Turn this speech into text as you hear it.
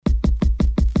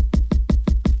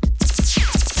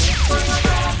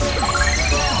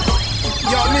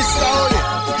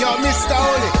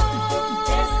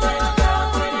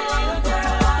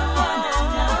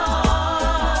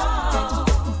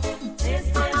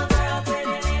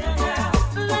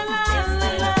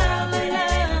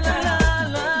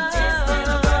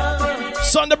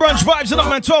Sunday brunch vibes it up,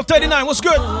 man. 12:39. What's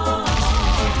good?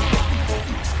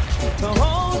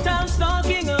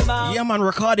 Yeah, man.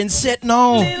 Recording set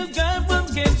now.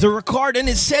 The recording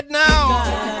is set now.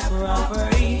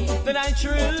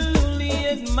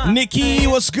 Nikki,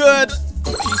 what's good?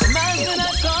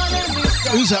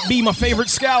 Who's that? Be my favorite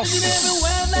Scouse.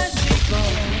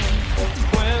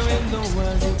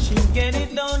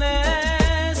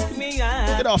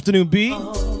 Good afternoon, B.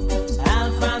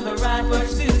 I'll find the right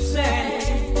words to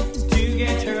say to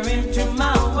get her into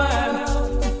my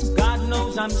world. God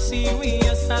knows I'm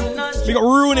serious, I'm not. We got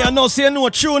Rooney, I know, say no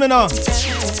tune enough.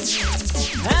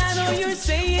 I know you're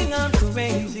saying I'm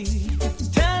crazy,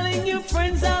 telling your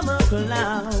friends I'm a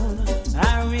clown.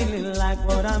 I really like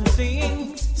what I'm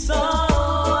seeing, so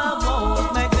I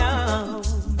won't back down.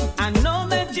 I know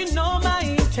that you know my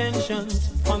intentions.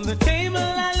 On the table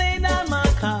I lay down my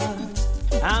card.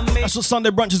 That's what Sunday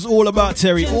brunch is all about,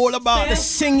 Terry. All about the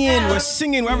singing. We're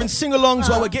singing, we're having sing-alongs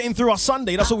while we're getting through our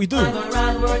Sunday. That's what we do. The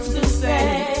right words to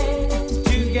say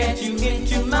to get you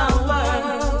into my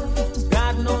world.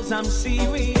 God knows I'm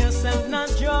serious and not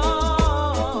joking.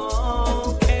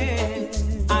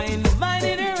 I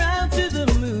invited her out to the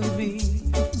movie,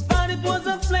 but it was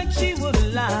a flex she would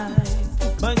lie.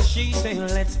 But she said,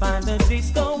 let's find a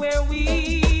disco where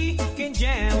we can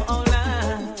jam all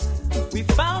night. We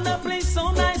found a place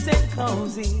so nice and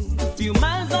cozy, few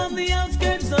miles on the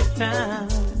outskirts of town.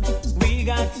 We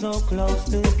got so close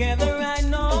together, I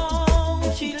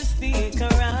know she'll stick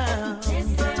around. This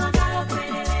little girl,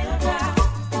 pretty little girl.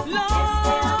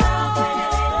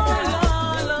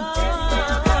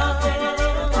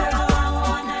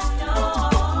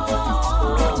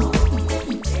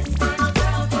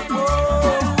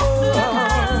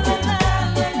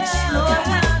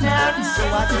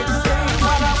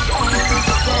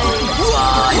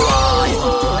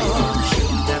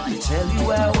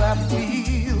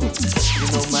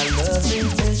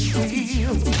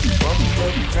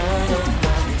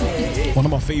 One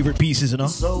of my favorite pieces, you know.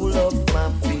 Sole of my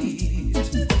feet.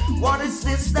 What is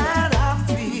this that I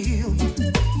feel?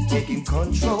 Taking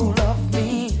control of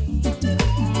me.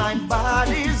 My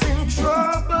body's in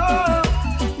trouble.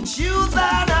 It's you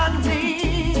that I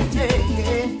need.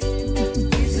 Yeah.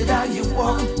 Is it how you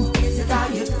walk? Is it how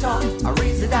you talk? Or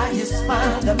is it how you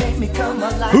smile that make me come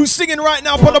alive? Who's singing right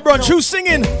now for the brunch? Who's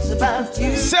singing?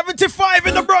 75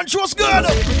 in the brunch. What's good?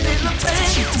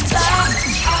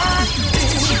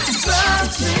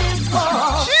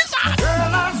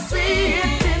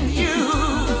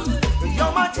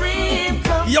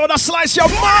 Yo, that slice your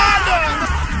mother.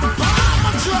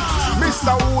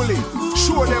 Mr. Wooly,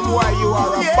 show them why you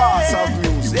are a boss of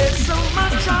music.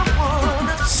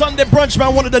 Sunday brunch,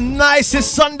 man, one of the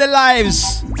nicest Sunday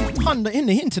lives in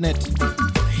the internet.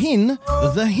 In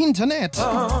the internet.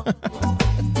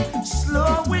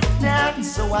 Slow it down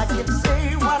so I can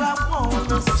say what I want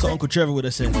to say. So Uncle Trevor would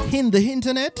have said, in the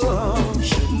internet.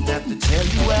 Shouldn't have to tell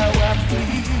you how I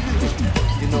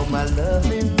feel. You know my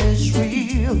loving is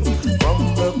real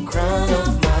from the crown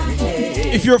of my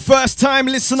head. If you're a first-time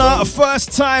listener, a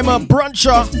first-time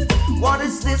bruncher, what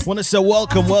is this? Want to say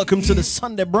welcome to the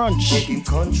Sunday brunch.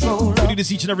 We do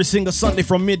this each and every single Sunday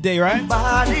from midday, right?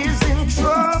 Body's in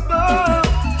trouble.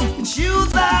 It's you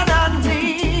that I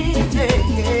need.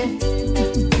 Yeah.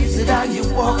 Is it how you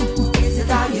walk? Is it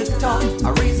how you talk?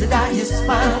 Or is it how you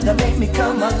smile that make me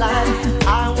come alive?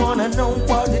 I wanna know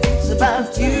what it is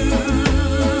about you.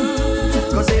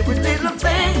 Cause every little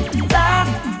thing that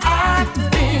I've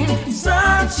been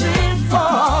searching for,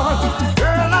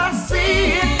 girl, I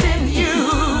see it in you.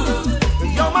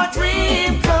 You're my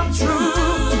dream come true.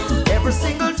 Every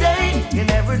single day, in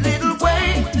every little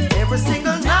way, every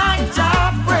single night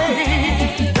I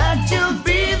pray that you'll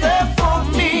be there for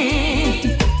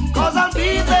me. Cause I'll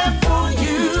be there for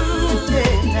you.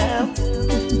 Yeah, now.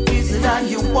 Is it how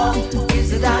you walk?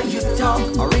 Is it how you talk?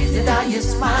 Or is it how you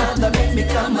smile that make me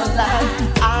come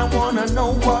alive? I wanna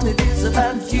know what it is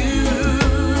about you.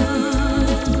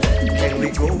 Can we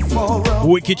go for a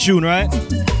wicked tune, right?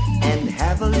 And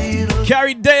have a little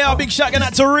Carrie Dale, big shot going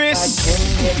out to Riss.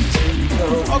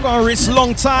 I'm gonna Riss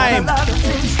long time.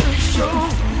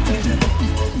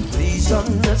 Please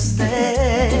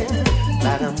understand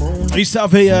that I'm I used to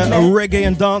have a reggae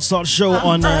and dancehall show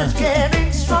on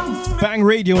Bang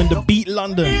Radio in the Beat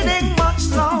London.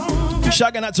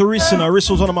 Shout out to Riss, and Riss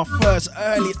was one of my first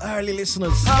early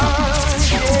listeners.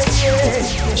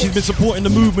 She's been supporting the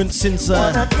movement since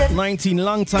 19,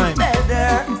 long time.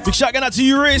 Big shout out to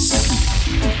you, Riss.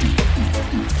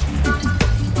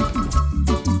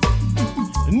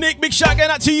 Nick, big shout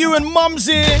out to you and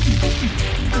Mumsy.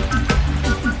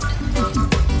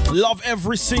 Love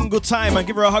every single time. And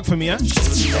give her a hug for me, eh?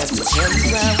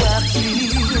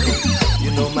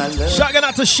 Shouting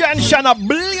out to Shan Shanna,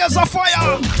 blaze of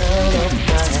fire.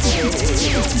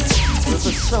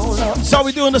 So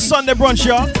we doing the Sunday brunch,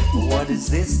 y'all. What is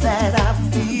this that I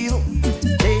feel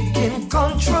taking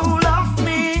control of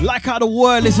me? Like how the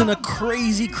world is in a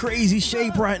crazy, crazy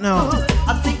shape right now.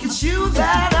 I think it's you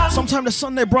that I. Sometimes the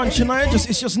Sunday brunch, you know,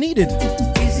 it's just needed.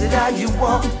 Is it how you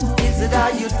walk? Is it how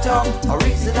you talk? Or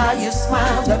is it how you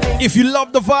smile? If you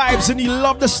love the vibes and you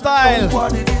love the style,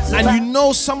 and you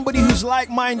know somebody who's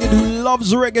like-minded who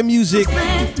loves reggae music,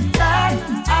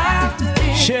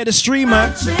 share the stream,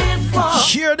 man.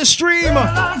 Share the stream.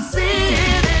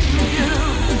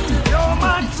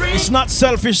 It's not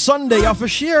Selfish Sunday. You have to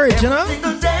share it, you know?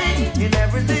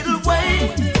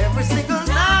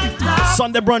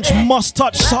 Sunday brunch must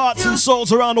touch hearts and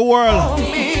souls around the world.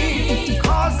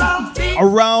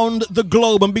 Around the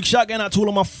globe. And big shout again out to all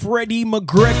of my Freddie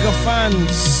McGregor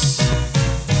fans.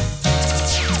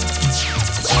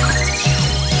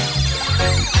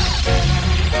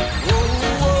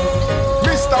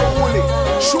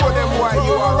 Show them why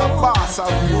you are a boss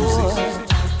of music.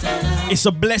 It's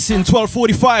a blessing.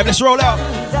 12:45. Let's roll out.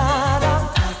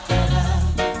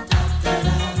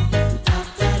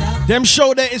 Them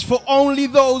show that is for only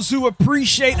those who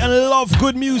appreciate and love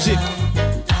good music.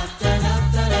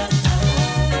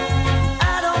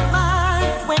 I don't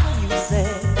mind when you say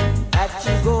that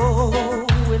you're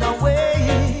going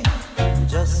away.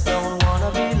 Just don't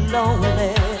wanna be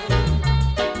lonely.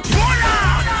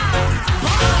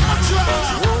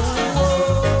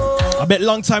 I bet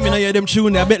long time you hear them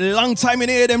tune there. I bet long time you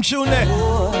hear them tune there.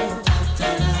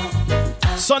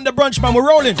 Sunday brunch, man, we're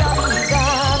rolling.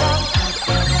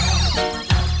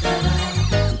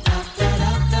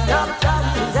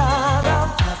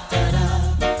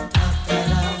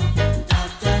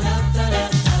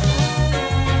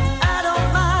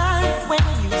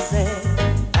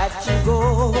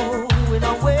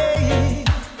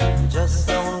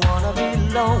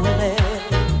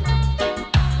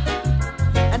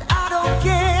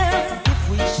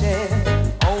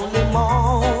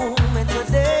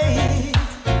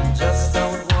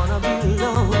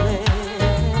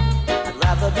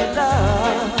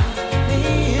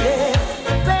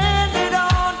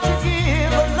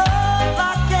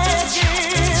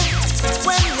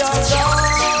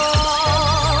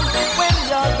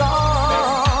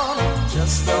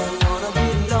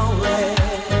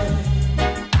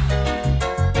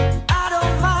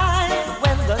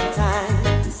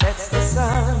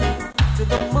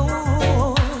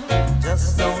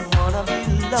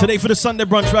 Today for the Sunday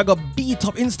brunch, we're gonna beat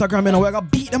up Instagram and we're gonna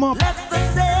beat them up. Let the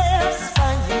steps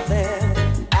find you there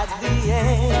at the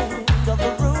end of the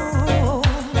room.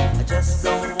 I just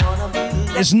don't wanna be.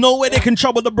 There's no way they can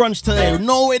trouble the brunch today.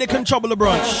 No way they can trouble the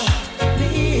brunch.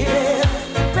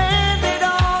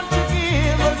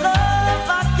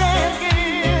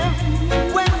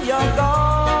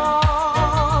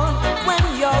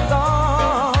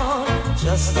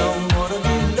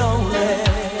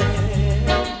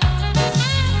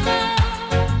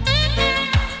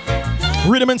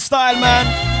 Rhythm and style, man.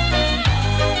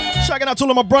 Checking out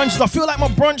all of my brunches. I feel like my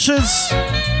brunches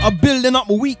are building up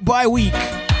week by week.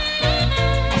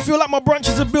 I feel like my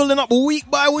brunches are building up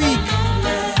week by week.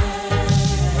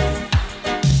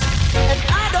 And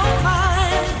I don't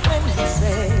mind when you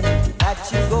say that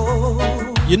you go.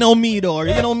 You know me though.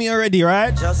 You know me already,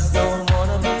 right? Just don't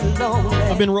wanna be lonely.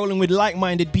 I've been rolling with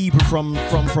like-minded people from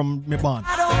my band.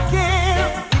 I don't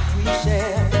care if we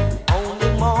share.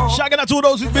 Shagging out to all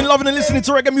those who've been loving and listening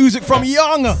to reggae music from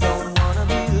young.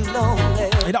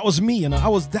 Hey, that was me, you know. I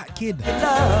was that kid.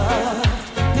 I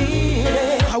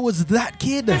was that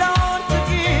kid.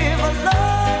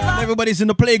 Everybody's in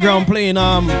the playground playing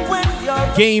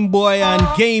Game Boy and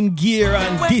Game Gear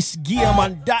and this game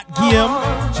and that game.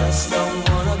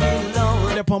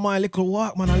 Get up on my little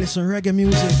walk, man. I listen to reggae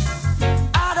music.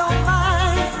 I don't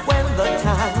mind when the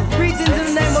time. Greetings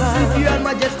in the name of you and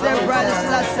Majesty Brothers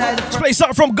last side. Let's play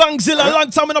something from Gangzilla. A long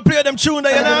time when I play them tune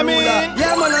there, you know what I mean?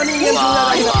 Yeah, man, I need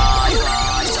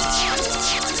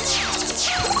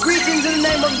Greetings in the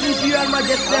name of you and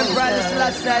Majesty Brothers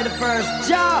last side first.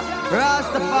 Ja,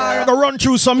 Rastafari. I'm gonna run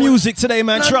through some music today,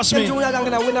 man. Trust me. Would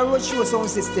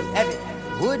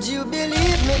you believe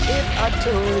me if I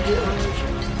told you?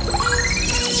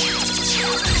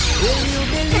 Will you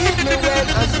believe me when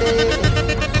I say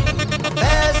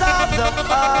affairs of the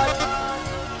heart?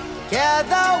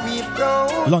 Together we've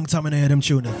grown. Long time when I hear them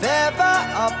tune. Never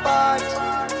apart.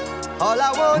 All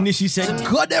I want. And she said,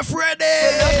 God, they're Freddy.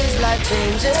 Love is like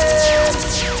changes.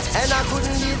 And I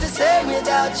couldn't be the same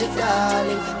without you,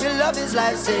 darling. Your love is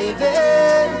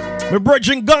life-saving. We're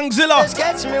bridging Gongzilla. Just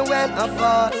catch me when I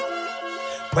fall.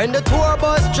 When the tour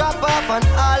bus drop off and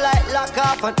all light lock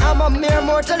off, and I'm a mere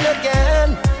mortal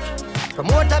again.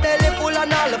 Promoter belly full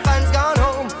and all the fans gone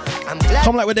home. I'm glad.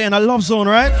 Come like we're there in a love zone,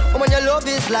 right? When your love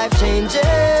is life-changing.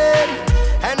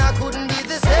 And I couldn't be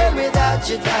the same without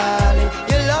you, darling.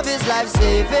 Your love is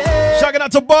life-saving. Shouting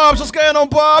out to Bobs. What's going on,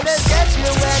 Bobs? Just catch me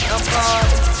when I'm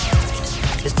falling.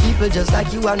 There's people just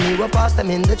like you and me, we pass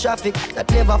them in the traffic that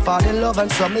never fall in love,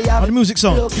 and some me have the music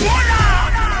song.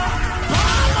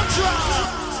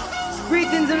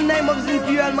 Greetings in the name of His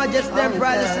Imperial Majesty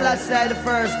Emperor Selassie the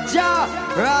First. Jah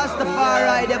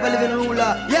Rastafari, ever living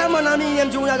ruler. Yeah, man, I need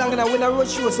him Junior gonna win a road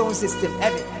show sound system.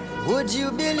 Heavy. Would you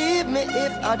believe me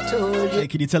if I told you? Hey,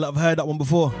 can you tell I've heard that one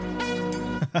before? Will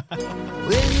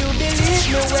you believe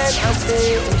me when I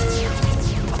say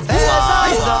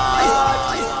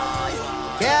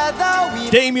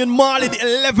Damian Marley, the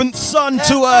 11th son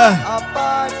to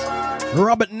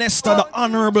Robert Nesta, the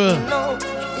Honourable.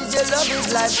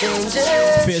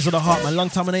 Fears of the Heart, man. Long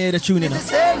time I hear that tune, you know.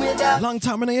 Long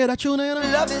time I hear that tune, you know.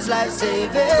 Love is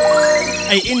life-saving.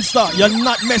 Hey, Insta, you're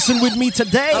not messing with me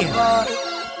today.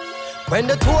 When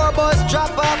the tour bus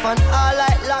drop off and all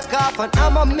light lock off, and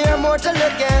I'm a mere mortal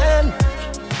again.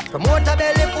 Promoter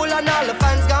belly full and all the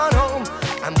fans gone home.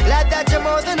 I'm glad that you're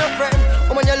more than a friend.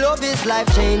 When your love is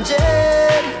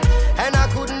life-changing. And I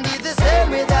couldn't be the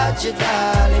same without you,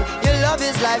 darling. Your love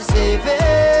is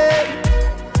life-saving.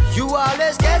 You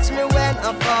always catch me when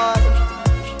I'm falling.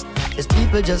 There's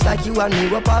people just like you and me,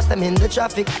 we pass them in the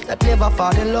traffic that never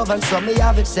fall in love, and some me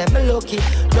have it, say me lucky.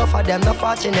 Enough of them not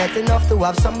fortunate enough to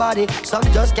have somebody. Some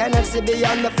just cannot see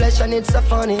beyond the flesh, and it's so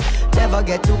funny. Never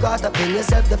get too caught up in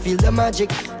yourself to feel the magic.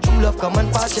 True love come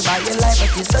and pass you by your life,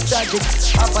 but it's so tragic.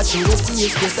 Opportunity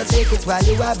is just to take it while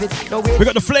you have it. No way. We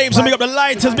got the flames and we got the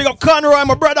lighters. We got Conroy,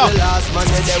 my brother. The last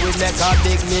Monday they will make a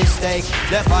big mistake.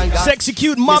 Sexy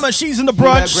cute mama, she's in the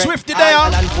brunch. Swifty there.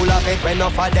 Full of it when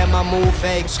enough of them a move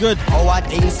fake. It's good. Our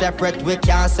things separate, we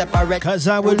can't separate. Cause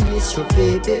I will miss you,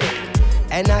 baby.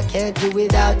 And I can't do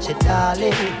without you,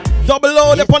 darling. Double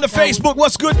O up on the Facebook.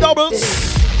 What's good, Doubles?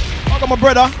 I got my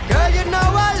brother. Girl, you know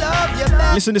I love you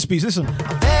best. Listen to this piece, listen.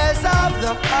 Affairs of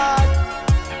the heart.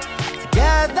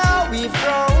 Together we've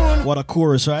grown. What a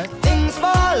chorus, right? Things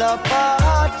fall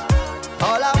apart.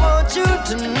 All I want you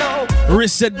to know.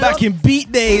 Riz said back in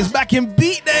beat days, back in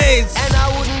beat days. And I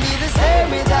wouldn't be the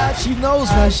same without you. She knows,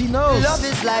 man, she knows. Love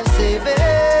is life-saving.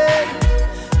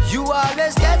 You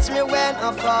always catch me when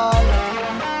I fall.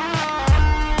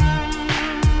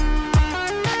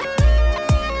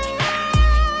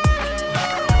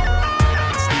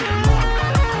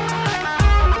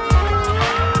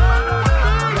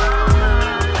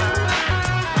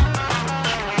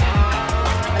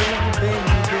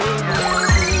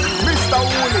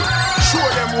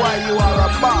 Why you are a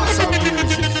boss of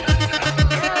music.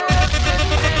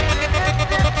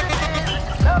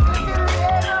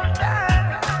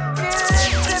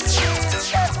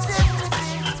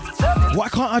 Why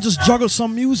can't I just juggle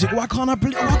some music? Why can't I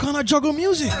juggle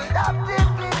music?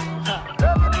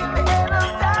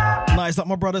 Nah, it's not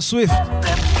my brother Swift.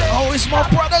 Oh, it's my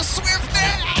brother Swift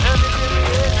there.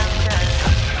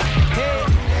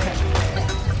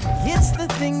 It's the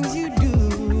things you do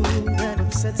that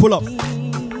upsets Pull up. me.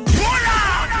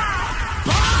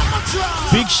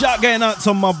 Big shot getting out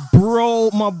to my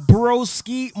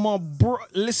broski.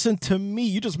 Listen to me.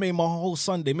 You just made my whole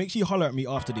Sunday. Make sure you holler at me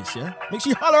after this, yeah? Make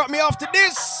sure you holler at me after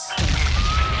this.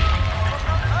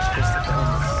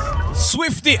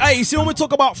 Swifty. Hey, you see when we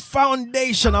talk about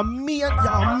foundation, me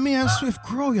and Swift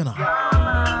grow, you know.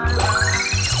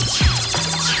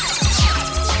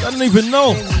 They don't even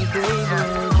know.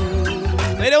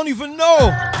 They don't even know.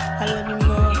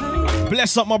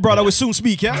 Bless up, my brother. We'll soon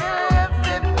speak, yeah?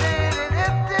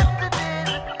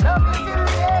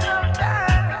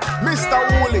 Mr.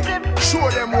 Woolley, show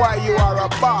them why you are a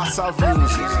boss of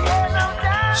music.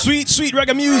 Sweet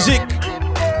reggae music.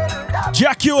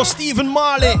 Jackie or Stephen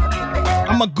Marley.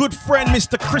 And my good friend,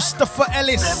 Mr. Christopher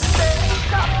Ellis.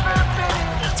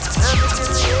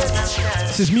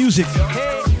 This is music.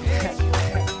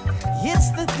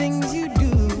 It's the things you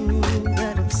do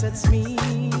that upsets me.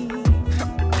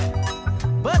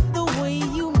 But the way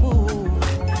you move,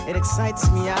 it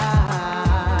excites me.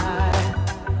 I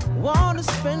want to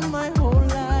spend my whole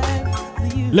life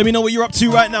with you. Let me know what you're up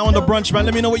to right now on the brunch, man.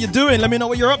 Let me know what you're doing. Let me know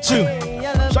what you're up to.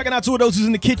 Checking out to all those who's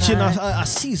in the kitchen. I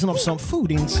season up some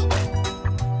foodings.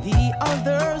 The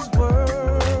others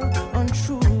were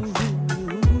untrue.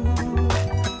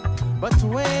 But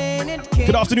when it came,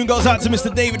 Good afternoon goes out to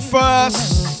Mr. David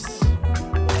First.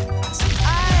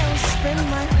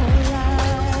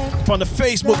 on the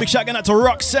Facebook. Big shout out to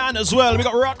Roxanne as well. We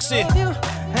got Roxy. And I will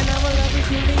love you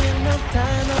till the end of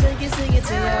time. I'll make you sing it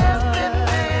to you.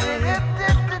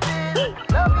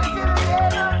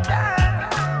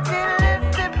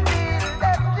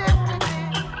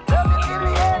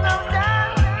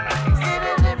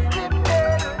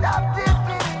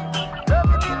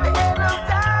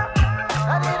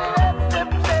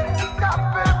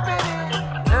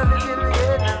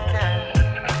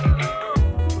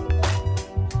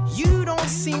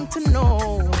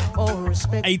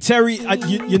 Hey Terry,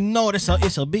 you know it's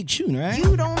a big tune, right?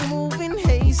 You don't move in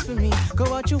haste for me.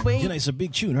 Go out your way. You know it's a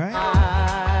big tune, right?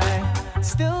 I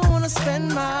still wanna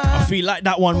spend my. I feel like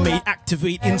that one may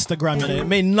activate Instagram, you know. It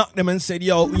may knock them and say,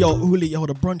 yo, Uli, yo,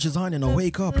 the brunch is on, you know,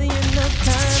 wake up. Listen,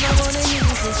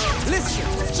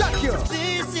 Jack you.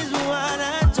 This is what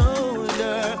I told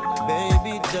her,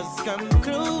 baby, just come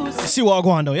close. See what I go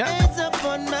on though, yeah?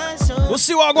 We'll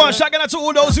see what I go on. Shout out to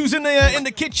all those who's in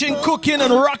the kitchen cooking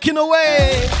and rocking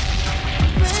away.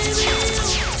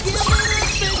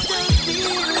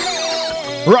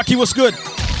 Rocky, what's good?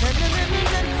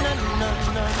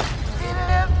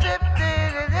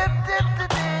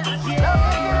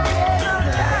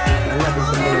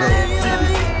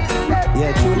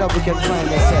 Yeah, true love we can find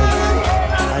ourselves.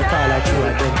 I call her true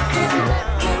identity.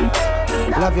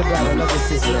 Love your brother, love your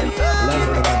sister. Love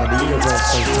one another, the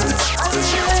universe sometimes.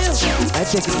 I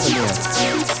take it from here.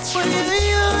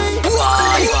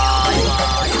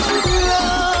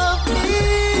 Love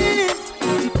is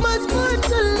much more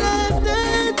to life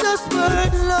than just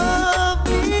word. Love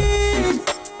is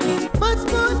much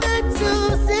more than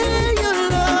to say you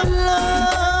love.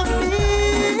 Love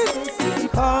is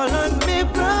call on me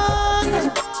brother.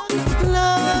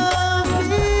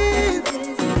 Love is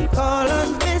call on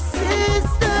me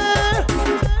sister.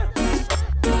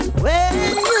 When you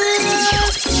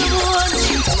love someone,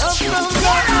 love from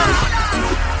God.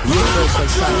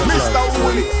 Mr.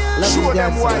 Wooly, show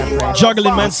them why you are.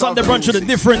 Juggling, man. Sunday brunch with a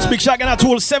difference. Big shout out to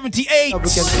all 78. Love we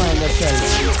can find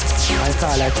ourselves. I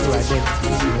call her true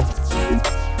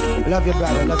identity. Love your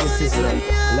brother, love your sister.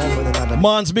 Love one another.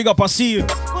 Mons, big up, I see you.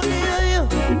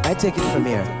 I take it from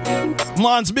here.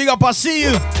 Mons, big up, I see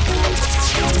you. Love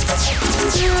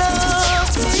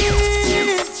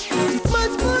is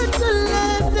much more to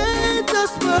life than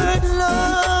just word.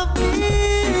 Love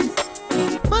is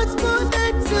much more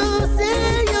than to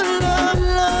say you love.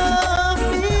 Love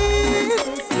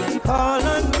is call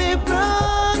on me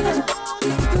brother.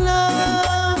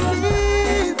 Love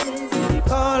is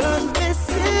call on me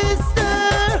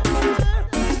sister.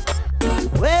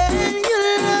 When you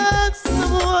love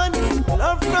someone,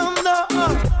 love from the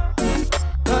heart.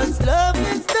 'Cause love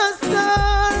is the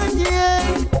start, yeah.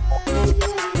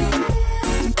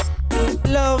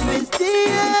 Love is the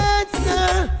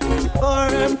answer for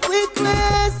every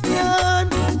question.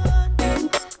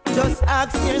 Just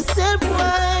ask yourself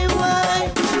why.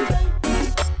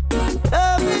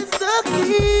 Love is the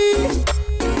key.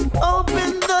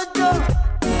 Open the door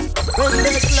when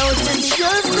they're closing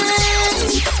your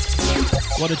face.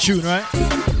 What a tune, right?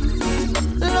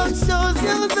 Love shows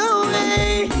you the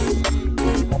way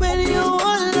when you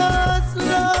are lost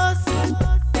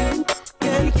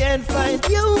and can't find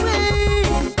your way.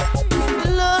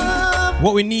 Love.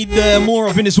 What we need more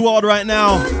of in this world right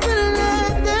now.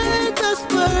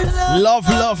 Love,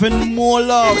 love, and more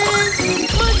love.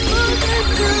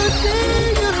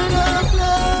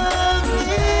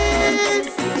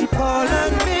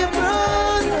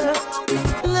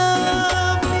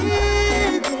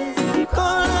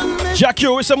 Jackie,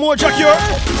 with some more Jackie.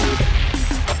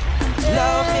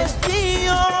 Love is the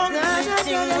only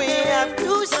thing we have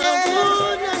to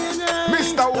share.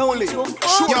 Mr. Wooly, show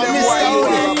them why you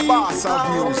are a boss of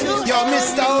music. Yo,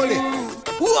 Mr. Oli.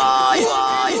 Why?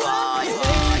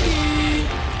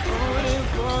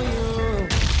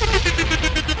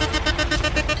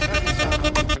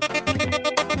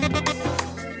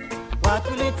 What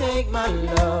will it take, my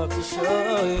love, to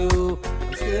show you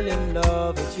I'm still in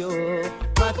love with you?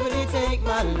 What will it take,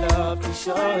 my love, to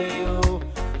show you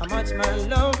how much my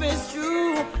love is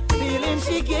true? Feeling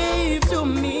she gave to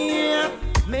me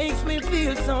makes me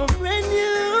feel so brand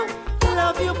new.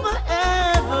 Love you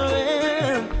forever,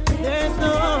 and there's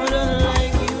no other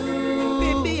like you.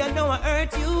 Baby, I know I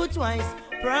hurt you twice.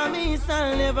 Promise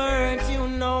I'll never hurt you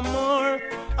no more.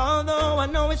 Although I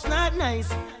know it's not nice,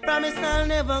 promise I'll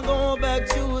never go back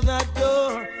to that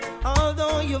door.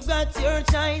 Although you've got your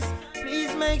choice,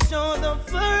 please make sure the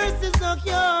first is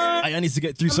secure. I need to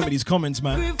get through some of these comments,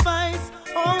 man. Sacrifice,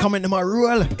 Comment to my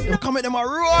rule. Comment to my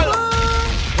rule.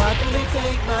 what will it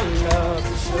take, my love,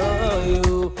 to show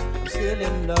you I'm still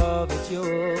in love with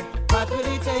you? What will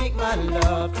it take, my my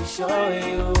love to show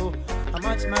you how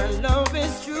much my love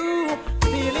is true.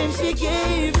 Feeling she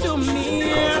gave to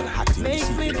me makes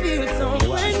me feel so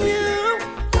brand new.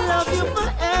 Love you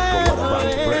forever.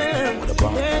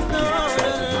 There's no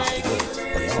other like you.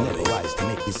 But it's never wise to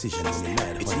make decisions when you're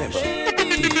mad. It's never.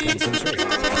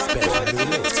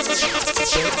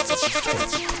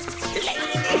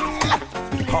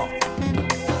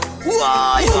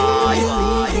 Why?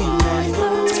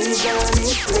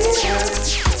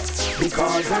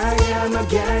 Because I am a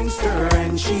gangster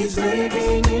and she's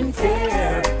living in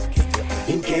fear.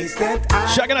 In case that I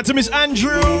shouting out to Miss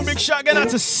Andrew, big shouting out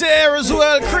to Sarah as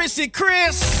well, Chrissy,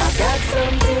 Chris. I got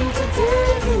something to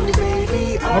tell you,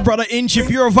 baby. My brother Inchi,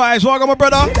 Pure Vibes. Welcome, my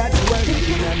brother.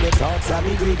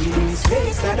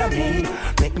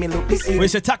 We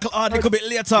say tackle hard a little bit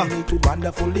later.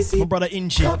 My brother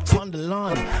Inchi, on the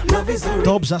lawn.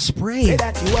 Dubs are spray.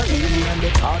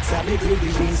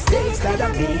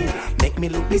 Make me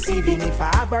look deceiving. If I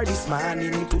ever this man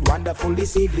into wonderful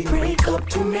this evening. Break up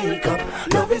to make up.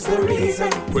 Love is the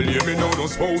reason. Well, you me know no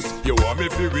spouse. You want me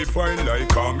to refine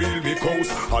like a meal me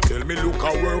coast. I tell me look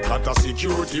I work at a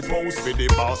security post. Be the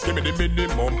boss, give me the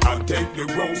minimum and take the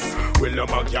gross. Well,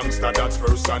 I'm a gangster, that's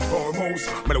first and foremost.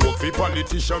 Me work for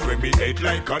politician when me hate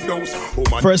like a dose.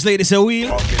 First lady say wheel.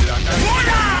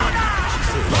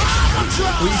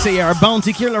 What you say, you're a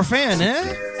bounty killer fan,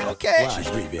 eh? Okay.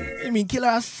 You mean killer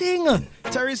a sing?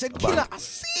 Terry said killer a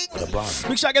sing.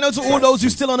 Big shout out to all those who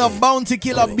still on a bounty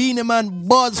killer Beanie Man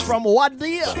buzz from what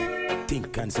year?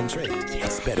 Think, concentrate.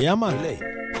 It's better. Yeah, man.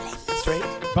 Straight.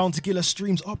 Bounty killer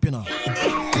streams up, you know.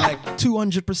 Like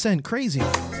 200% crazy.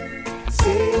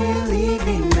 Say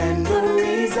leaving and the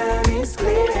reason is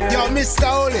clear. Yo, Mr.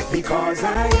 Oli. Because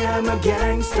I am a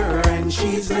gangster and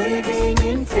she's living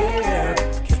in fear.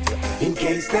 In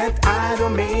case that I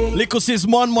don't make Lycosis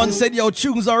Mon said your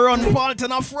tunes are on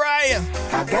Paulton or Fry.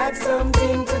 I got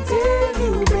something to tell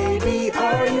you, baby.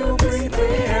 Are you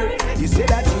prepared? You say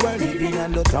that you are leaving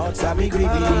and the thoughts are me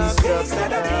grieving. Mistakes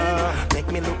that I made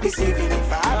make me look deceiving.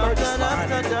 If I ever just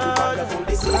wanted to wonderful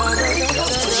this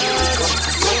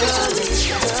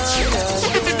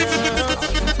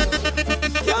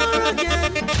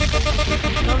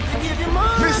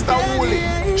Mr.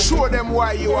 Wooly, show them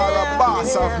why you are a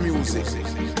boss of music.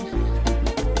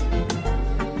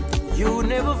 You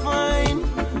never find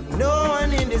no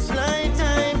one in this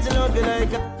lifetime to love you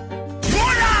like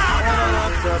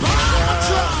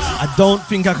I don't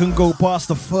think I can go past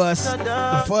the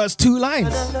first two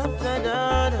lines.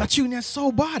 That tune is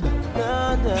so bad.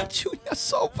 That tune is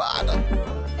so bad.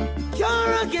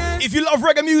 If you love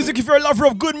reggae music, if you're a lover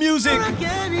of good music,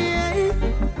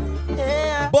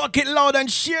 buck it loud and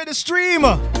share the stream.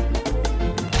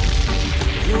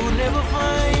 You never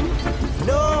find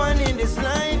no one in this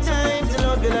lifetime to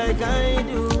love you like I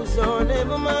do. So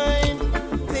never mind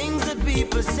things that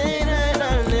people say that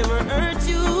I'll never hurt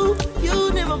you.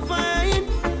 You never find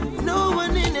no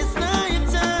one in this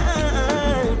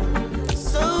lifetime.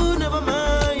 So never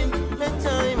mind, let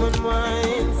time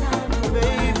unwind.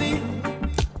 Baby,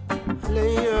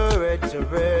 lay your head to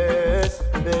rest,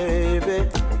 baby.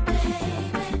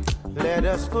 Let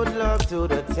us put love to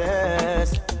the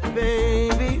test,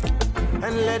 baby,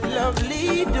 and let love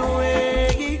lead the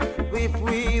way. If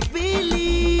we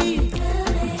believe,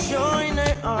 join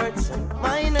our hearts and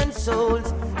mind and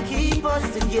souls, keep us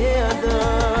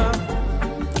together.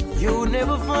 You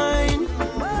never find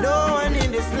no one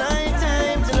in this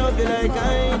lifetime to love you like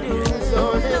I do.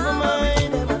 So never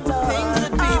mind things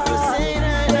that people say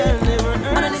that I'll never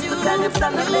hurt you.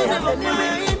 You never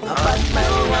mind.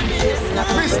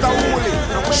 Mr. Wooly,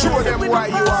 show them why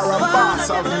you are a boss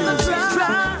of music.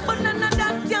 But none of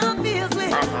that can be us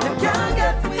with. They can't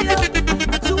get me up.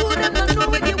 Two of them don't know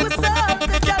we give us up.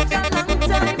 They judge a long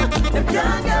time. They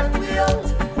can't get me out.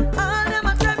 All them a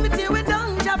try me till we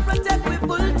don't just protect we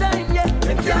full time. Yeah,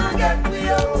 they can't get me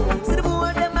out. See the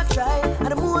more them a try,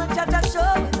 and the more judge a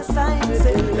show with the signs.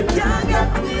 Say they can't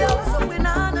get me out. So we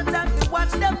not attack. We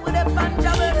watch them with their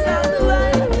pajamas all the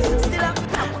while.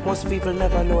 Most people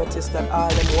never notice that all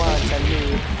them want and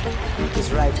need is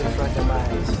right in front of my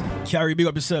eyes. Carrie, big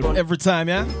up yourself every time,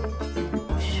 yeah?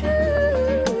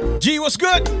 G, what's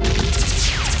good?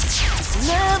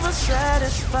 Never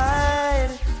satisfied,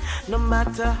 no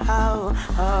matter how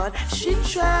hard she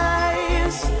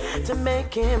tries to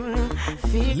make him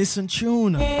feel. Listen,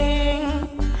 tune.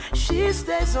 She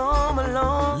stays home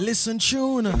alone. Listen,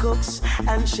 tune. Cooks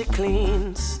and she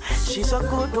cleans. She's a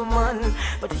good woman,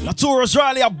 but he. Latour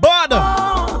Australia, bad.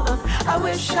 I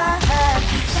wish I had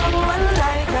someone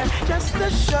like her just to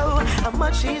show how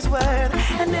much he's worth.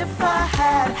 And if I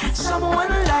had had someone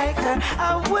like her,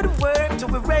 I would work to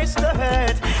erase the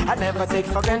hurt. I never take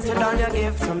for granted all you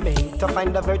give to me. To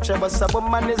find a virtuous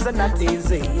woman isn't that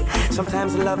easy.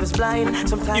 Sometimes love is blind,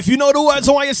 sometimes. If you know the words,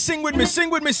 I want you to sing with me, sing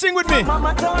with me, sing with me.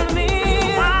 Mama told me,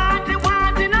 want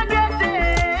it, I get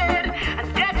it.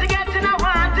 And get it, I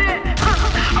want it.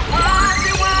 I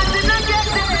want it, I get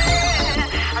it.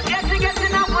 I get it,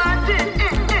 I want it.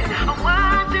 I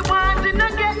want it, I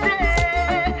get it.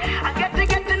 I get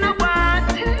it, I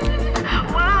want it.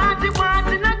 Want it,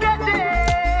 I get it.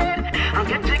 I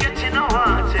get it, I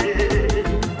want it.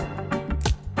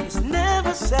 It's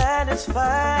never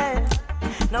satisfied,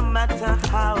 no matter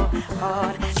how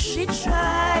hard she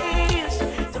tries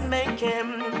to make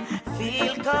him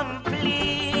feel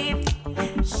complete.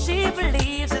 She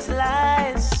believes his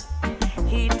lies,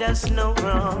 he does no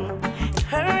wrong. In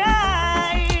her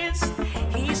eyes,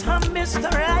 he's her Mr.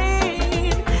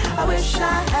 Right. I wish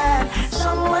I had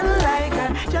someone like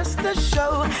her, just to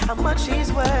show how much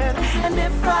he's worth. And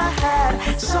if I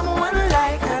had someone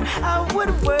like her, I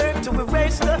would work to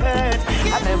erase the hurt.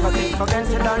 I never take for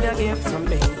granted all you give to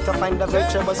me. To find a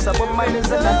virtuous woman isn't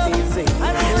that easy.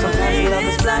 Sometimes love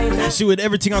is blind. You see, with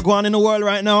everything I go on in the world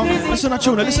right now, listen to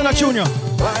Tuna, listen to Tuna.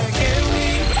 Why can't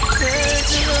we learn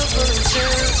to love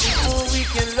ourselves before we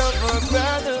can love our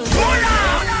brothers?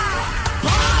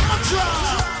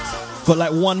 Got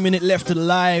like 1 minute left to the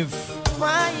live.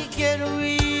 Why can't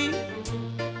we?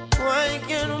 Why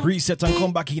can't we? Reset and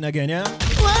come back in again, yeah?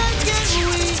 Why can't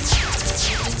we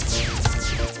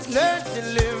learn to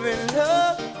live in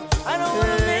love? I don't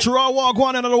want to make True walk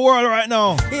one into the world right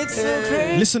now. it so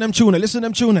crazy. Listen them tuna, listen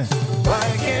them tuna.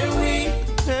 Why can't we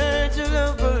learn to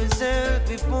love ourselves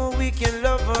before we can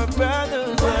love our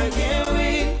brothers? Why can't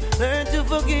we learn to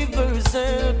forgive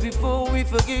ourselves before we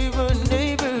forgive our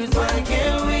neighbors? Why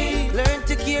can't we learn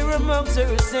to care amongst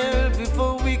ourselves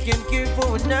before we can care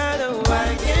for another?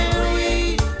 Why can't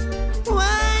we?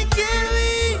 Why can't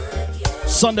we?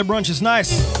 Sunday brunch is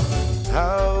nice.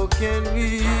 How can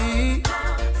we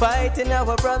fighting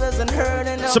our brothers and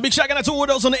hurting our So big shout out to all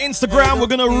those on the Instagram. We're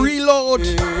gonna reload,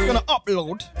 we're gonna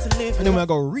upload, and then we're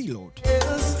gonna reload.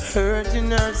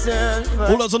 hurting ourselves?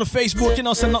 All those on the Facebook, you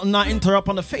know, send nothing not interrupt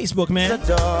on the Facebook, man.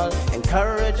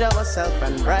 Encourage ourselves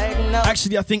and brighten up.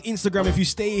 Actually, I think Instagram, if you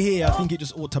stay here, I think it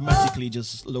just automatically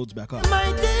just loads back up.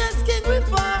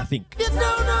 I think.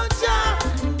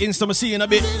 Insta, I'ma see you in a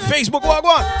bit. Facebook, walk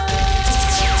one.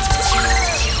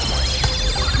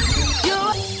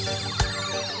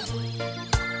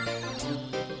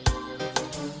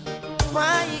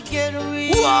 Why can't we?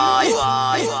 Why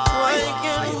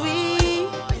can't we?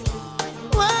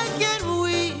 Why can't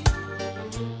we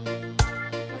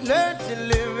learn to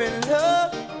live in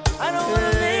love? I don't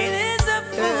wanna make this up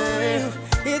for you.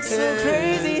 It's so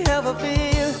crazy how I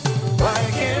feel. Why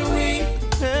can't we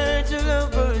learn to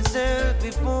love ourselves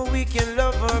before we can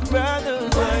love our brothers?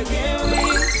 Why can't we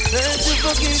learn to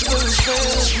forgive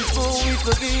ourselves before we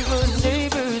forgive our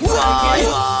neighbors? Why?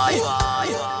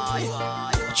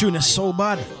 The tune is so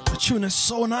bad. The tune is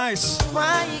so nice.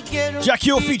 Why can't we?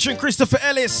 Jackie O featuring Christopher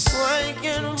Ellis. Why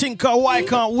can't we? Tinker, why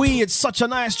can't we? It's such a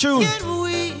nice tune. Can't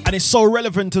we? And it's so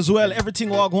relevant as well. Everything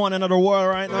will go on in another world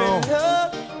right now.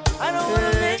 I don't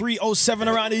wanna make 307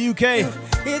 around the UK.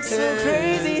 it's so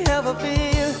crazy how I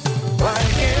feel. Why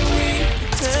can't we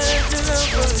learn to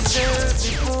love ourselves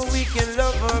before we can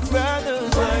love our brothers?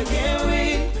 Why can't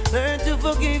we learn to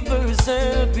forgive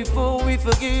ourselves before we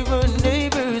forgive our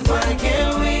neighbors? Why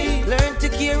can't we learn to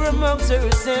care amongst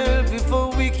ourselves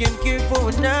before we can care for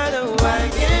another? Why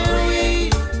can't we?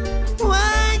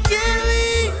 Why can't we?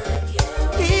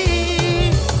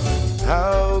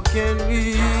 How can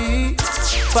we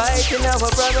fighting our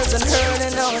brothers and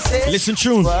hurting ourselves? Listen,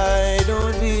 tune. Why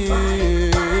don't we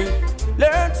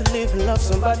learn to live and love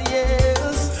somebody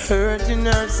else? Hurting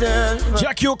ourselves.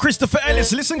 Jackie O, Christopher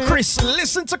Ellis. Listen, Chris.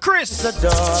 Listen to Chris.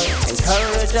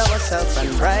 Encourage ourselves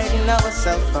and brighten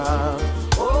ourselves up.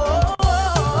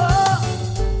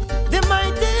 The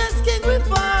mightiest king we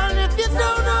fall. If you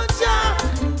don't know Jah,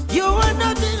 you are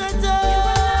nothing at all.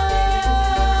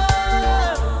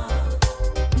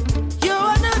 You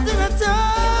are nothing at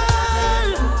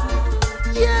all.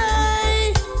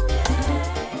 Yeah.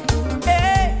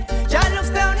 Hey, Jah looks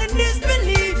down in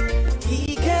disbelief.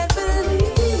 He can't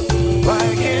believe.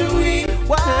 Why can't we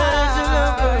learn to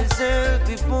love ourselves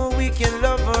before we can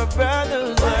love our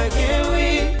brothers? Why can't we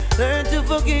learn to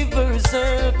forgive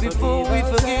ourselves before we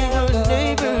forgive our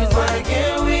neighbors? Why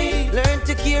can't we learn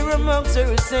to care amongst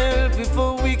ourselves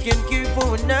before we can care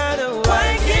for another?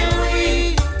 Why can't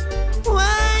we?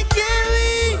 Why can't we?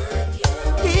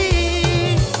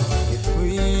 If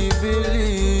we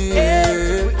believe,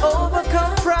 we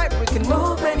overcome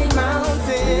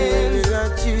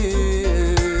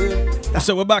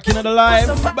So we're back into the live,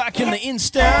 back in the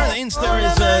Insta. The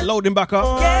Insta is loading back up.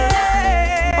 All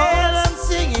I'm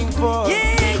singing for.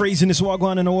 Craziness what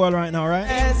going on in the world right now, right?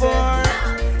 I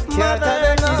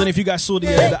don't know if you guys saw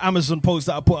the Amazon post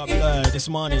that I put up this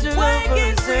morning.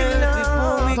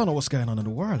 I don't know what's going on in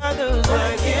the world.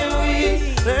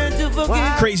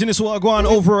 Craziness what going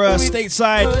on over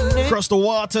stateside, across the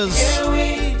waters.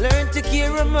 Learn to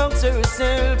care amongst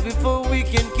ourselves before we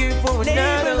can care for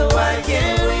another. Why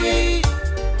can't we?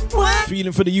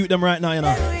 Feeling for the youth them right now, you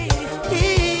know.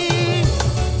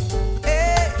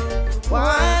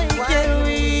 Why can't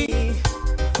we?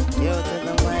 Yo, tell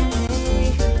them why can't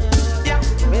we? Yeah,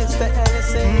 Mr.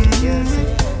 Ellison,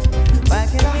 why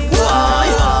can't we?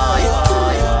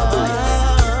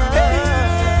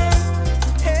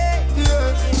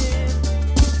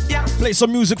 Play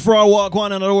some music for our walk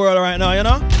one in the world right now, you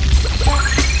know?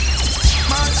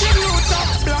 Martin Luther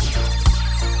black,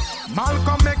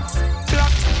 Malcolm X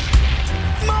black,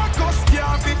 Marcus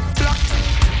Garvey black,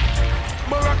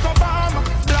 Barack Obama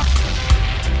black,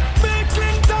 Bill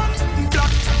Clinton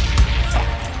black.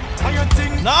 How you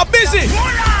think? Now busy.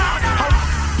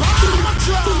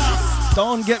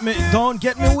 Don't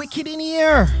get me wicked in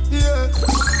here.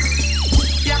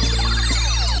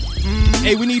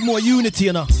 Hey, we need more unity,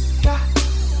 you know.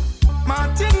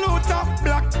 Martin Luther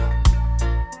black,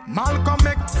 Malcolm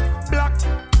X black,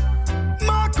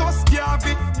 Marcus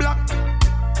Garvey black,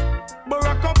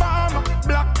 Barack Obama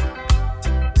black,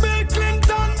 Bill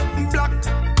Clinton black.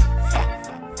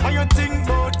 How you think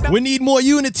about that? We need more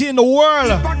unity in the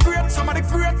world. Some of the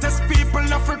greatest people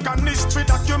in African history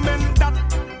document that.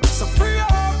 So free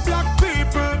up black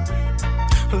people,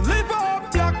 live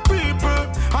up black people.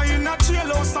 I in a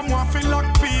jail someone feel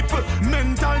like people.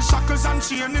 Mental shackles and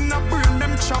chain in a brain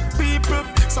them trap people.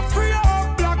 So free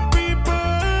up black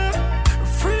people,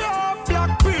 free up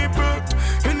black people.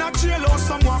 In a jail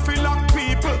someone feel like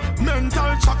people.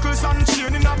 Mental shackles and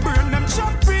chain in a brain them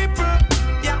trap people.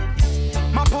 Yeah,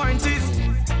 my point is.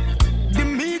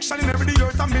 In every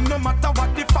earth, I mean, no matter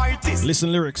what the fight is.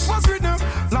 Listen lyrics. Was written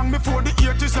long before the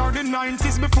 80s or the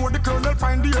 90s, before the colonel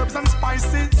find the herbs and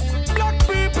spices. Black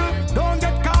people don't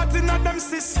get caught in a them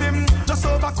system. Just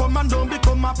overcome and don't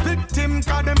become a victim.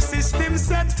 Cause them system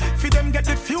set for them get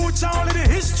the future, all of the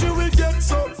history we get.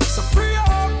 So free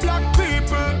up black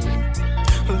people,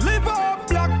 live up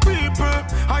black people.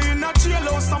 I in a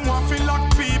jail someone feel like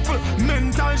people.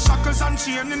 Mental shackles and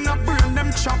chain in a brain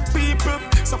them trap people.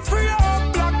 So free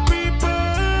up black people,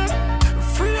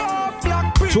 free up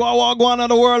black people. To our go on in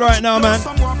the world right now, man.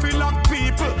 Someone feel like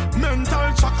people.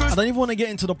 Mental shackles. I don't even want to get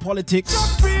into the politics.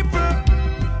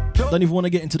 Don't even want to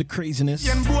get into the craziness.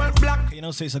 You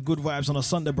know, say it's a good vibes on a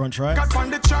Sunday brunch, right?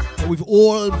 But we've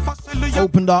all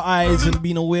opened our eyes and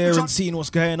been aware and seen what's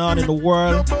going on in the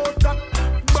world,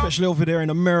 especially over there in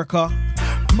America.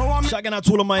 Shouting out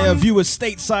to all of my viewers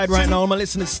stateside right now. All my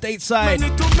listeners stateside.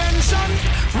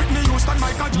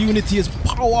 Unity is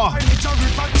power.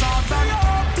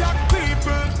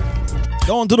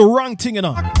 Don't do the wrong thing, you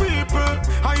know.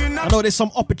 I know there's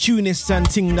some opportunists and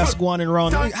thing that's going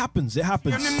around. It happens.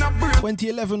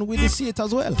 2011, we did see it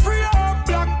as well.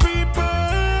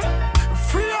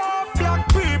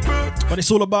 But it's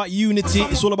all about unity,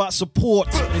 it's all about support,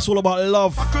 it's all about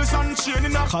love. Cause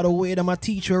the way that my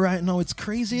teacher right now, it's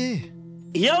crazy.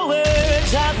 Your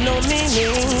words have no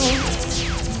meaning,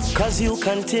 cause you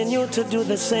continue to do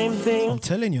the same thing. I'm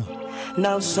telling you.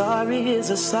 Now sorry is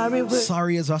a sorry word.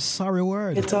 Sorry is a sorry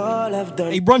word. It's all I've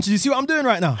done. Hey Brunches, you see what I'm doing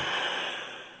right now?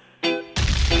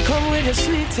 Come with a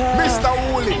sweetheart. Mr.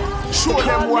 Wooly, show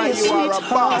them why you are a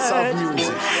boss of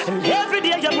music. And every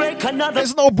day you break another.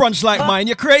 There's no brunch like mine,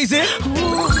 you crazy? I'm sorry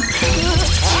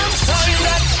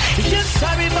that you're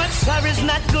sorry, but sorry's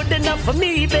not good enough for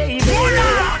me, baby.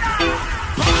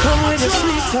 Come with a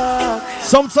sweetheart.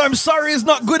 Sometimes sorry is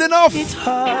not good enough. It's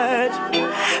hard.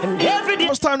 And every day. How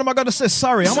much time am I gonna say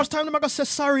sorry? How much time am I gonna say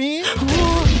sorry?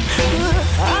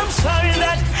 I'm sorry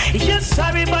that you're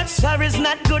sorry, but sorry's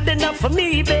not good enough for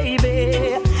me,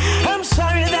 baby. I'm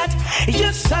sorry that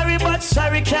you're sorry, but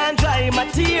sorry can't dry my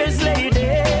tears, lady.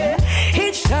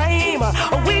 Each time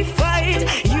we fight,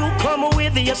 you come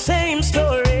with your same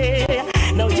story.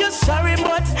 Now you're sorry,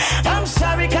 but I'm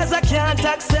sorry cause I can't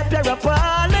accept your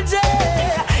apology.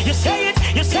 You say it,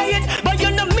 but you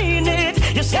don't mean it.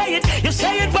 You say it,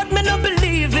 but me not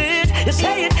believe it. You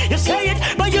say it,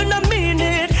 but you don't mean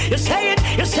it. You say it,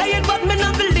 but me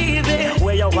not believe it.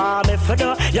 Where you want me for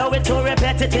do? Yo, it's too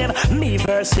repetitive. Me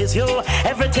versus you,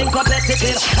 everything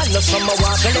competitive. I know someone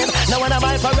want to live. Now when I'm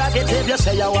my prerogative, you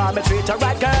say you want me treat her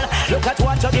right, girl. Look at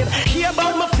what you give. Hear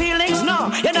about my feelings,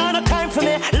 no. You don't have no time for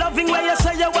me. Loving where you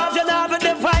say you have, you never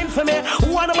divine for me.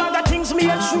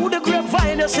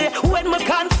 say when me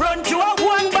confront you, I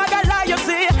one bag of lie. You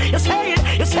say it,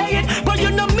 but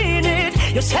you no mean it.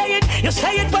 You say it,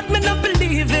 but me no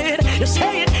believe it. You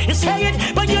say it,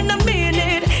 but you no mean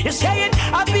it. You say it,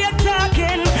 I be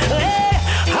talking. Hey,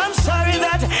 I'm sorry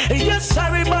that you're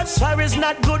sorry, but sorry's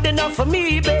not good enough for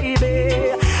me,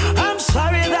 baby. I'm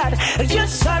sorry that you're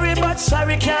sorry, but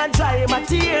sorry can't dry my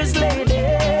tears, lady.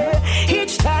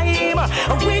 Each time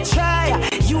we try,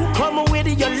 you come with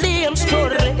your lame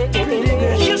story.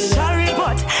 You're sorry,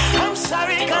 but I'm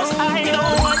sorry, cause I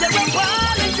don't want your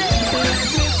apology.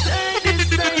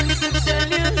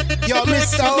 Yo,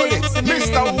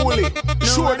 Mr. Holy,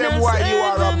 show them why you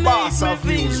are a boss of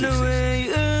music.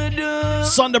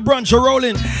 Sunday brunch are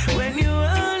rolling. When you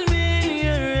hold me in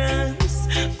your arms,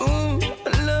 I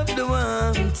love the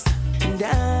ones.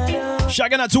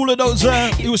 Shagging out to all of those,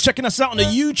 he was checking us out on the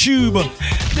YouTube.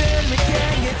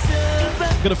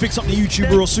 Gonna fix up the YouTube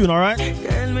real soon, alright?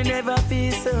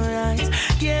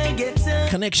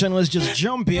 Connection was just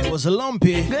jumpy, it was a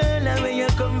lumpy. Girl, where you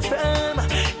come from,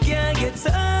 can't get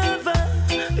over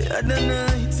the other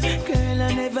night. Girl,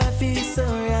 I never feel so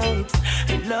right.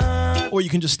 Love. Or you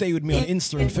can just stay with me on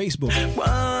Insta and Facebook.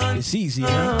 It's easy,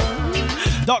 man.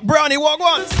 Doc Brownie, walk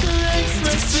one.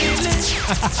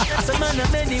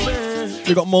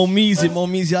 We got more music,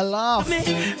 I laugh.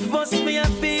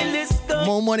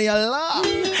 More money, I laugh.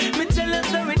 Me tell us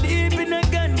how we deep in a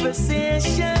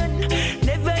conversation.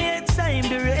 Never yet time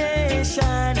duration.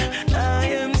 I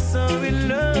am so in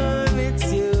love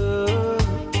with you.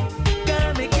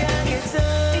 Girl, me can't get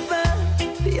over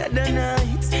the other night.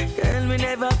 Girl, we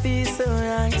never feel so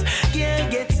right. Can't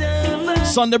get over.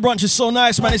 Sunday brunch is so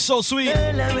nice, man. It's so sweet.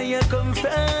 Girl, where you come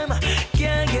from,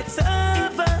 can't get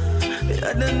over the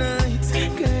other night.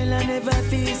 Girl, I never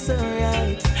feel so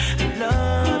right.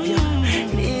 Love you,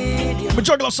 need you. But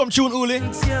juggle up some tune, Uli. Hey,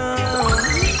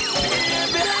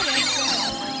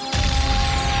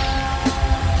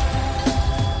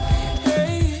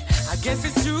 I guess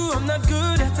it's true, I'm not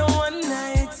good at a one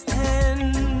night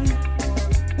stand.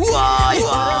 Why?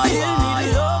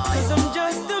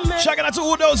 Shagging out to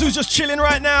all those who's just chilling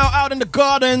right now out in the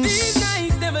gardens.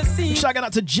 Shagging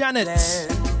out to Janet.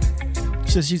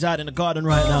 Says she's out in the garden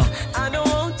right now. I don't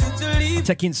want you to leave.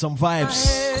 Taking some vibes.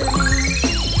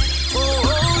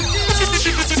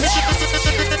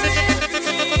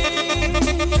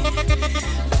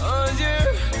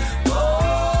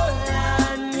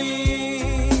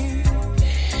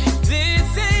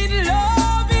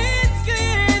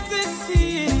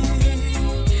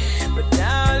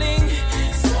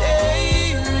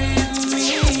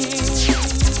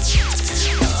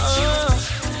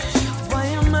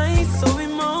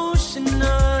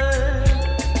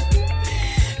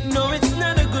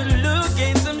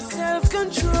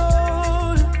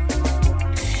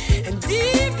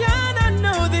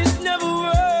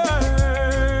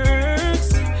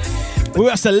 We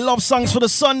have some love songs for the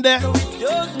Sunday.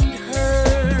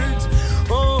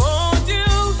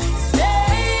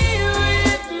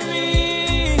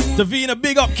 Davina,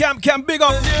 big up. Cam, big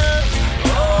up.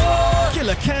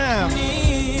 Killer Cam.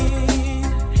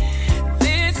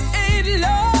 This ain't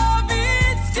love,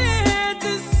 it's scared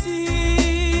to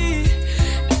see.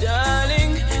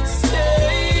 Darling,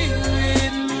 stay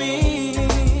with me.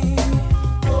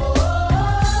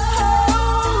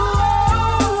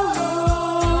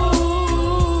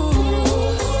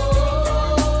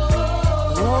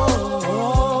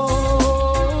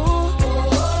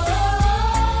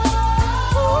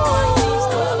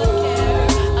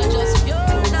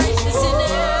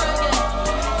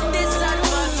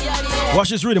 Watch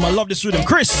this rhythm. I love this rhythm.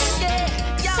 Chris.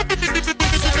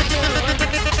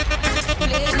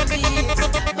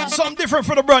 Something different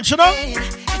for the brunch, you know?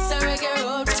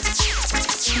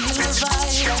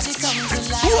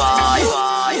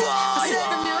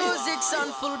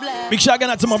 Big shout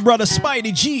out to my brother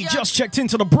Spidey G. Just checked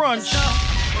into the brunch.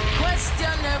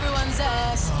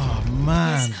 Oh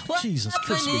man, Jesus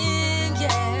Christmas.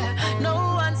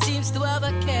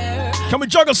 Can we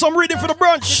juggle some reading for the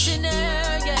brunch?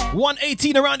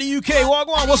 118 around the UK.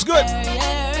 Wagwan, what's good?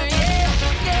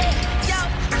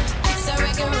 It's a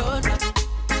reggae road.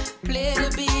 Play the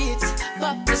beats,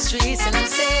 pop the streets, and I'm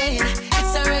saying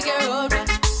it's a reggae road.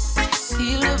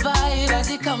 Feel the vibe as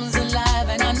it comes alive,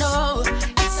 and I know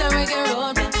it's a reggae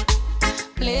road.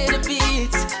 Play the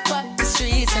beats, pop the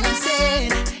streets, and I'm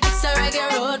saying it's a reggae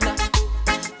road.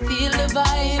 Feel the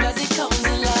vibe as it comes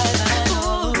alive, and I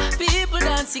know people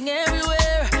dancing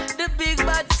everywhere. The big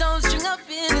bad sound string up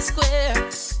in the square.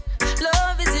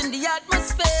 Love is in the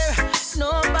atmosphere.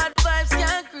 No bad vibes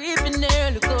can creep in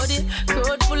there. Look how the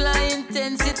crowd full of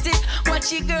intensity.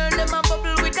 Watch your girl, them a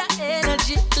bubble with that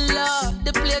energy. love.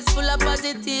 The place full of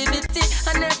positivity.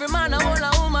 And every man, I want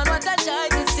a woman, what I try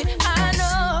to see. I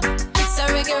know it's a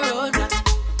reggae road.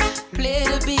 Play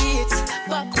the beats,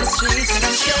 pop the streets, and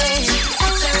I'm saying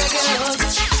it's a reggae road.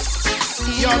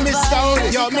 Yo, Mr. Oli,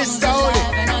 yo, Mr. Oli.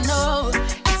 And I know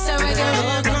it's a reggae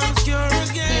road.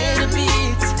 Play the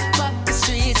beats, pop the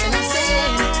streets, and I'm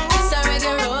saying it's a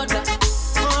reggae road.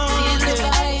 Feel the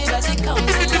vibe as it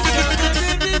comes in.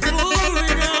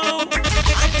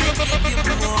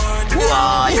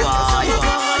 Why?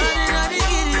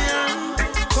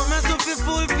 Come as if you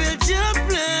fulfill your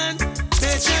plan.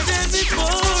 Better than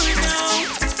before now.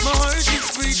 My heart is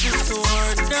free to soar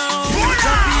now.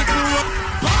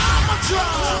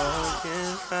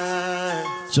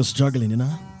 Just juggling, you know.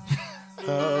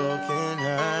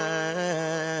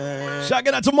 Shout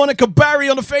out to Monica Barry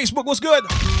on the Facebook. What's good?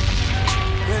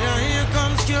 Here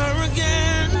comes cure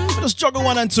again. Just juggle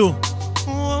 1 and 2.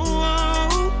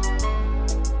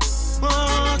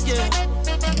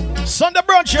 Sunday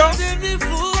brunch, yo.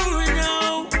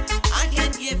 I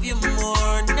can give you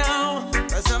more now.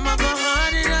 Cause I'm a go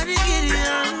hard in the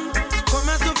Gideon. Come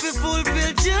as if you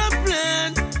fulfill your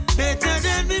plan. Better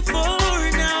than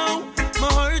before now. My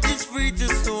heart is free to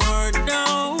soar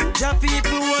now. The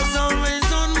people was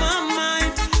always on my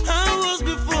mind. I was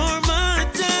before my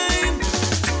time.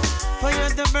 Fire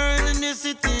to burn in the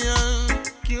city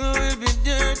and you will be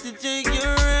there to take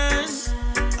your hand.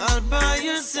 I'll buy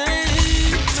your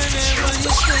safe whenever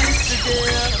you stay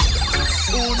today.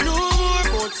 Who know more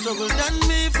about struggle than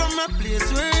me from a place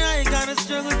where I gotta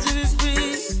struggle to be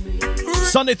free.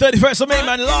 Sunday 31st of May,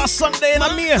 man. Last Sunday in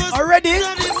May. Already? I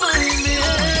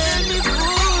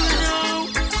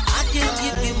can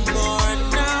give you more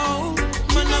now.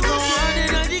 Man, I go hard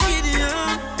in the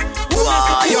Gideon.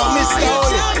 Yo, Mr.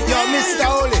 Oli, yo, Mr.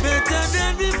 Oli. Better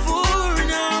than before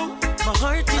now. My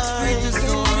heart is free to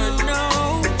soar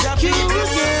now. Keep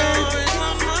again.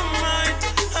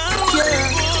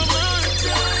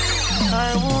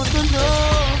 I want to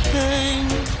know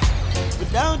things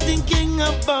without thinking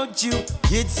about you.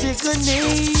 It's second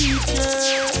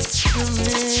nature to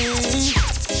me.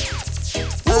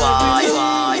 Why?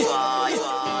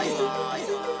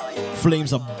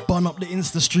 Flames are burn up the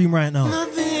Insta stream right now.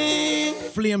 Nothing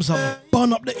Flames are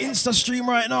burn up the Insta stream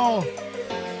right now.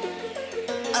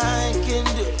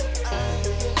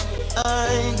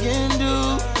 I can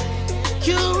do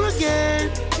cure again.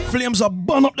 Flames are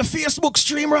burn up the Facebook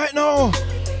stream right now.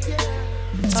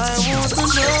 I want to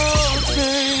know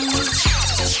things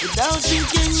without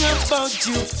thinking about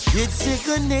you. It's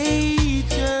second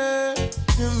nature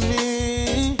to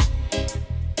me.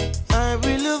 I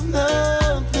will love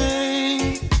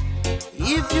nothing.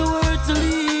 If you were to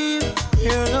leave,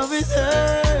 your love is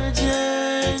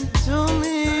urgent to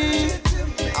me.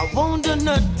 I won't do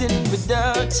nothing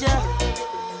without you.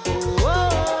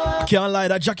 Can't lie,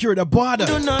 that Jackie the border.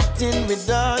 Do nothing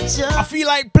without you. I feel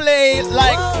like play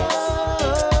like.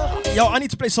 Yo, I need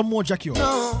to play some more Jackie.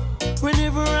 No,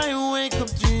 whenever I wake up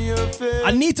to your face,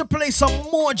 I need to play some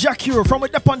more Jackie from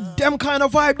with on them kind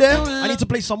of vibe there. I need to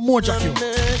play some more Jackie. don't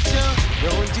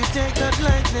you take that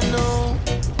lightly, no.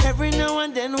 Every now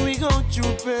and then we go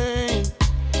through pain.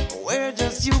 We're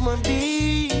just human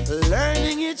beings,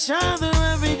 learning each other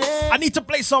every day. I need to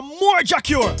play some more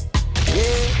Jackie.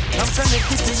 Yeah, I'm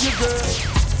connected to you,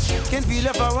 girl. Can feel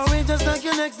the power away just like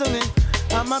you're next to me.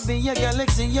 I'ma be your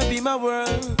galaxy, you be my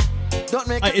world. Don't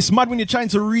make it's mad when you're trying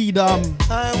to read I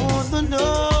want to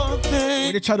know things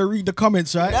when you try to read the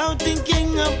comments, right? without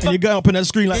thinking And you about go up in that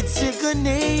screen like it's second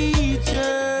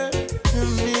nature to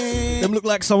me. them look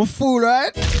like some fool,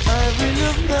 right? I will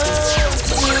love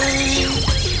nothing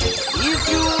if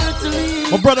you were to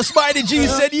leave. My brother Spidey G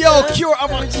said, yo, Cure,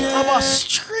 I'm a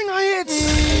string of hits.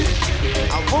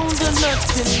 I won't do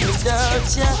nothing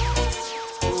without you.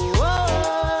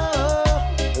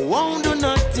 Won't do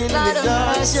nothing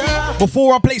without you.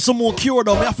 Before I play some more Cure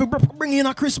though, I have to bring in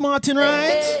a Chris Martin,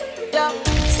 right? Yeah,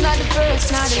 it's not the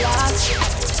first, not the last.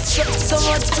 So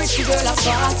much pretty girl I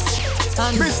pass.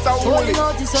 Mr. Woolley,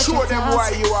 show them why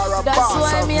you are a That's boss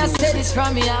why of me I music. said this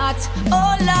from my heart.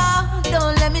 Oh Lord,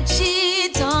 don't let me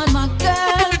cheat on my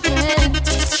girlfriend.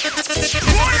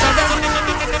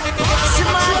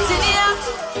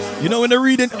 You know when they're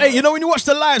reading, hey, you know when you watch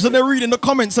the lives and they're reading the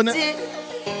comments and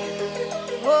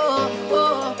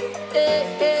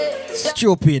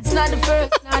stupid. It's not the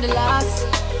first, not the last.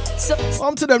 So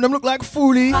to them look like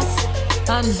foolie.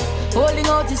 and holding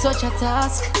out is such a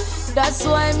task. That's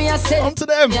why me I said to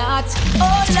them.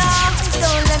 Oh Lord,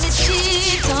 don't let me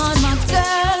cheat on my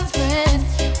girlfriend.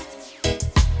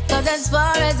 Cause as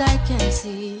far as I can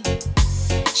see,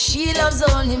 she loves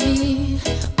only me.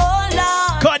 Oh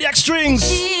Lord. Cardiac strings.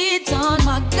 Cheat on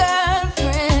my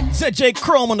girlfriend. ZJ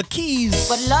Chrome on the keys.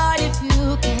 But Lord, if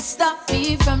you can't stop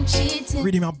me from cheating,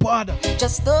 reading my bother.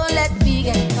 Just don't let me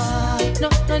get caught. No,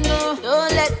 no, no.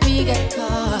 Don't let me get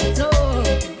caught. No.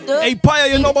 Hey, Paya,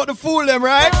 you know about the fool them,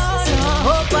 right?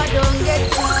 Hope I don't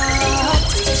get caught.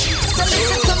 So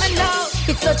listen to me now.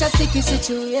 It's such a sticky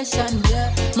situation,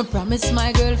 yeah. Me promise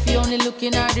my girl fi only look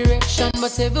in her direction,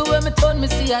 but everywhere me turn, me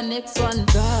see her next one.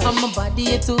 And my body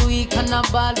is too weak and I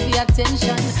ball for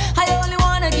attention. I only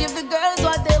wanna give the girls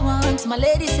what they want. My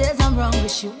lady says I'm wrong, but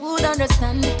she would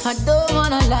understand. I don't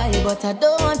wanna lie, but I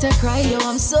don't want to cry. Yo,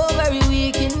 I'm so very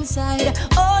weak inside.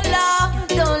 Oh Lord,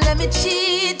 don't let me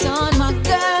cheat on my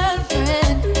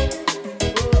girlfriend.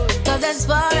 Cause as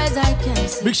far as I can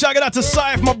see, big shout out to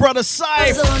Saif, my brother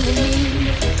Saif.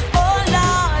 Oh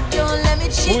Lord, don't let me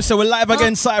cheat. We say we're live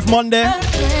again, Saif Monday.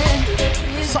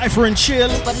 Cypher and chill.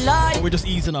 Lord, we're just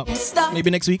easing up. Maybe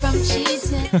next week. From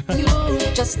cheating, you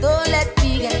just don't let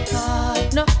me get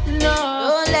caught. No, no,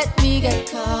 don't let me get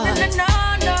caught. No,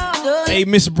 no, no. Hey,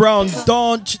 Miss Brown,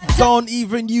 don't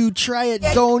even you try it.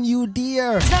 Don't you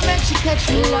dare.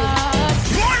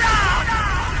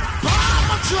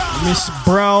 Miss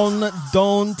Brown,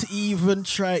 don't even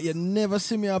try it. You never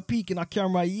see me a peek in a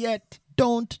camera yet.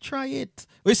 Don't try it.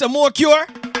 We say more cure.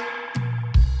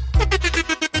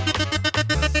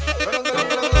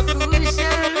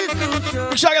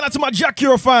 Shout out to my Jack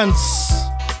Cure fans.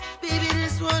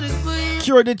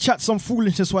 Cure did chat some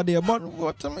foolishness what there, but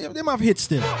what they have hit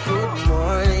still. Good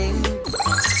morning.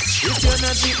 If you're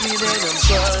not with me, then I'm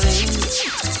calling.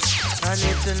 I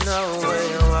need to know where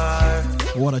you are.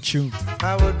 What a tune.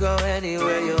 I would go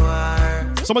anywhere you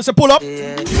are. Somebody say pull up.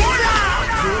 Yeah.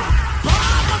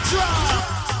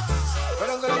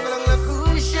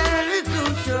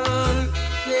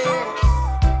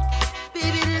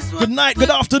 Good night, good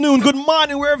afternoon, good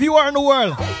morning, wherever you are in the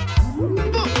world.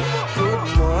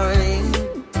 Good morning.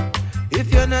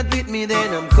 If you're not with me,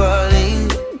 then I'm calling.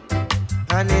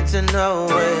 I need to know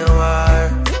where you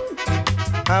are.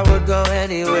 I would go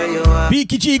anywhere you are.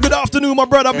 BKG, good afternoon, my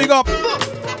brother, big up.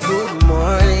 Good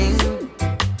morning.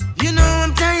 You know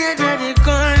I'm tired of you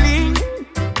calling.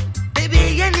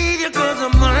 Baby, I need you cause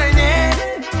I'm morning.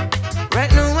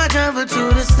 Right now I travel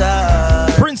to the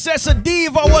stars. Princess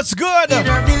Diva, what's good? I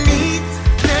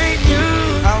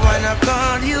wanna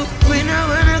call you when I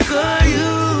wanna call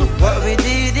you. What we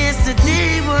did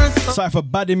yesterday was Cypher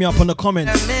badding me up on the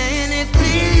comments.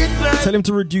 Tell him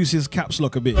to reduce his caps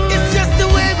lock a bit. It's just the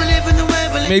way we live in the way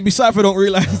we live. Maybe Cypher don't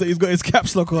realize that he's got his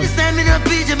caps lock on. It's time in a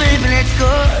picture, baby, let's go.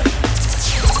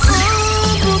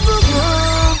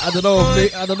 I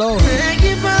don't know.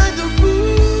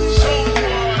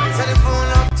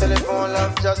 Telephone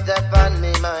love, just that on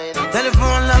me mind.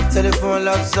 Telephone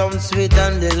love, sound sweet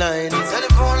on the line.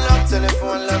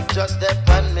 Telephone love, just that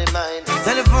on me mind.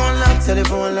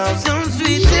 Telephone love, sound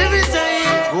sweet every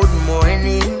time. Good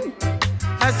morning,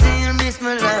 I see you miss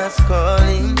my last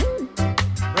calling.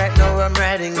 Right now I'm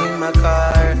riding in my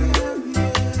car,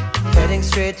 heading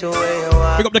straight to where you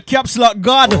are. Pick up the caps lock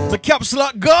God, the caps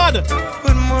lock God.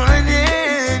 Good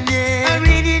morning, yeah. I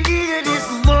really needed this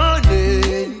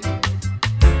morning.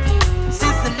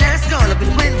 Since the last call, I've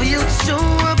been waiting for you to show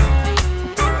up.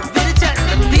 Been a chat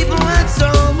and people aren't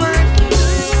sober.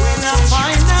 When I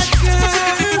find that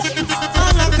girl,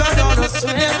 I'm not gonna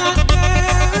swear that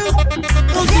girl.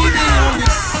 Don't be the only.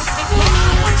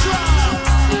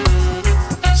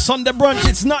 Sunday brunch,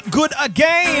 it's not good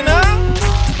again, huh?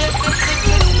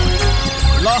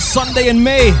 Last Sunday in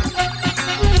May.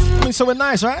 I mean, so we're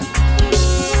nice, right?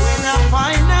 When I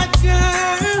find that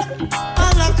girl,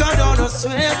 I'm not gonna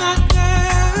swear that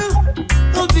girl.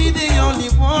 Don't be the only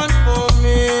one for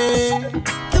me.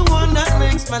 The one that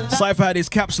makes my life. Cypher had his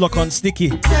caps lock on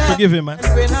sticky. Forgive him, man.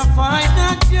 When I find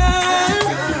that girl,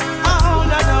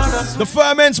 the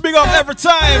ferments big up every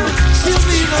time.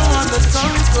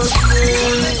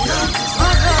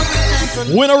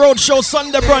 Winter Road Show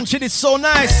Sunday brunch, it is so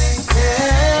nice.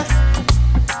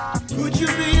 Could you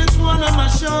be at one of my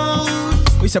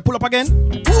shows? We said pull up again.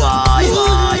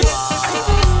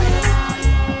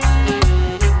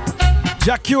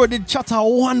 Jack Cure did chatter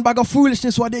one bag of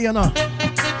foolishness one day, you know.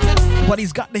 But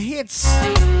he's got the hits.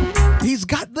 He's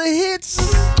got the hits.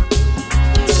 When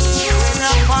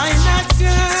I find that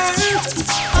girl,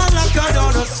 I'm not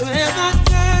gonna swear that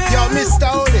girl. Yo, Mr.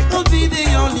 Oli, will be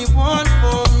the only one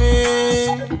for me.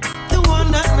 The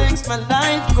one that makes my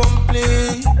life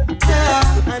complete.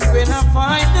 Yeah. And when I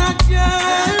find that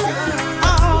girl,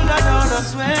 I'm not gonna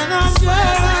swear that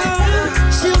girl.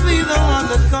 She'll be the one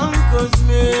that conquers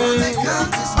me.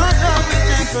 My love will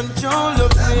take control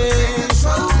of me.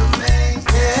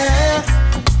 Yeah.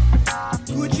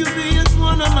 you be at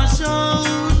one of my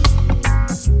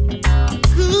shows.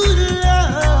 Good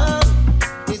love,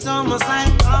 it's almost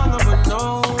like all of a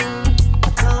no.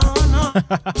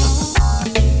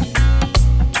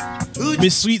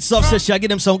 Miss Sweet Stuff says she'll get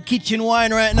them some kitchen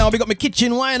wine right now. We got my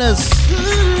kitchen winers.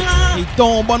 Hey,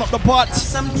 don't burn up the pot.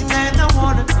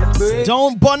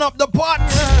 Don't burn up the pot.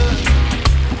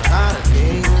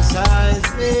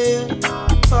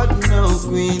 But no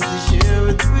queen to share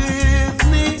it with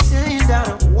me. Saying that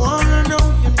I wanna know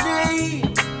your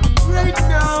name right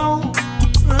now,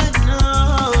 right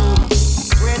now.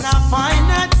 When I find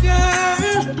that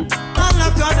girl, I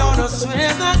love God, I don't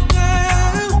swear that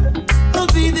girl will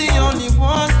be the only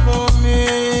one for me.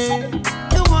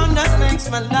 The one that makes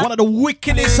my life. One of the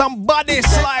wickedest and baddest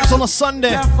lives on a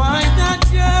Sunday. I find that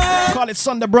girl. Call it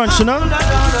Sunday brunch, you know? I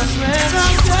don't swear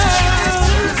that girl.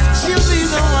 She'll be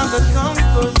the one that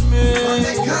conquers me.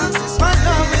 My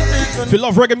love is taken. If you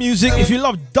love reggae music, if you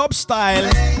love dub style,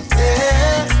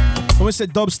 when we say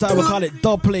dub style, we call it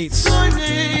dub plates.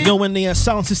 You know when the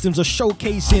sound systems are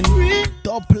showcasing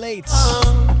dub plates.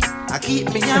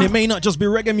 And it may not just be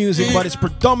reggae music, but it's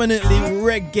predominantly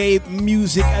reggae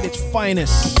music at its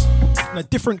finest. In a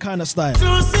different kind of style.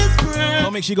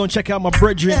 I'll make sure you go and check out my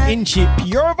brethren Inchi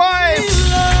Pure Vibes.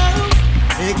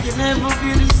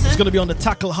 It's gonna be on the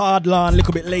Tackle Hard Lawn a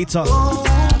little bit later. Go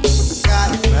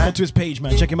to his page,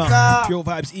 man. Check him out. Pure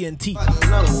Vibes ENT.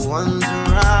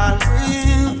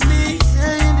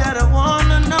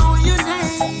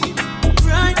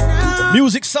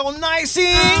 Music so nice.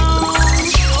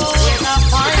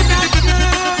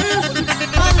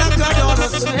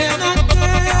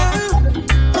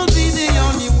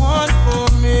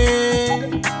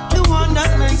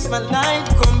 My life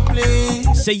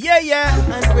complete. Say yeah, yeah.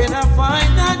 And when I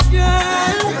find that girl,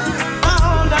 I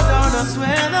hold her down, I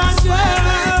swear that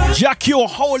girl. Jack, your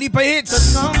whole heap of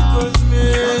hits. My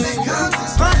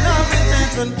love is in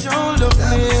control of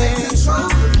me.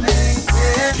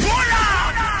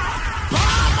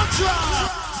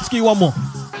 Let's give you one more.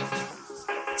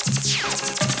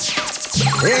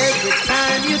 Every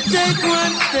time you take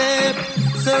one step,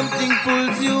 something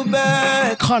pulls you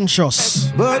back.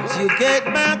 Conscious. But you get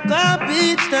back up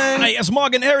each time. Hey, as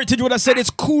Morgan Heritage would have said,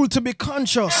 it's cool to be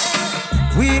conscious.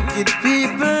 Wicked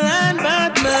people and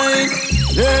bad minds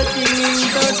lurking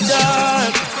in the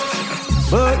dark.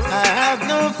 But I have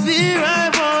no fear, I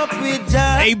walk with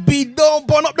Jah. Hey, B, don't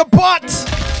burn up the pot.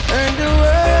 Turn the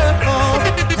world off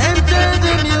and turn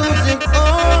the music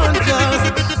on. Just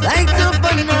light up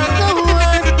another one.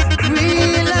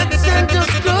 Relax and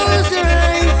just close your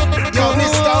eyes. Yo,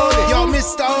 Mr. Oli, yo,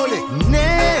 Mr. Oli.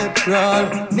 Natural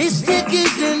mystic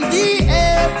is in the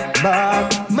air.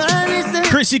 But man is there.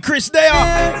 Chrissy Chris there.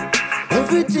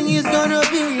 Everything is gonna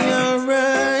be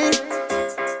alright.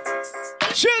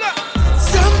 Chill up.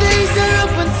 Some days are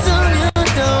up and some you're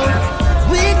down.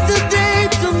 Week today,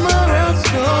 tomorrow's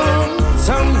gone.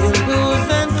 Some you lose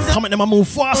and some. Come on, them, I move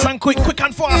fast and quick, quick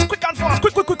and fast, quick and fast,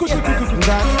 quick. That's the life,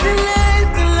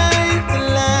 the life, the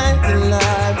life, the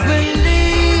life we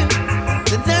live.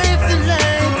 The life, the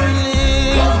life we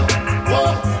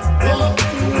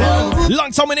live.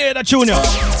 Long time in here, that junior.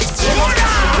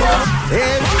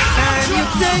 Every time you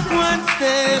take one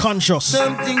step, Conscious.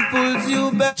 something pulls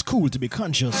you back. It's cool to be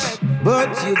conscious. But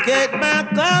you get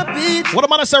back up each. What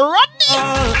am I gonna say, Rodney?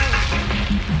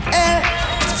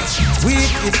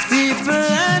 Wicked people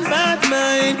and bad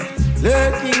mind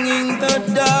lurking in the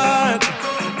dark.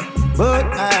 But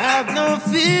I have no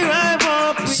fear, I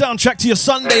walk with. Soundtrack to your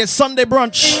Sunday is Sunday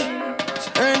brunch.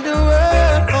 Turn the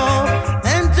world off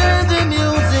and turn the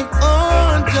music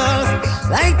on. Just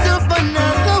light up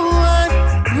another one.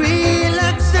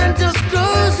 Relax and just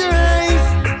close your eyes.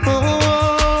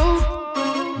 Oh,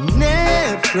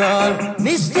 natural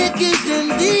mystic is in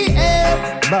the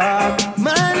air. But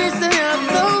man is there, have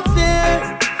no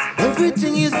fear.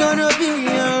 Everything is gonna be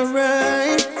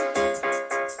alright.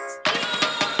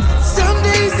 Some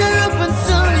days are up and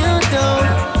some you're down.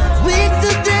 Week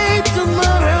today,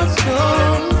 tomorrow's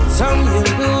gone. Some you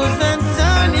lose and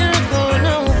some you're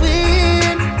gonna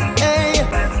win. Hey,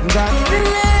 that's the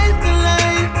life, the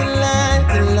life, the life,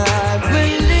 the life we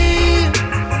live.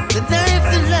 The life,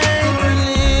 the life we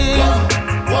live.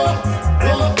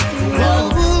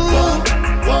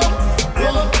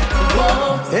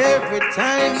 Every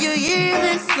time you hear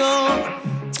this song,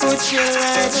 put your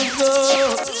eyes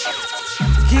up.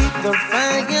 Keep the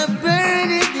fire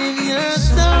burning in your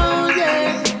soul,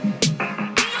 yeah.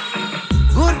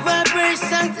 Good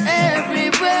vibrations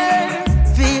everywhere.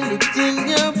 Feel it in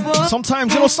your body.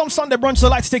 Sometimes, you know, some Sunday brunches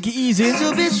like to take it easy.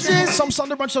 To be stressed. Some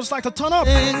Sunday brunches like to turn up.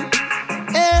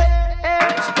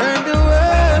 Turn the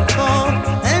world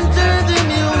off and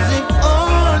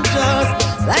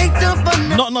Right up on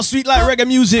the Not sweet like reggae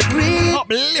music.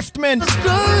 Upliftment.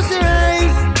 close your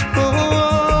eyes.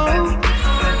 Oh,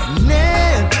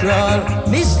 natural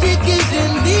mystic is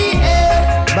in the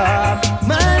air. Bob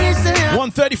Marley say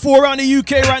 1:34 around the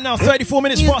UK right now. 34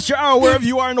 minutes past your hour wherever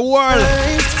you are in the world.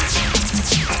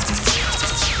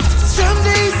 some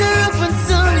days are up and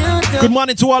some you're down. Good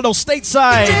morning to all those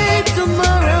stateside.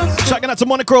 Checking out to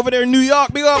Monica over there in New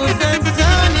York. Big up.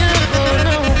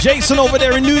 Jason over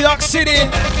there in New York City.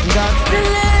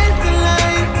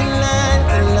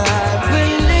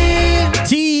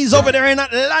 T's over there in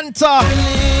Atlanta.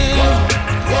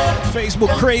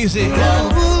 Facebook crazy.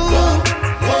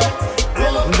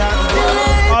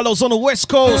 All those on the West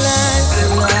Coast.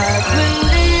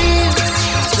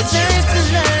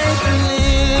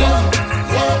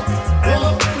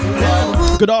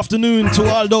 Good afternoon to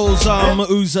all those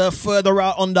who's further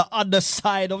out on the other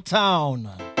side of town.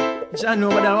 John,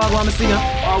 what I'm singing?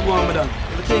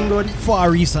 Everything good.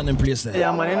 Far East and them place there.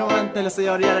 Yeah, man, you know what I'm telling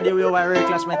you, the other day we were very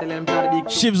clash, my telling him to the big.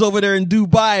 Shiv's over there in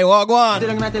Dubai, what go on?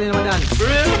 Still I'm telling him, man.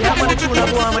 Yeah, man, the tune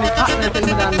of one, man, it's hot, man, telling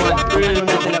him, man. Real,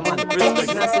 man, tell him, man. Respect,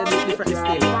 and I said it differently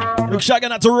still. Look,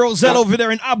 shouting out to Roselle over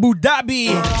there in Abu Dhabi.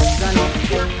 Me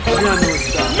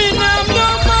have no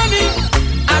money.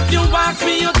 As you ask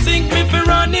me, you think me for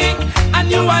running. And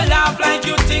you all laugh like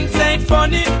you think say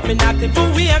funny. Me not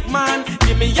even weak, man.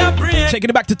 Give me your brain. Taking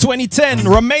it back to 2010,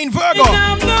 Remain Virgo. Me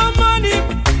have no money.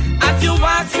 As you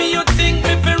ask me, you think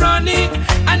me for running.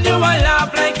 And you all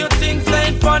laugh like you think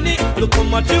say funny. Look how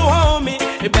much you owe me.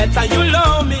 It better you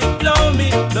love me, love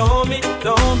me, love me,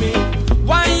 love me.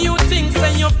 Why you think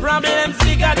say your problems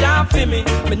bigger than for me?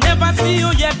 Me never see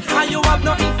you yet, and you have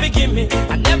nothing to give me.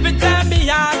 And every time me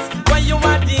ask what you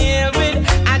want to deal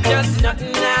with, I just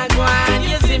nothing I go on,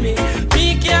 you see me.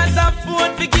 Me can't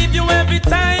afford to give you every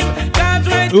time. God's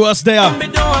right. Who else there? Me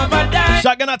don't have a dime.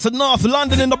 Shotgun out to North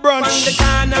London in the brunch.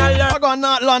 I got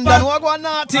North London, what go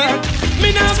naughty?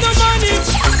 Me not have no money.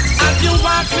 As you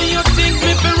watch me, you think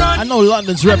me for run. I know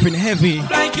London's repping heavy.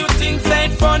 Like you think say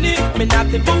funny. Me not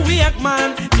even weak,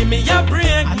 man. Give me your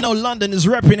break. I know London is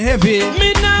repping heavy.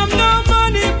 Me not have no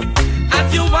money.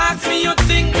 As you ask me, you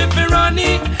think me for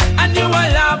running. And you will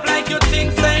laugh like you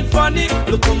think say funny.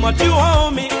 Look how much you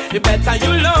owe me. You better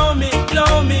you love me,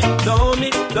 love me, love me,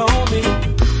 love me.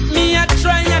 Me I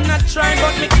try and I try,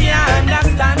 but me can't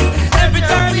understand. Every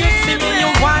time you see me, you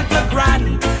want a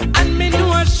grand. And me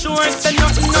know sure say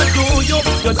nothing no do you.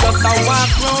 You just a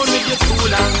walk round with your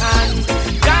tool and hand.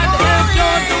 God help you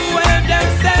to help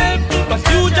themselves, but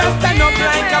you just stand up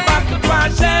like a battle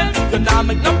parcel. You not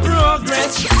make no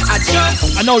progress.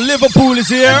 I know Liverpool is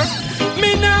here.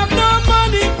 Me not have no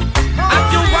money. As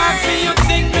you ask me, you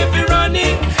think me be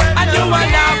running. And you will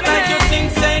laugh like you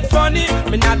think say it funny.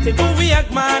 Me not even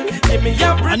weak, man. Give me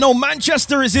your breath. I know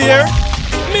Manchester is here.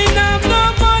 Me not have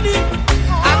no money.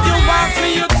 As you ask me,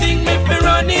 you think me be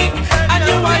running. And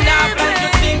you will laugh like you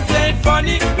think say it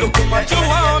funny. Look how much you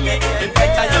want me. It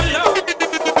better you love.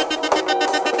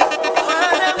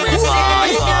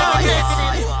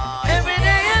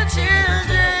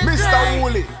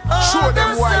 Show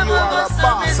them why you are a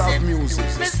boss of music.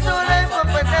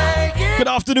 Good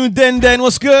afternoon, Den.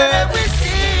 What's good?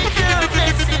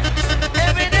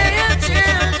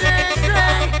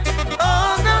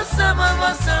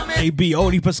 AB,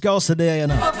 Holy Pascal today, you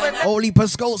know. Holy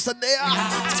Pascal today.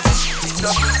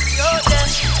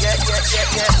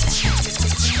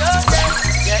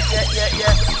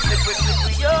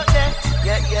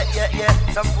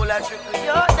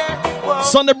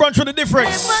 Sunday brunch with a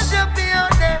difference.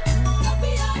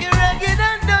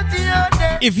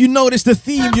 If you notice the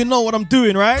theme, you know what I'm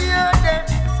doing, right?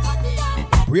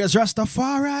 Where's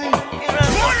Rastafari?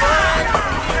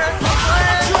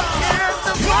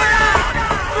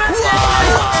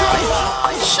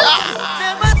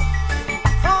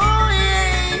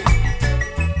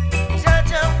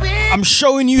 I'm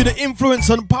showing you the influence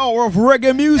and power of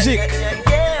reggae music.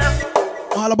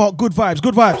 All about good vibes,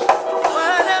 good vibes.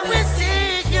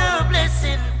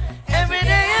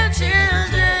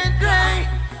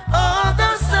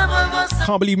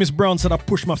 Can't believe Miss Brown said I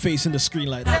pushed my face in the screen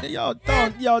like that. Y'all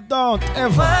don't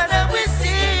ever.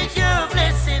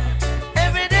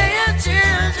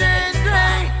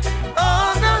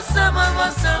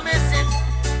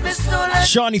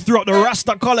 Shawnee threw up the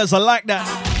Rasta colors, I like that.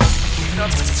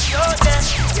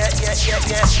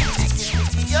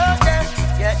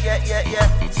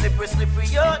 Slippery,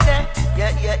 you're there.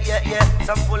 Yeah.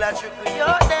 Some full of trickery,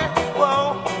 you're there.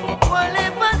 Whoa, Wally,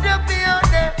 but up, you're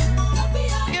there.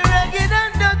 You're rugged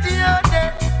and dirty, you're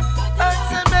there. And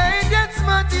somebody gets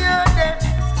smart, you're there.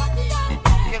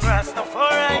 You're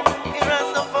Rastafari.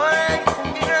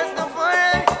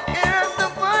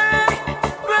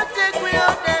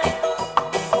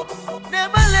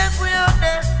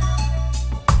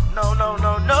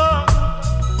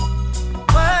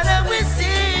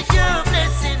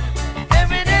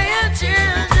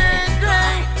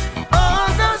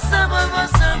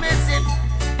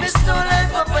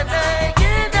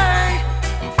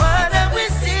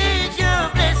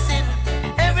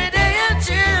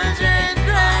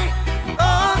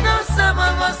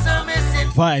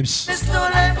 vibes. There's no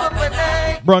life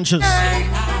overnight. Brunches.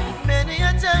 Many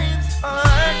a times,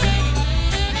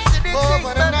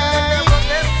 For the night,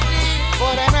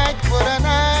 for the night, for the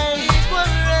night.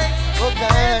 Oh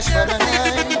gosh, for the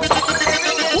night. For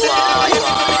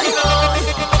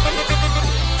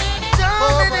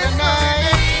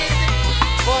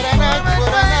the night, for the night, for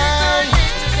the night.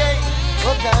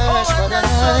 Oh gosh, for the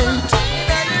night.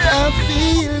 I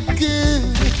feel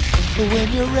good when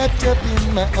you're wrapped up in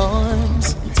my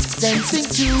arms, dancing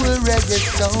to a reggae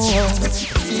song.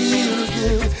 Feel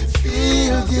good,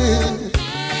 feel good.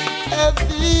 I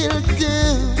feel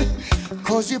good,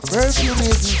 cause your perfume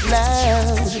isn't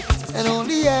loud, and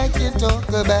only I can talk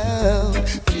about.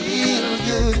 Feel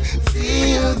good,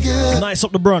 feel good. Nice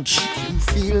up the brunch. You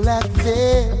feel like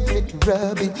velvet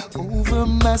rubbing over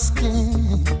my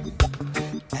skin,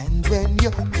 and when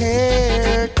your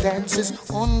hair dances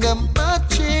under my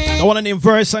chin. I want an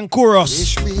verse and chorus.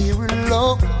 Wish we were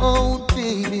alone,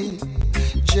 baby,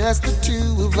 just the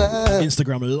two of us.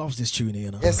 Instagram loves this tune here,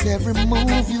 you know. Yes, every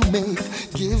move you make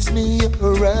gives me a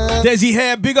rush. Desi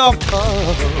Hair, big up.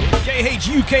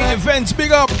 KHUK Events,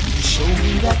 big up. Show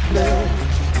me that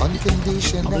love,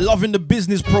 unconditional. I'm loving the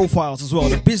business profiles as well.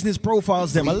 The business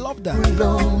profiles, them. I love that.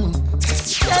 Alone.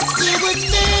 That's it with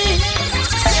me.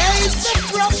 There is no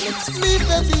problem. Leave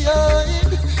that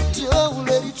behind. Don't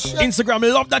let it show. Instagram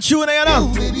love that tune here, you know.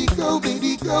 Go, baby, go,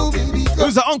 baby, go, baby, go.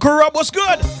 Who's the Uncle Rob? What's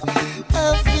good?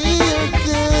 I feel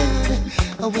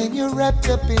good when you're wrapped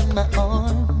up in my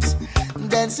arms,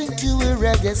 dancing to a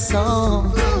reggae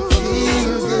song.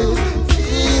 Feel good,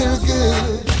 feel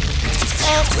good.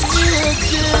 I feel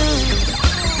good,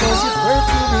 cause your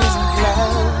perfume isn't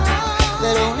loud,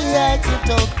 that only I can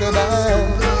talk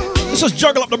about. Let's just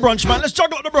juggle up the brunch, man. Let's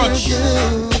juggle up the brunch.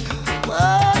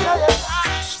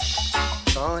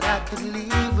 Thought I could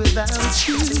live without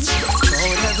you,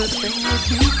 thought everything would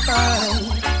be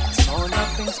fine. Saw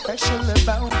nothing special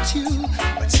about you,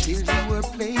 but still you were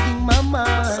plaguing my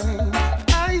mind.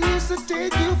 I used to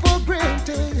take you for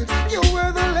granted, you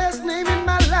were the last name in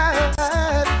my life.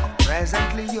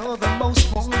 Presently you're the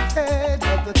most wanted,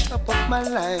 at the top of my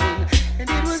line. And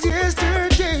it was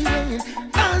yesterday when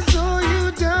I saw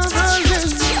you down the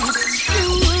lane. You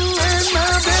and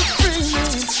my best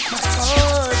friend, my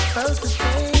heart felt the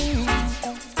pain.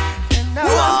 And now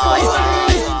I'm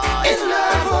falling in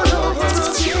love all over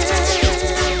again.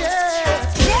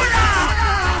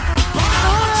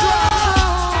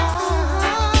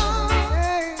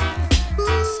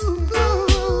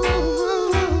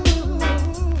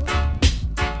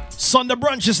 Sunday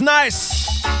brunch is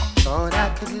nice. Thought I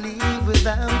could live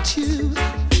without you,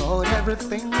 thought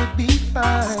everything would be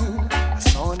fine. I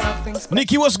saw nothing special.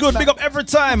 Nikki, what's good? Big up every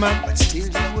time, man. But still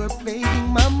you were plaguing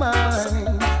my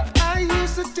mind. I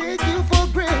used to take you for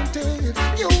granted,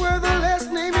 you were the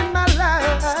last name in my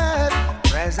life.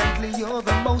 Presently you're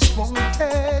the most wanted,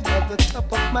 at the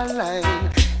top of my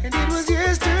line. And it was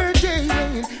yesterday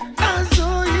when I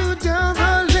saw you down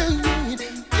the lane.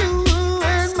 You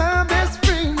and my best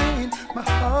friend, my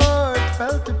heart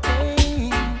felt the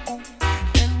pain.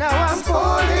 And now I'm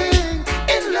falling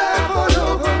in love all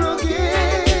over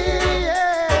again.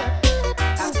 Yeah.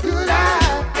 How could I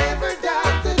ever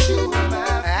doubt that you were my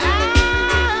friend?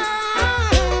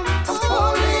 I'm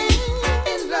falling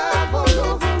in love all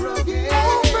over again.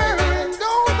 Over and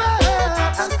over.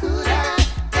 How could I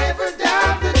ever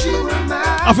doubt that you were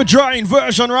my Of a drawing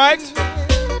version, right?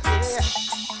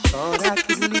 Thought I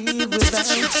could live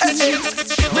without you.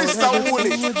 Mr.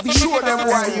 Wooly, show them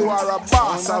why you are a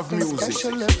boss of music.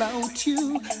 Special about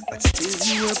you, but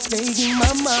still you were plaguing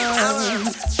my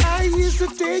mind. I used to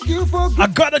take you for I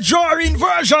got a drawing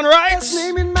version, right?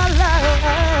 name in my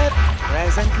life.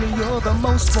 Presently you're the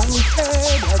most wanted,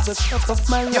 at the top of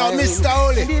my line. Yo, Mr.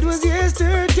 Wooly. And it was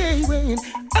yesterday when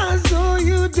I saw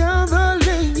you down the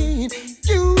lane.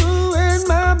 You and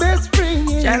my best friend.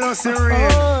 Jealousy My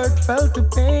real. heart felt the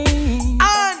pain.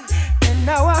 And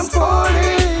now I'm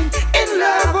falling in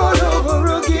love all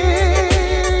over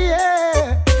again.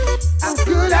 Yeah. How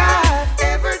could I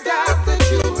ever doubt that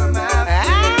you were my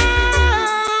friend?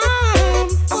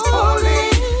 I'm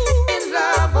falling in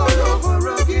love all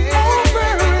over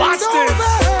again. Watch this.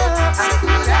 How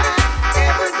could I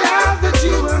ever doubt that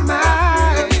you were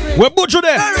mine? Where Butcher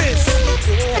there?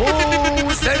 Oh,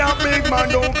 say that big man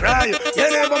don't cry.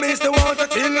 You never miss the water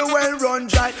till you well run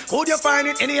dry. Could you find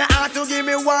it in your heart to give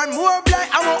me one more blight?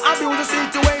 I won't abuse the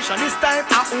situation. This time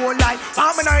I won't lie.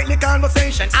 For my nightly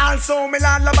conversation, also me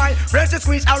lullaby. Fresh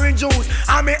squeeze orange juice,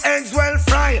 and me eggs well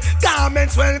fried.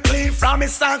 Garments well clean, from me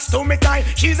socks to me tie.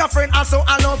 She's a friend, also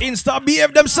I love. Insta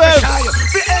behave themselves.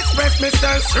 We express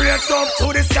myself straight up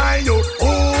to the sky, yo.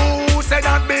 Oh, say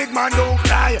that big man don't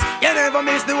cry? You never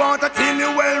miss the water till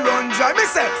you well run dry. Me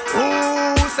say, who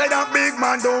say that big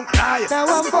man don't cry? Now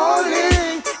I'm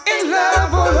falling in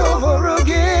love all over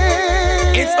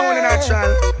again. It's only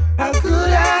natural. How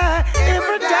could I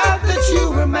ever doubt that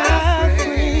you were my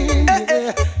friend?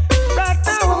 Right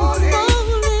now I'm falling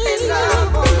in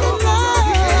love all over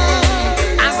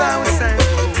again. As I was saying,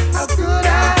 how could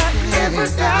I ever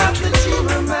doubt that you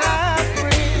were my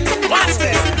friend? watch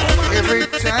this. Every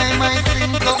time I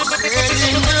think of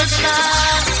saying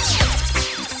goodbye,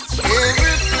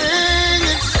 everything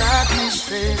inside me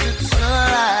says it's a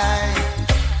lie.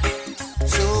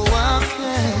 So I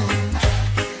can't,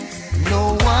 no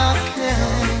I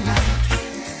can't,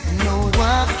 no I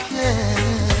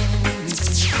can't.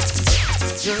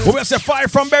 Who will say fire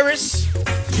from Berries?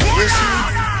 Yes,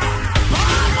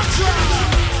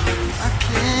 I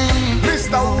can't.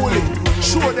 Mr. Wooly,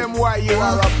 show them why you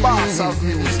are a boss of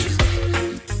music.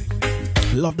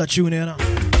 Love that tune, you know.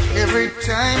 Every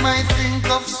time I think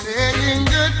of saying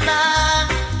goodbye,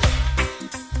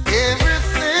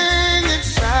 everything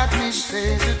inside me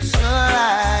says it's a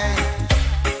lie.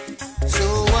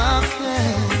 So I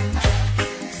can't,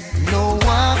 no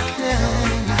I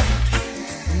can't,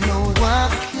 no I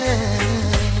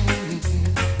can't.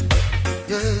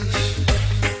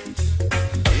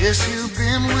 Yes, you've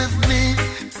been with me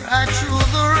right through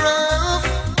the rough,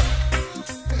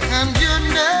 and you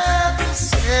never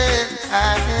said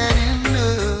I had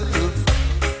enough.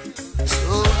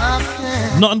 So I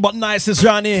can't. Nothing but niceness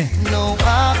around here. No,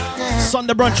 I can't.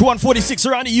 Sunday brunch 146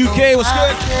 around the UK. What's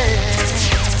good?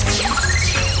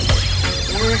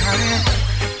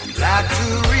 I'd like to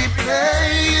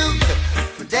repay you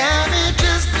for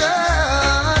damages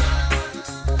done.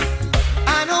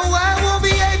 I know I won't be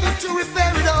able to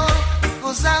repair it all,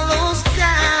 'cause I lost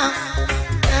count.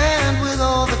 And with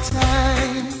all the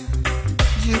time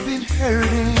you've been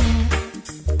hurting,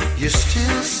 you're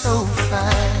still so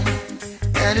fine,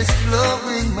 and it's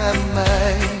blowing my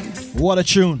mind. What a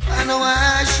tune. I know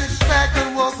I should pack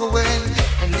and walk away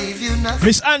and leave you nothing.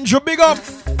 Miss Andrew, big up.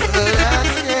 But I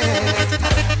can't.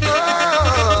 Oh,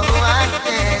 I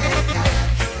can't.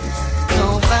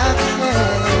 No, I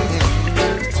can't.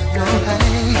 No, I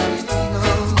ain't. No.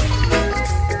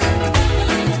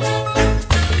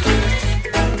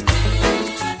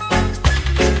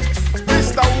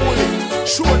 Mr. Wooly,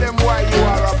 show them why you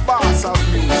are a boss of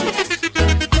music.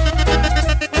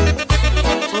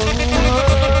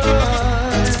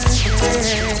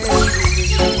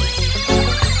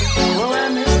 Oh, I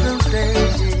miss those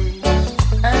days.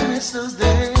 I miss those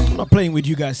days. I'm not playing with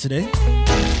you guys today.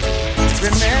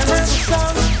 Remember the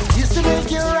songs that used to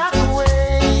make you rock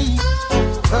away.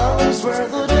 Those were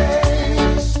the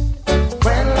days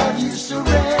when love used to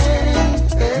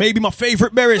rain. Maybe my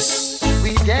favorite Berries.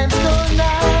 We danced all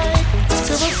night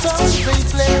to the songs they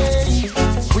play.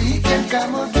 We can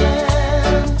come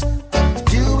again,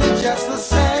 do it just the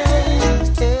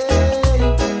same. Hey.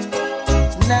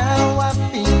 Now I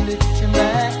feel it in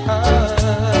my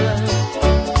heart,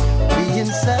 being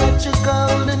such a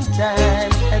golden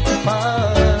time at the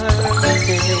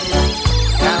party.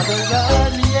 Now the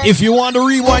early If you want to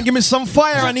rewind, give me some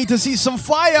fire. I need to see some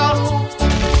fire.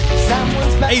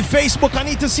 someone's back Hey, Facebook, I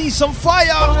need to see some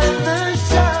fire. on the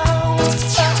show.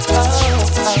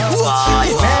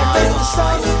 Remember the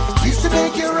songs used to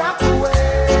make you rock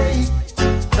away.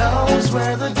 Those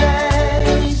were the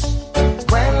days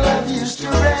when love used to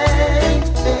rain.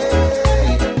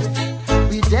 Hey.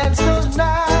 We danced all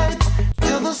night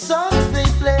to the songs they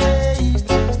played.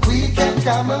 We can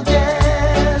come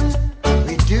again.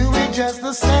 We do it just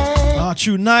the same. Ah,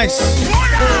 tune nice.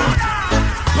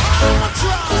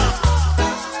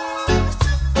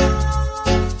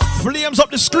 Flames up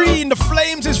the screen. The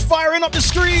flames is firing up the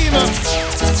screen.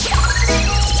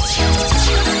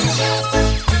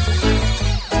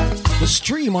 The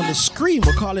stream on the screen.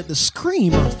 We'll call it the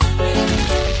scream.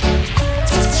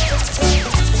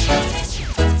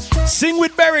 Sing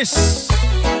with Berries.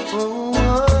 Oh,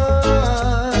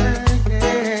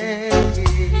 yeah.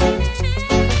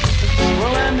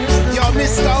 Oh, I miss those Yo,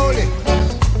 Mr. Wooly.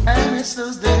 I miss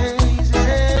those days,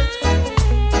 yeah.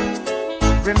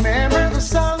 Remember the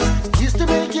songs used to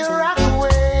make you rock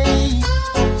away.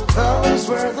 Those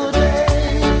were the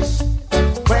days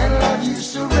when love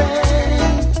used to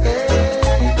rain.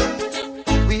 Hey.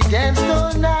 We danced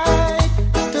all night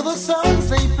to the songs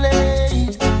they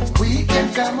played. We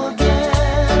can come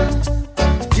again,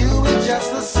 do it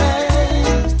just the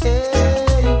same.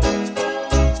 Hey.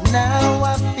 Now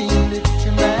I feel it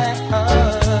in my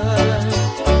heart,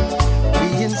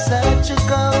 being such a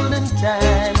golden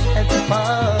time at the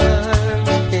party.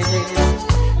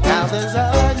 Now there's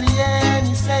hardly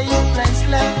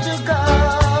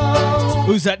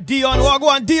Who's that? Dion. What go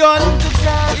on, Dion?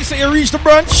 You say you reached the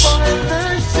brunch?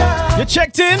 You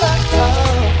checked in?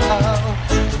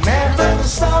 Remember the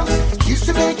songs used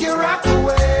to make you rock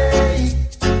away.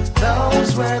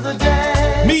 Those were the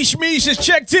days. Mish is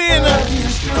checked in. We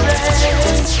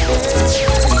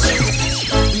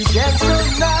dance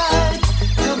all night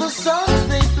till the songs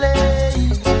they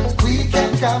play. We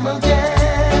can come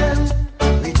again.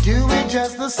 We do it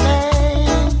just the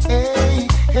same. Hey,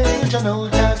 hey, John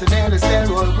Old Johnson, Ellis,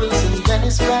 Delroy Wilson,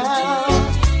 Dennis Brown.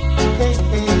 Hey,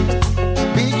 hey,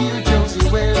 Big U, Josie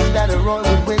Wells, that a Roy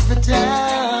would wait for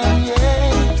time.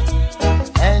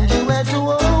 Yeah, and you had to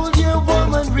hold your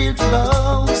woman real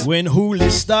close. When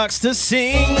Hooli starts to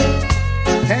sing.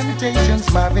 Temptations,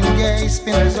 Marvin Gaye,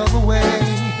 Spinners all the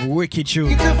way. Wicked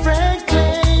tune. It's a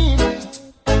Franklin,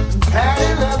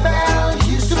 Patti LaBelle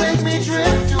used to make me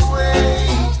drift away.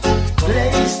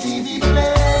 Play Stevie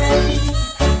Play,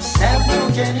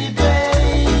 Samuel Kenny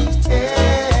Day.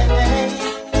 Hey,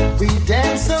 we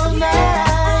dance all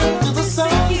night to the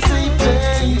songs they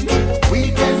play.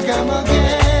 We can come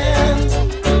again,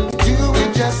 do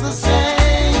it just the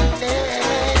same.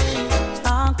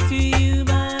 Talk to you,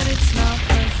 but it's not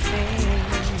the same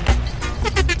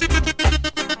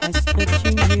as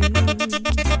touching you.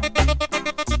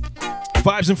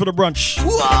 Vibes in for the brunch.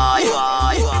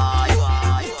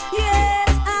 Yes,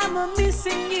 I'm a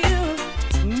missing you.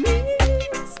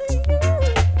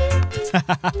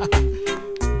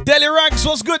 Deli Ranks,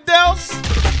 what's good, Dels?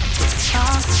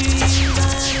 Talk to you,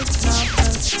 but it's not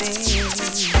the same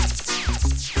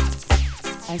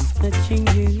as touching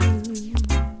you.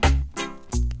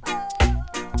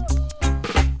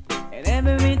 And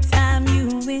every time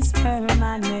you whisper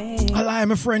my name, I lie,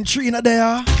 my friend Trina there.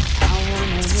 I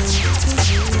wanna run to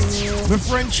you. My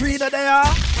friend Trina there.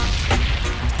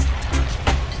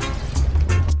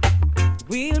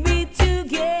 We'll be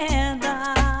together,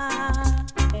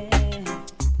 yeah.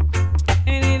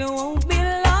 And it won't be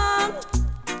long.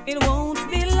 It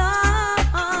won't be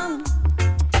long,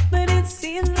 but it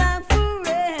seems like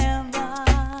forever,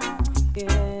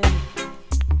 yeah.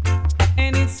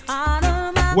 And it's hard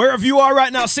on my Wherever you are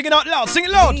right now, sing it out loud. Sing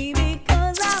it loud. baby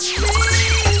 'cause I'm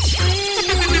missing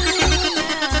you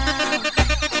now.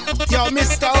 Yo,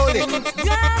 Mr. Oli. It's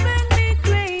driving me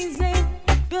crazy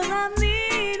 'cause I'm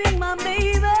needing my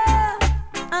baby.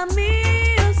 I'm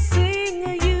missing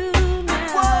you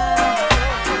now.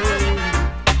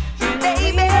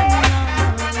 Baby,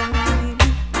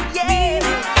 yeah.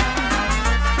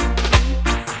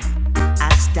 I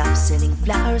stopped sending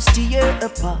flowers to your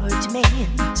apartment.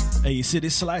 Hey, you see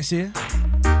this slice here?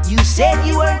 You said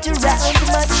you weren't around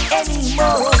much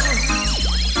anymore.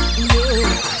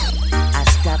 Yeah. I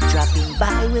stopped dropping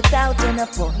by without an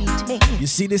appointment. You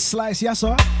see this slice here,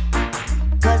 sir?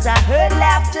 'Cause I heard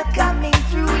laughter coming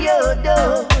through your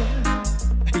door.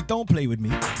 Hey, don't play with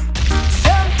me.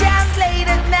 Sometimes late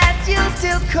at night you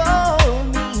still call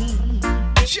me.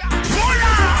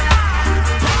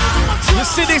 You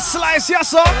see this slice here,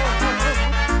 sir?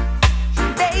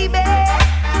 Baby,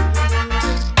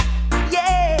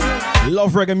 yeah.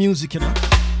 Love reggae music, you know?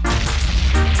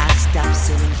 I stopped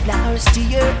sending flowers to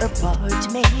your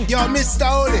apartment. Yo, Mr.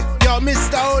 Oli. Yo,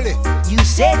 Mr. Oli. You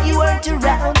said you weren't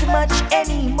around much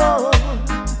anymore.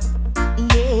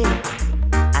 Yeah,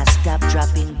 I stopped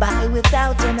dropping by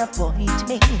without an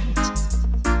appointment.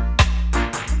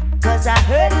 'Cause I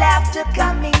heard laughter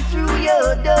coming through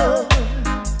your door.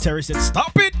 Terry said,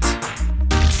 stop it.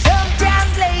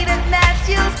 Sometimes late at night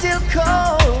you still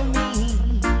call me.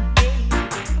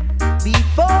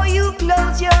 Before you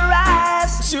close your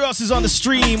eyes, See who else is on the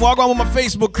stream. Walk on with my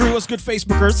Facebook crew. What's good,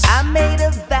 Facebookers? I made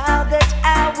a vow that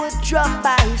I would drop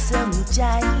by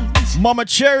sometimes. Mama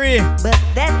Cherry. But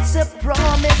that's a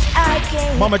promise I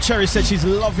can't. Mama Cherry said she's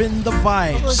loving the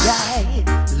vibes. I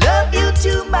love you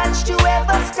too much to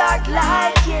ever start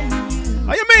liking you.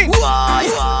 How you mean?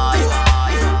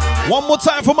 One more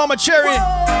time for Mama Cherry.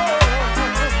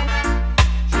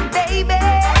 Baby,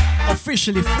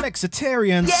 Officially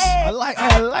flexitarians. Yeah. I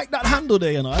like that handle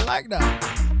there, you know. I like that.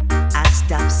 I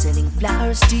stopped sending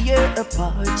flowers to your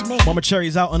apartment. Mama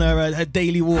Cherry's out on her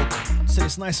daily walk. So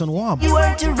it's nice and warm. You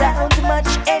weren't around much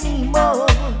anymore.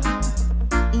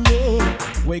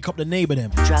 Yeah, Wake up the neighbor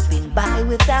them. dropping by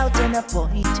without an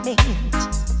appointment.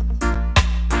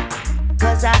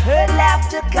 'Cause I heard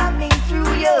laughter coming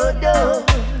through your door.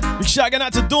 Big shout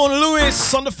out to Dawn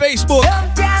Lewis on the Facebook.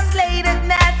 Sometimes late at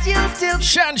night you still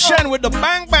Shan with the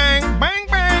bang bang, bang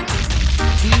bang.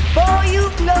 before you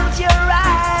close your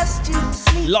eyes to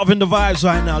sleep. Loving the vibes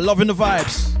right now, loving the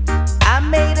vibes. I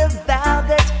made a vow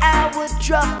that I would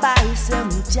drop by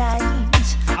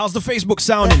sometimes. How's the Facebook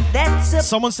sounding?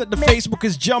 Someone said the Facebook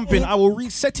is jumping. I will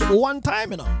reset it one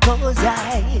time, you know. Cause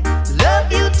I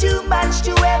love you too much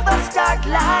to ever start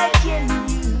liking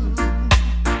you.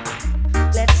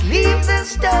 Let's leave the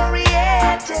story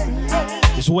at an end.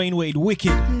 It's Wayne Wade,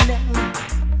 Wicked. No,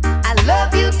 I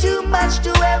love you too much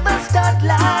to ever start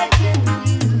liking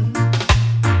you.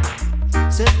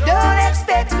 So don't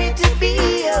expect me to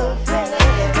be your friend.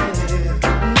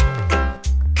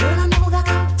 Girl, I know that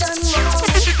I've done wrong,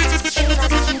 and I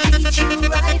didn't treat you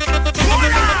right. I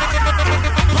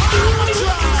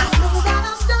know that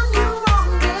I've done you wrong,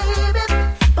 baby,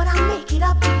 but I'll make it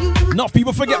up to you. Enough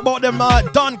people forget about them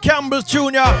Don Campbell Jr.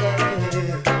 Girl,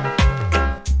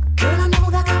 I know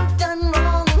that I've done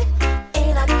wrong,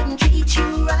 and I didn't treat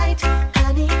you right,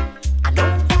 honey. I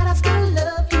know that I still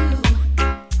love you,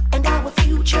 and our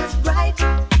future's bright.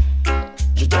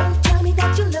 You don't tell me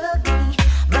that you love me,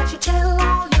 but you tell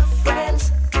all your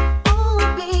friends. Oh,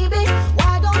 baby,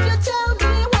 why don't you tell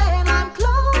me when I'm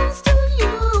close to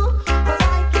you? 'Cause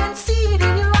I can see it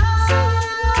in your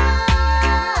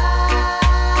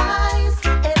eyes,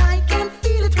 and I can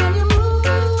feel it when you move.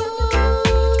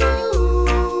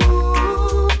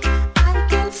 I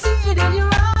can see it in your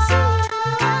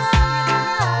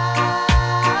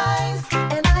eyes,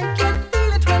 and I can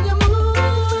feel it when you move.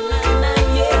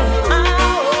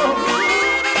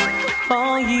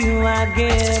 For you, I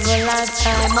give a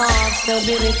lifetime of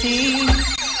stability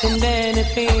and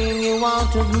anything you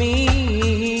want of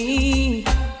me.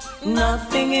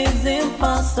 Nothing is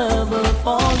impossible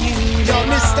for you. Yo,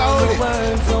 Mr. All the Oli.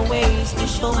 words are ways to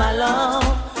show my love,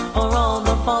 or all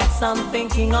the thoughts I'm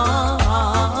thinking of.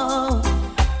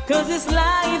 'Cause this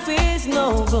life is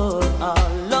no good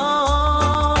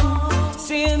alone.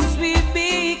 Since we've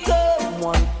become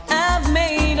one, I've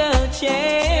made a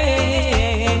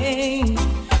change.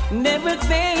 And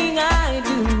everything I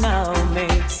do now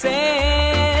makes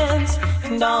sense.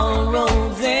 And all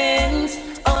roads ends.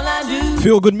 All I do,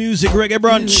 Feel good music, reggae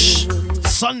brunch.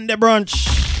 Sunday brunch.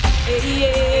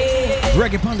 yeah.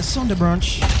 Reggae on the Sunday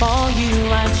brunch. For you,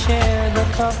 I share the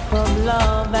cup of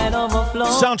love that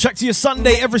overflows. Soundtrack to your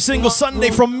Sunday every single Sunday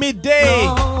from midday.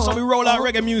 So we roll out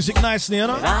reggae music nicely, you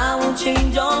know? I won't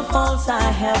change all faults I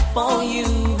have for you.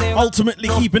 There Ultimately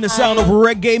keeping the sound of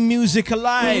reggae music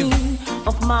alive.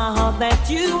 of my heart that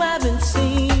you haven't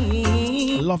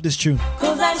seen. I love this tune.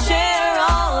 'Cause I share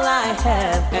all I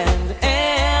have and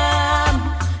am.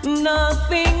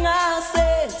 Nothing I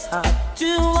say is hard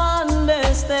to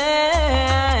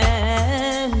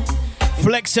understand.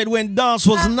 Flex said when dance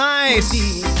was nice.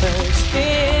 Deeper still,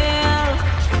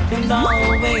 and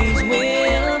always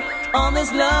will. All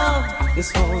this love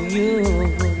is for you.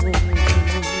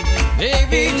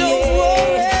 Baby, don't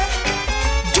worry.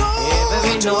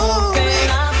 Every note that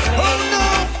I play,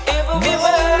 every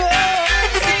word.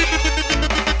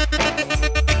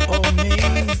 Oh me,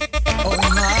 oh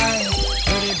my,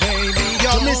 pretty baby,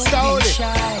 don't be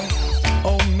shy.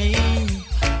 Oh me,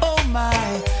 oh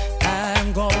my,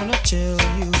 I'm gonna tell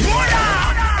you.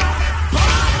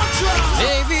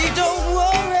 Baby, don't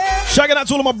worry. Shagging out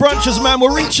to all of my brunches, man.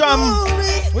 We'll reach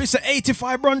what you say,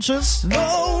 85 brunches? I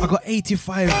got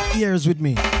 85 years with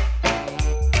me.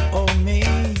 Oh me,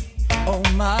 oh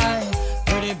my,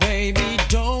 pretty baby,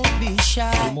 don't be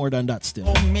shy. More than that still.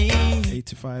 Oh me,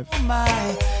 85. oh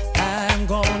my, I'm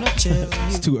gonna tell you.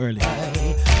 It's too early.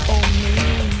 Oh me,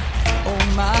 oh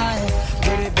my,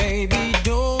 pretty baby,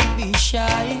 don't be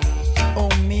shy. Oh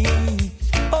me,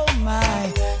 oh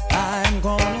my, I'm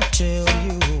gonna tell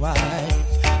you why.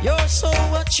 You're so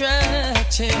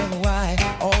attractive, why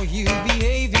are you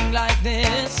behaving like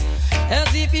this?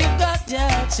 As if you've got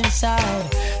doubts inside.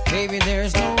 Baby,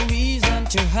 there's no reason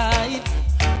to hide.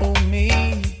 Oh me,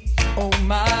 oh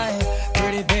my,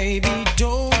 pretty baby,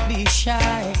 don't be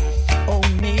shy. Oh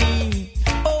me,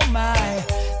 oh my,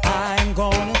 I'm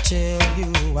gonna tell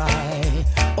you why.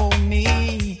 Oh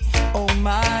me, oh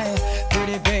my,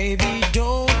 pretty baby,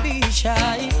 don't be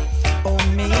shy. Oh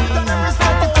me,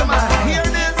 oh my, hear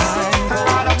this?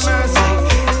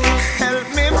 Help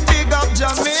me pick up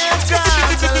Jamaica,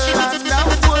 the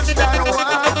land of wood and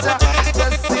water. The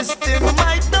system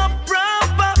might not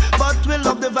proper, but we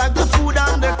love the vibe, the food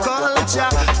and the culture.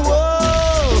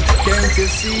 Whoa, can't you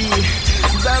see the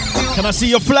beauty? Can I see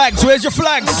your flags? Where's your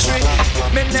flags?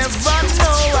 Me never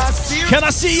know I see Can I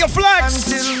see your flags?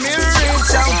 until me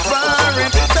reach out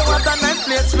foreign. So what a nice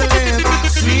place we live.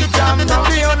 Sweet jam, now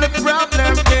the only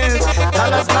problem is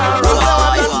dollars now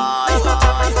rolling.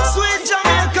 Sweet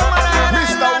Jamaica, man,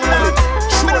 Mr. Wood,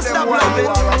 show them what you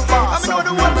are about. I know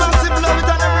the world massive love it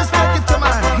and I respect it,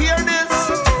 man. Hear this?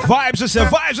 Vibes, I say,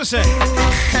 vibes, I say.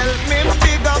 Help me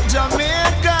pick up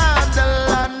Jamaica, the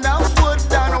land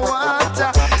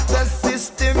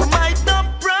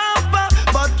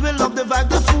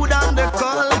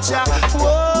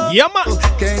Yeah, man.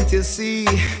 Can't you see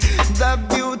the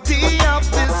beauty of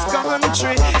this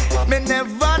country? Me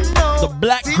never know. The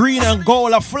black, green, and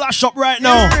gold are flash up right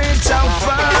now. Rich and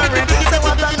foreign. Say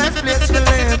what a nice place to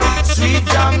live. Sweet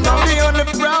jam, now the only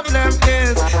problem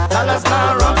is dollars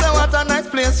not wrong. Say what a nice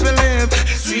place to live.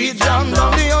 Sweet jam,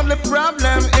 now the only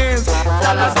problem is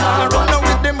dollars not wrong. Now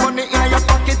with the money in your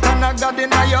pocket and a God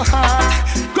in your heart.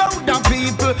 Crowd of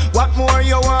people, what more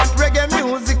you want? Reggae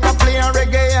music, I play a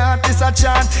reggae artist a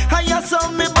chant. I hear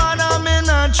some me born and me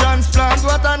not transplant.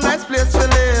 What a nice place to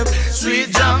live.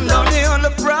 Sweet jam, now the only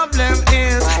problem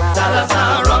is dollars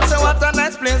not wrong. Say what a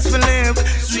nice place to live.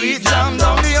 Sweet jam,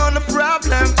 now the only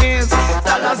problem is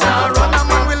dollars not wrong. A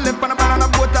man will live on a banana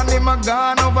boat and him a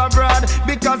gone over broad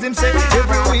because him say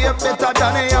everywhere better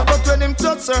than he have. But when him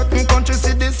touch certain countries,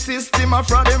 see this system a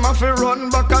fraud. Him a fi run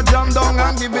back a jam down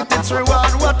and give it its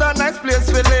reward. What a nice place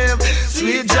to live.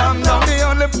 Sweet jam, now the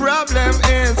only problem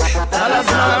is dollars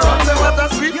not wrong. Say what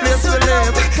a sweet place to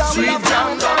live. Sweet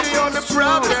jam, now the only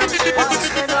problem is.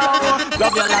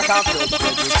 Love you like a fresh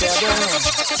vegetable.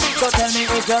 So tell me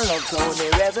if you love Tony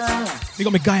Rebel. You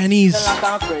got me Guyanese. Like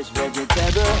a fresh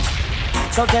vegetable.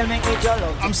 So tell me if you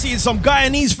love. I'm seeing some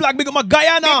Guyanese flag. Big up my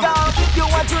Guyana. Because you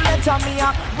want to let me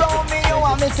up, roll me, you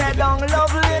want me say down,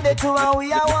 lovely the two and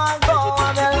we are one go.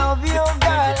 And I love you,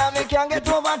 girl, and me can't get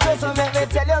over to. So let me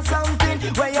tell you something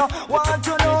where you want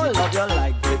to know. Love you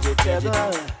like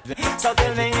vegetable. So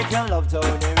tell me if you love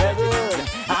Tony Rebel.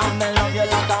 I'm in love you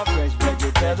like a fresh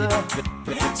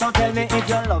vegetable. So tell me if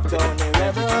you love Tony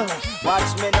Rebel.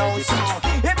 Watch me now, so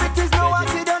if it is no, I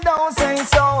sit down, don't say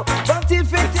so. But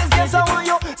if it is yes, I want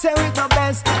you say it the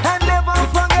best. And never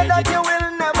forget that you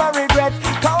will never regret.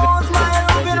 Cause my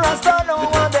love in Rasta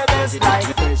don't want the best.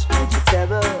 Like fresh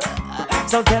vegetable.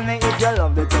 So tell me if you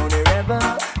love the Tony Rebel.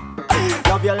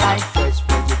 Love you like fresh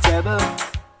vegetable.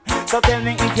 So tell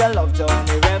me if you love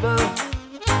Tony Rebel.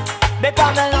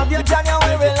 Because I love you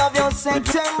January, love you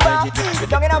September.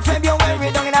 Down in a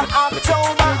February, down in a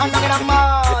October, and down in a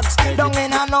March, down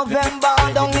in a November,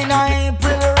 down in a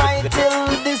April, right till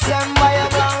December. You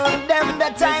know them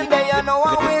the time they you know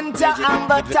a winter and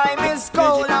the time is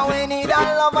cold and we need a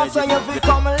lover. So you feel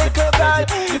come little girl,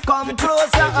 come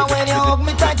closer, and when you hug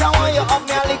me tight, I want you hug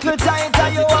me a little tighter.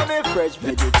 You want me fresh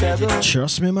vegetable.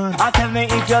 Trust me, man. Tell me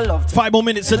if you love. 5 more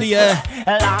minutes of the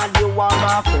Lord, you want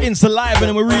my friend. Insta live and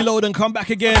then we reload and come back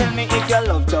again. Tell me if you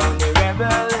love Tony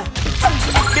Rebel.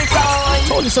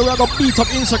 Tony said we're gonna beat up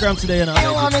Instagram today, you know.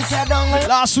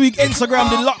 Last week Instagram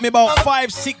they locked me about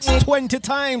 5, 6, 20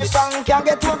 times. Can't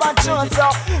get over to so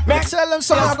tell them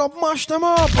something, I gotta mash them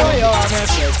up. So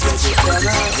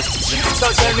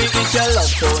tell me if you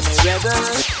love Tony Rebel.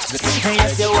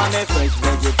 Yes, you want me fresh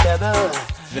vegetable.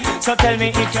 So tell me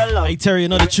if you love. Hey Terry, you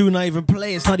know the tune not even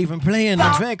play. It's not even playing.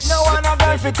 I'm vexed.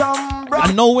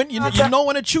 I know when you know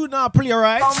when the tune not play,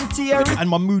 right? And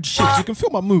my mood shifts. You can feel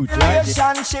my mood, right? You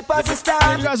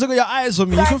guys look at your eyes on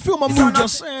me. You can feel my mood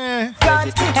just and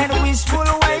wishful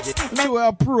ways. So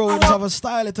we're pro. We just have a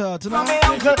style it out tonight.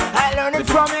 I learned it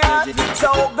from your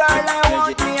so girl, I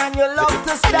want me and you love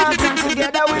to start and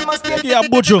together we must get. Yeah,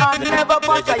 Bujo. Never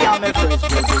punch I am a fresh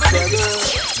vegetable.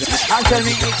 And tell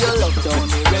me if you love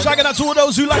Tony. Shouting out to all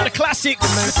those who like the classics.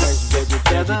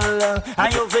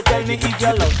 And you tell me if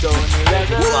you love Tony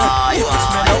Rebel.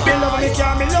 Me love me,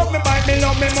 can me love me, bite me,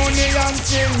 love me money and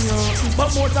thing. But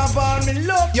most of all me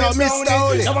love me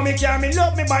brownie. Love me, can me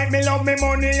love me, bite me, love me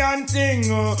money and thing.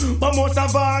 But most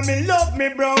of all me love me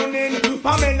browning.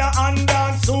 Pamela and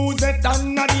Dan, Suzette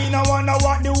and Nadine wanna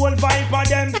what the whole vibe of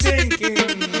them thinking.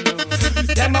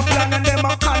 Them a plan and them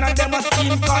a can and them a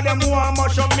scheme. Cause them want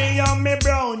much of me and me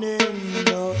browning.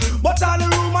 But all the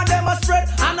rumor them a spread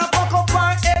and a fuck up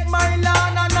her head, my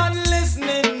land and not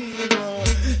listening.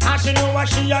 And she know what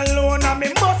she alone and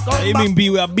me must come You mean B,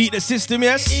 we have beat the system,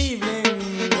 yes? evening.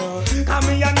 And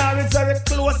me and her is very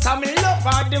close and me love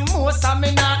her the most and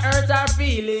me not hurt her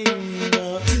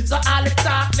feelings. So all the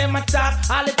talk them a talk,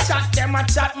 all the chat them a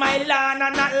chat, my land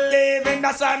and not living.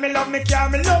 That's why me love me car,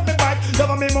 me love me bike,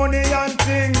 love me money and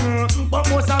thing. But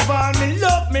most of all me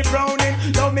love me browning,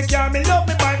 love me car, me love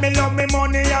me bike, me love me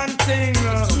money and thing.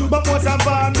 But most of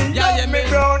all me love me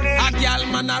browning. A gal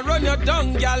man a run your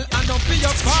down, gal, and don't feel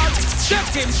your part. Check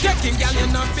him, gal, you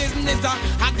no business.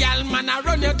 A gal man a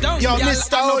run your down, gal, and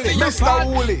don't feel your part.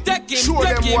 Show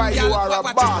them why you are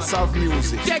a boss of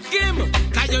music. Take him,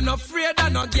 cause you're not afraid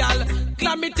of no gal.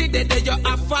 Calamity day you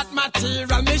a fat mat.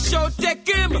 material. Me show take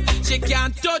him. She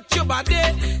can't touch your body.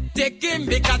 Take him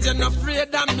because you're not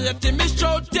afraid of me. Me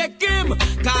show take him.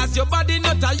 Cause your body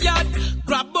not tired.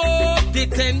 Grab up the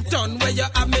 10 ton where you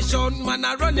have me shown. Man,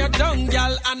 I run your tongue,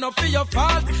 girl. I know for your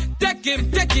fault. Take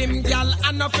him, girl.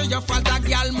 I know for your fault,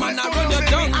 girl. Man, I run your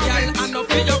tongue, girl. I know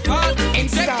for your fault. Take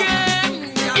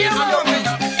him, girl. I know for your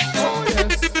fault.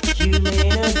 You may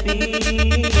not be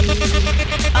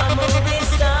a movie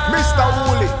star. Mr.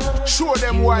 Woolley, show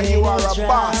them why you are a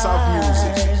boss of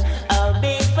music. A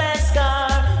big fast car,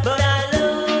 but I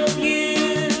love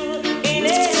you in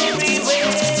every way.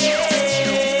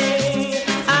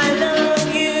 I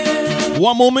love you.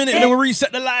 One more minute, then we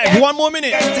reset the live. One more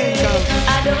minute. I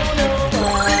don't know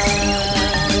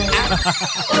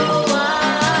why.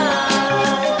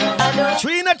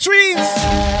 Trina trees.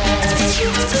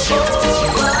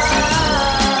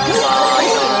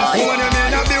 When you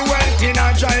mean I be waiting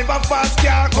and drive a fast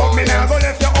car, come me now go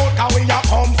left your out 'cause we a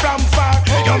come from far.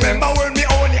 You remember when me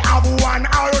only have one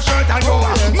arrow shirt and you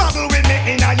muggle with me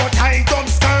in your tight up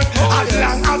skirt. As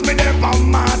long as me there from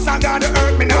Mars and God the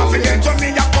earth, me now forget where me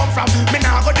a come from. Me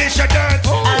now go dish your dirt.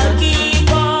 I'll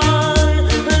keep on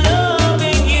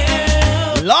loving you.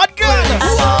 Lord God.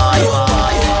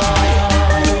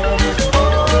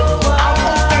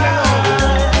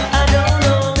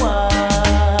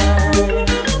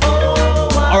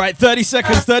 All right, 30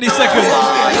 seconds, 30 seconds.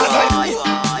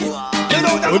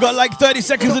 We got like 30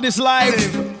 seconds of this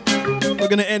live. We're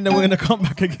gonna end and we're gonna come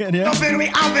back again, yeah?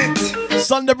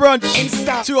 Sunday brunch,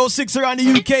 206 around the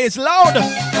UK, it's loud.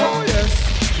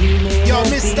 Yo,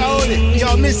 Mr. Oli,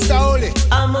 yo, Mr. Oli.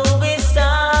 A movie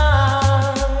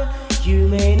star, you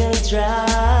may not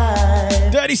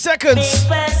drive. 30 seconds.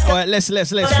 All right, less,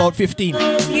 about 15.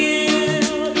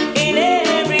 In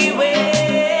every way,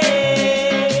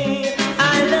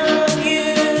 I love you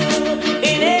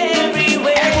in every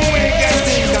way. I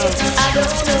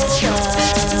don't know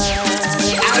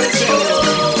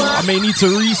why. I may need to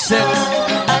reset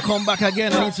and come back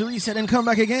again. I need to reset and come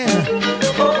back again.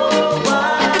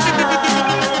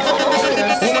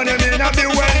 Woman, you mean I be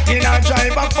waiting and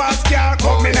drive a fast car,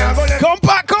 come me now go left. Come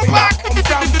back. Come from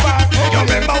far. You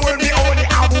remember when we only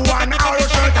have one arrow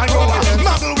shirt and you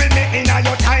muggle with me in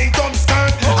your tight up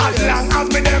skirt. As long as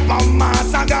me there from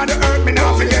Mars and God the earth, me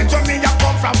now forget where me a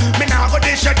come from. Me now go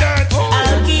dish your dirt.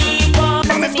 I'll keep on.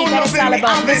 Promise to love me, have it.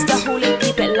 Mr. Hooley,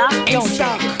 keep it locked, don't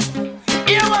Stop. you?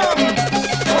 You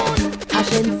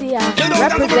know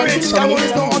that we rich, that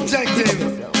was no objective.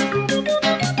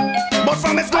 But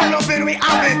from it's going up in we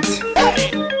have it.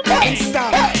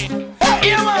 Stop.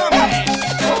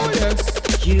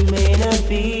 You may not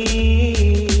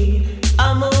be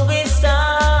a movie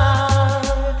star,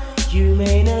 you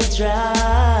may not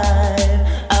drive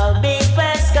a big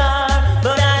fast car,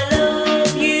 but I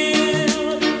love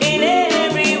you in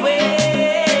every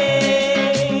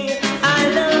way. I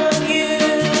love you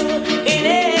in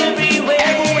every way.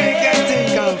 Every way you can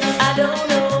think of. I don't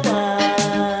know why.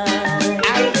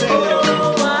 I'll tell you.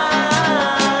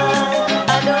 I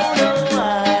don't know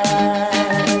why.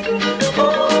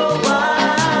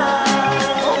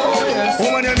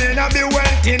 Woman, you mean I be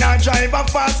waiting and drive a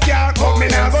fast car, come me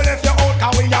now go left your out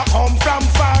 'cause we a come from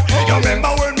far. You remember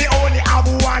when me only have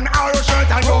one arrow shirt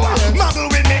and you muggle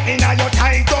with me in your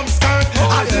tight up skirt.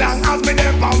 As long as me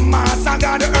there from Mars and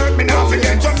God the earth, me now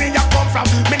forget where me a come from.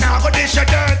 Me now go dish your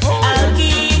dirt. I'll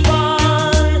keep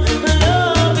on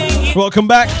loving you. Welcome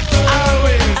back.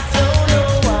 Always.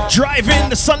 Driving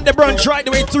the Sunday brunch right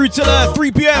the way through to the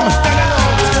 3 p.m.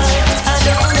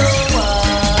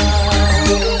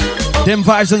 Them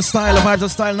vibes and style,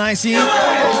 nice here.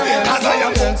 As I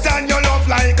am hooked on your love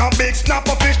like a big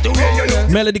snapper fish, the way you look.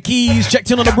 Melody Keys, checked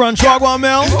in on the brunch. Wagwan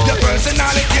Mel. Your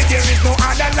personality, there is no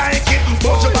other like it.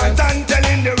 But you bad and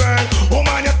telling the world,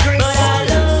 woman, you're crazy. But I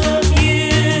love you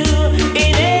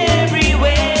in every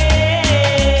way.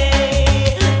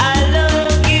 I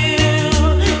love you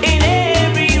in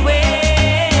every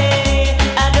way.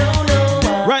 I don't know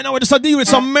why. Right now we're just dealing with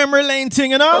some memory lane thing,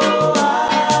 you know?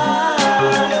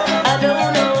 I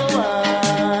don't know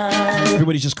why.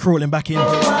 Everybody's just crawling back in.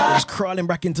 They're just crawling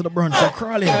back into the brunch. They're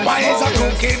crawling. Why is a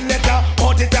cooking letter?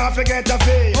 Put it off, forget the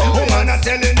fee. Woman, I'm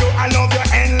telling you, I love you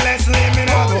endlessly. Me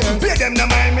now go pay them the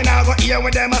mind, me now go hear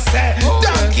what them a say.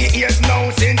 Donkey ears now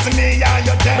since me and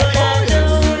your dead. But I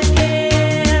don't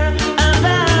care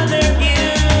about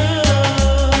you.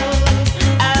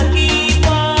 I'll keep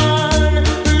on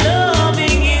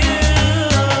loving you.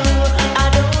 I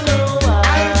don't know why.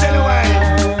 I'll tell you why.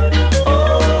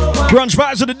 Brunch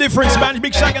vibes are the difference, man.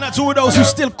 Big shout out to all those who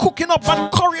still cooking up and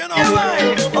currying up.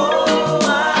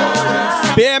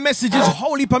 Bare messages,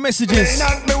 whole heap of messages.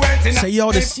 Say,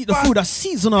 yo, the food are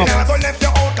season up.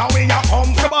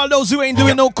 From all those who ain't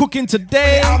doing no cooking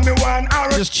today,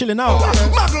 just chilling out.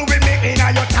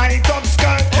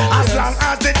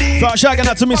 So shouting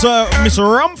out to Miss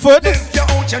Rumford.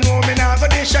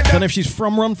 Don't know if she's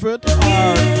from Rumford or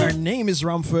her name is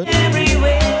Rumford. She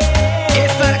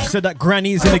said that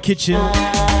Granny's in the kitchen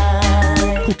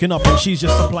cooking up and she's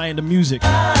just supplying the music.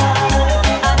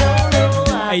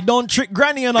 Hey, don't trick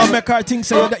Granny and I'll make her think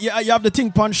say that you have the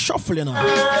thing pan shuffle, you know.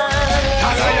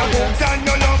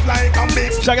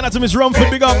 Shouting out to Miss Rumford,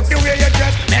 big up. The way you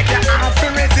dress, make your heart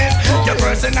feel resist. Your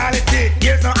personality,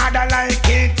 there's no other like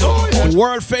it.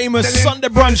 World famous Sunday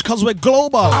brunch cause we're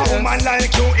global. A woman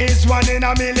like you is 1 in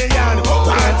a million.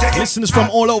 Listeners from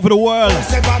all over the world.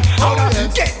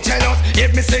 Get jealous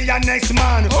if me say your next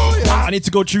man. I need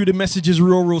to go through the messages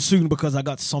real soon because I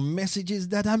got some messages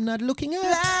that I'm not looking at.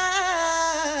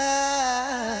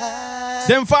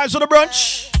 Them vibes for the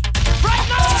brunch. Right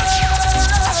now.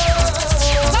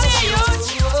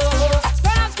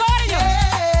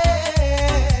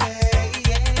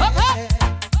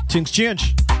 Things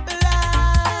change.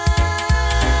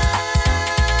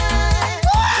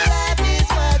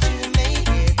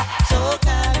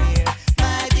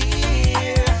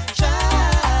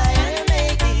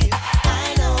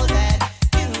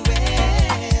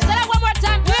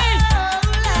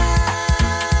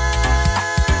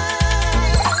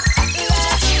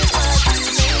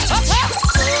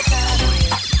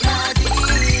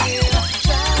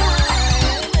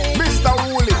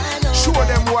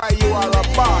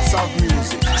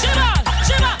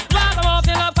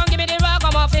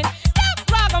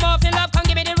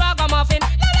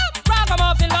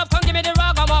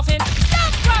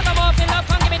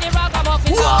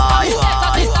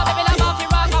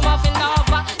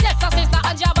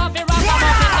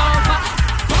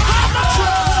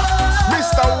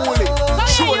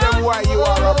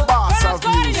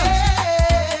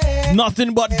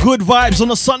 Nothing but good vibes on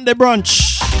a Sunday brunch.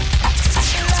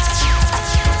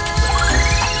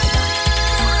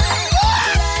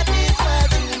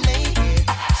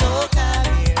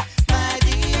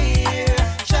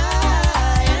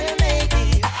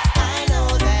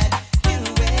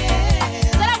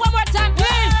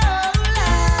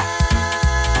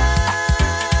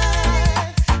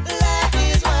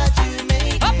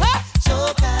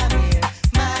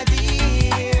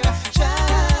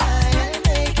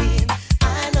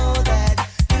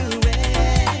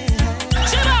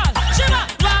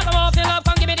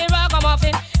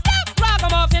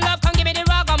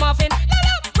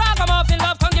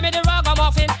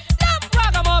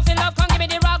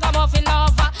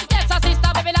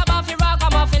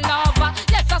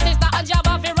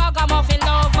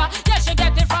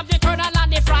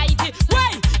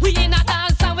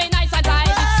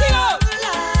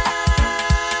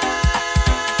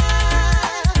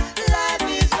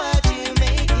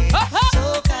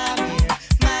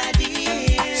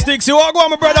 You walk on,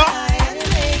 my brother.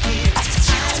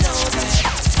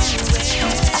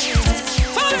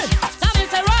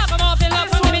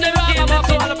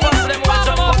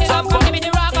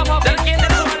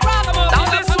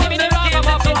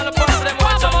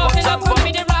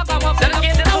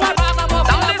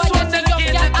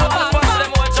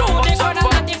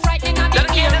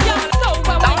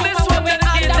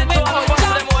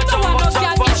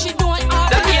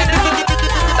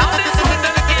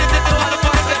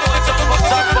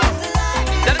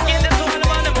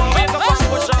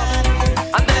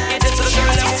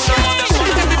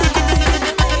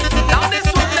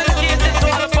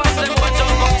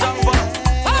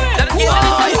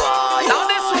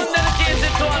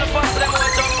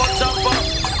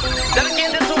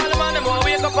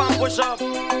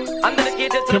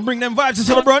 Can bring them vibes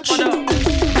into the brunch.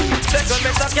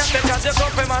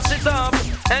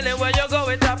 Anywhere you go,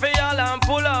 it's happy all and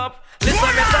pull up. Listen,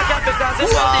 Mr. Cat, because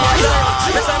it's not the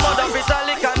other. Mr. Mud up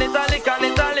italic and italic and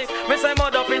italic. Mr.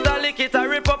 Mud up italic, it a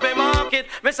rip up a market.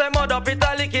 Mr. Mud up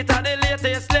italic, it a the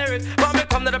latest lyrics. When me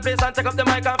come to the place and take up the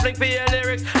mic and fling for your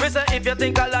lyrics. Mr. If you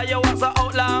think I lie, you was a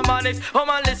outlaw manics. Oh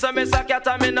man, listen, Mr. Cat,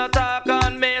 and me not talk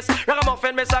on miss.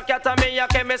 Ragamuffin, Mr. Cat, and me a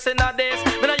chemist in a this.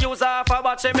 Me no use half a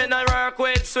batch, me no work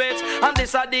with switch. And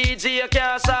this a DJ, you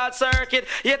can't short circuit.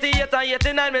 88 and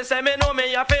 89, me say me know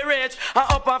me a fi rich.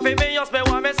 And up and fi me just me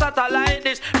want me satellite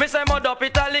dish. Me say mud up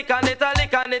italic and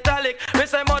italic and italic. Me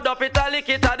say mud up italic,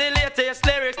 it a the latest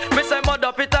lyrics. Me say mud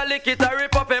up italic, it a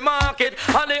rip up a market.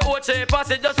 And the Oche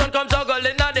passage just don't come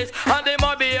juggling at this. And the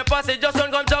Mobby passage just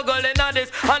don't come juggling at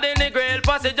this. And the Negril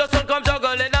passage just don't come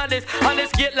juggling at this. And the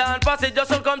Skitland passage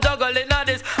just don't come juggling at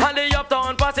this. And the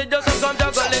Uptown passage just don't come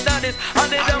juggling at this.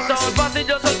 And the Downtown passage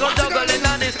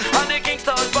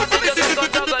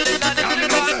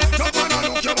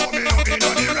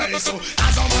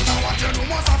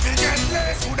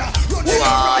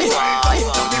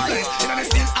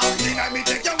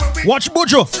Watch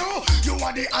Bojo. You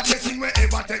are the hottest thing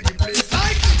wherever take the place.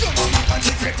 Like your mama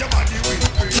consecrate your body with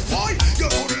praise. Boy, you're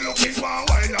good looking for a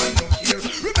while and look here.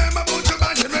 Remember about your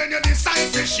man when you decide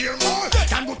to share more.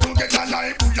 Can go together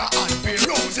like Buddha and Bear.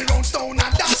 Rosy round stone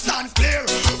and that stands clear.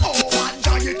 Oh, one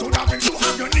giant to the ring to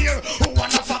have you near. Oh, one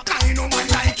of a kind, no man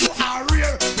like you are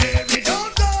rare. Baby,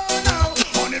 don't go now.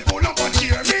 Only pull up and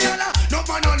cheer me. No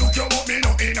man no look you up me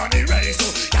no in on the race. So,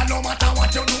 yeah, no matter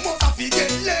what you do, must have to get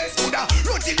less. Coulda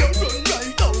run till you run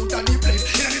right out of the place.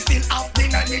 You know, still out there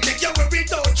and me take you where we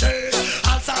don't chase.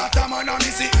 I'll start a man on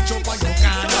the seat, jump on your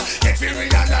car. Get me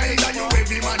realize that you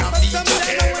every man a feature.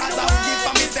 Here as I give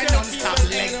for me, say non-stop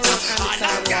lecture. All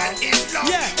I got is love.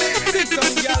 Yeah, see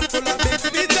some girl full of big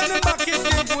feet and the back is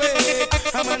big way.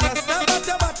 I'm a stop at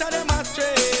the back of them a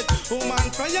straight. Woman,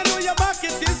 for you know your back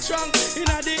it is strong.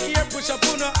 Inna the ear, push up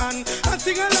on her hand and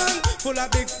sing along. Full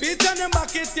of big feet and them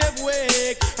back it give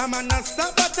way. I'm a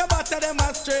stop at the back of them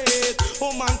a straight.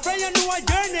 Woman, for you know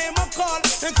your name I call.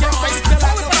 Them can't fight the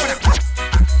like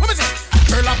what is it?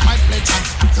 Girl of my pleasure,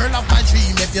 girl of my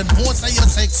dream. If you know say you're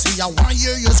sexy, I want to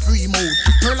hear you scream out.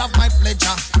 Girl of my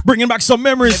pleasure. Bringing back some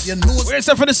memories. Where's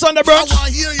that for the Sunday brunch? I want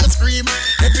to hear you scream.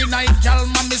 Every night, girl,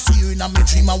 man, me see you in my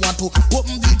dream. I want to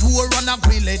open the door and I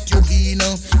will let you in.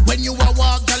 When you are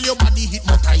walk, girl, your body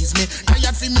hypnotize me.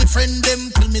 Tired for me friend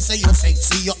them, tell me say you're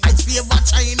sexy. Your eyes favor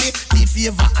shiny, teeth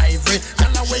favor ivory.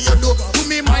 Tell her where you do,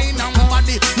 put me mind and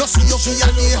body. No see you feel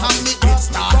the hand me, it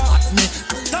start at me.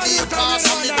 You pass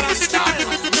on me, it start.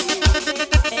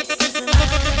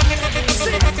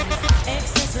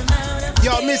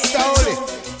 Yo, Mr. Holy.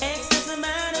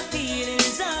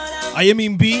 I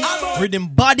mean B, rhythm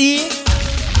body.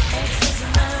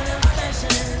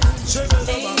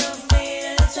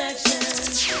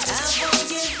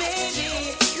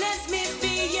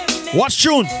 Watch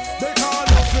tune.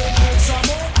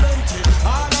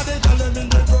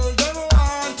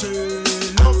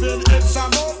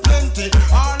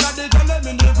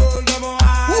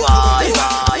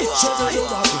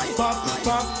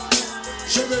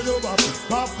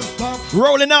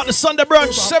 Rolling out the Sunday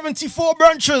brunch, 74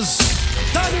 brunches.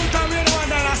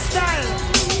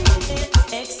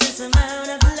 Excess amount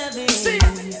of loving,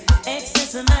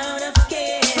 excess amount of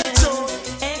care,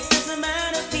 excess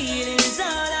amount of feeling is all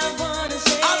I wanna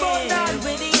share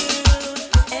with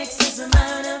you. Excess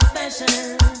amount of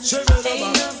passion,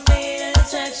 ain't no fatal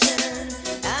attraction.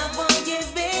 I want you,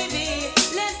 baby,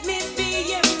 let me be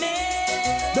your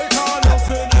man. They call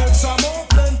nothing X amount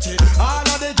plenty. All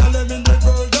of the girls in the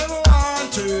world they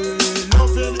want to.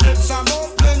 Nothing X amount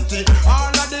plenty. All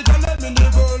of the girls in the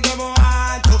world they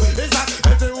want to. Is that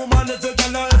every woman, every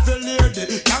girl, every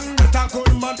lady can get a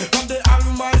good man from the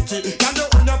Almighty? Can you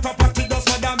own your property just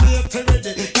for the mate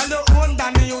ready? Can you own the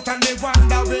youth and the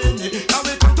wonder winnie? Now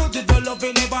we come to give the love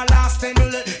in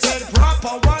everlastingly. Said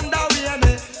proper wonder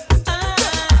winnie.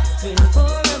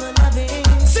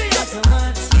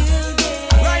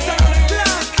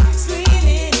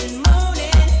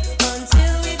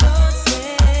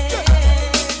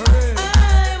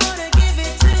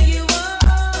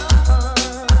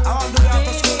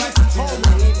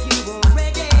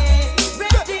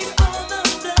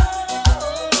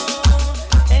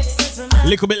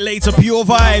 Little bit later, pure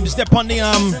vibes. They're on the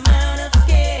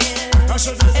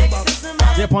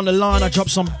they're up on the lawn. I dropped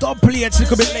some dub plates.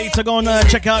 Little bit later, gonna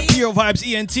check out Pure Vibes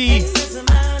ENT.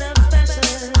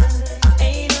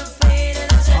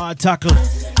 Hard tackle.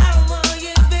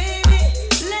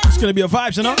 It's gonna be a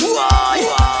vibes, you know.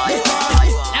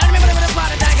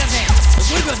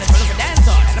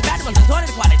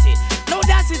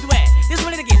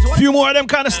 Few more of them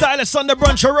kind of stylists on the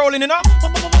brunch are rolling, you know.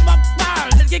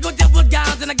 Let's get good food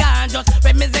gowns and a ganjos.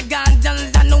 Red music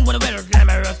ganjos, I know what we're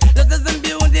glamorous. This is some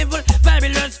beautiful,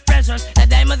 fabulous precious. The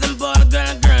diamonds and bold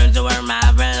girls who are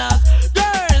marvelous.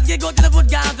 Girls, get good to the food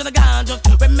gowns and the ganjos.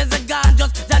 Red music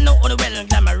ganjos, I know what we're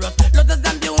glamorous. This is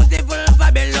some beautiful,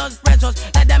 fabulous precious.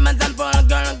 The diamonds and bold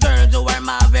girls who are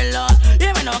marvelous.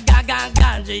 Even though ganjos,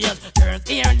 girls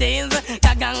earrings,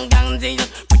 ganjos.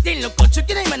 Pretty look good,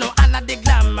 chicken, even though I'm not the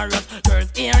glamorous.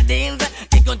 Girls earrings,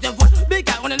 get good to food.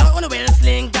 When you know on the well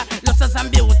slink, looks as I'm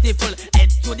beautiful. Head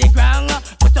to the ground,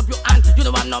 put up your hand. You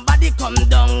don't want nobody come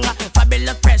down.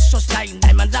 Fabulous, precious like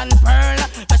diamonds and pearl.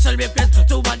 Special request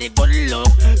to what the good look.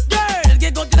 Girls,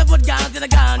 get go to the foot down to the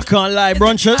ground. I can't lie,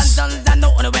 brunchers.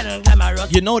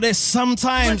 You know there's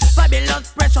sometimes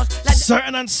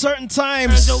certain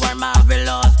times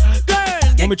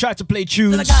when we try to play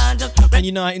tunes, and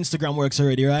you know how Instagram works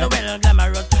already, right?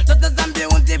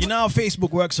 You know how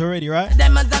Facebook works already, right?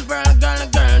 Diamonds and pearl,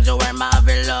 girls who are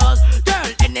marvelous.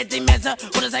 Girl,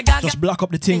 Just block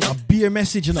up the thing, a beer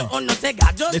message, you know.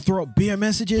 They throw up beer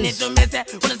messages.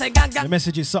 The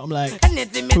message is something like,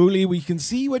 truly, we can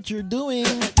see what you're doing.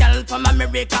 I'm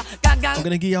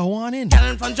gonna give you a warning.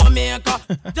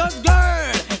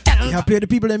 You have played the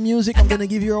people in music, I'm gonna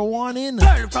give you a warning.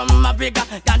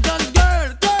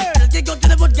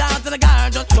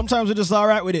 Sometimes we're just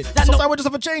alright with it. Sometimes we just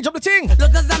have to change up the thing.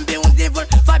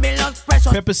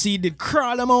 Pepper Seed did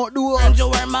crawl them out door.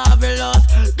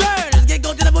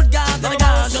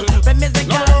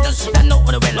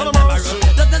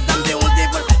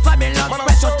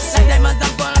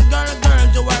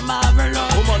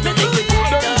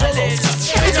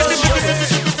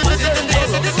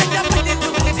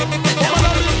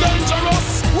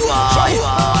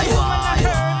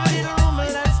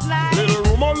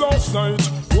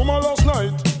 Woman last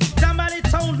night. Somebody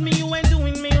told me you ain't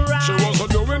doing me right. She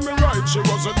wasn't doing me right. She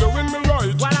wasn't doing me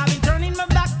right. While I've been turning my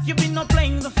back, you've been not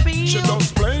playing the field. She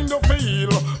just playing the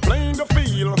field, playing the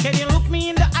field. Can you look me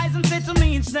in the eyes and say to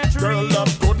me it's not real? Girl,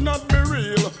 that could not be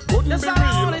real. Couldn't That's be all real.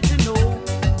 I wanted to know.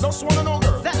 Just wanna know,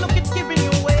 girl. That look it's giving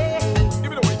you away.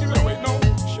 Give it away, no.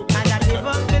 And I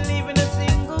never believe in a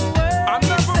single word. I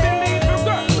never believe in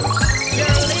that.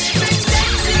 You're living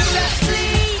dangerously.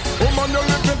 Woman, you're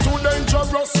living too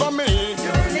dangerous for me.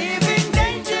 You're living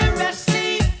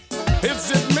dangerously.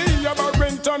 Is it me, I'm a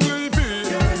rent and Levy?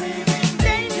 You're living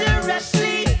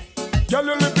dangerously. Girl,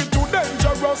 you're living too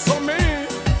dangerous for me.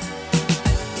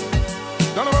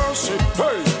 None of our shit,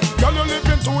 hey. Girl, you're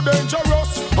living too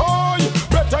dangerous. Oh,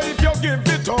 better if you give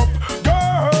it up.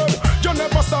 Girl, you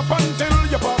never stop until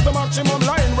you pass the maximum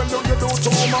line. Well, you do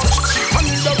too much. I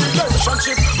need a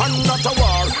relationship and not a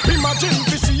war. Imagine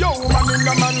this man in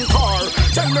a man car.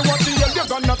 Tell me what the hell you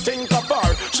gonna think of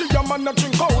her. She a man a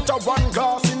drink out of one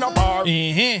glass in a bar.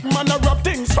 Man a rub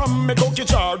things from me cookie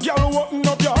jar. Girl, open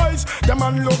up your eyes, the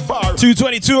man look far.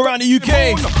 222 around the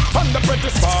UK. On the pretty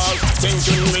stars,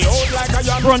 thinking me out like a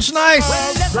young. Brunch nice.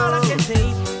 Well, that's all I can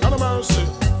say. Not a mercy.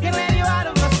 Can let you out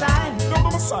of my sight. Out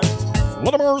of my sight.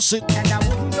 What a mercy. And I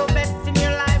wouldn't go best in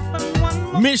your life for one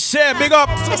more. Miss Seb, big up.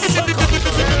 Girl,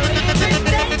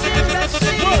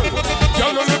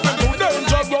 you living too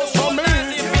dangerous for me.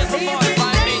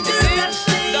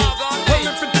 Well,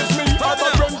 if it is me, I'm a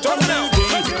rent and Levy.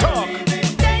 Talk.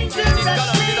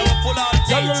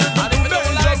 Girl, you living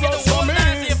too dangerous for me.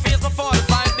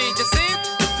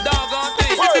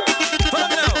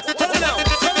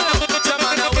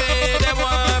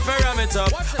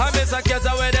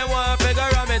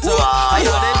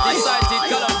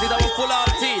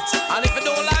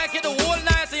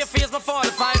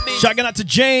 Shouting out to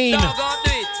Jane.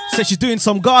 Says she's doing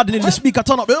some gardening. The speaker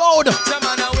turn up loud.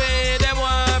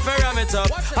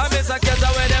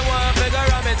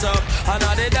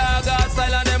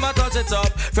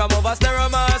 From over stereo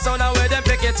sound and where them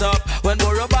pick it up. When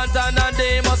Burro Bantan and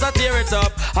they must tear it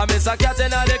up. I miss a cat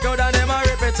in the crowd and them a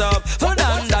rip it up. For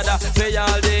Dan Dada, for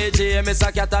y'all DJ, miss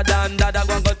a cat a Dan Dada.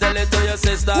 Go and go tell it to your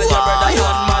sister, your brother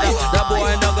and mother. The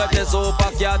boy no got the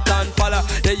super cat and follow.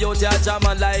 The youth ya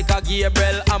jamming like a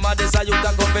Gabriel. Amma this a youth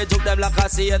a come fi juke them like a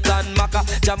Satan Maka.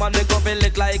 Jamming me come fi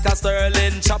lick like a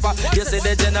Sterling chopper. You see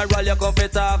the general, you come fi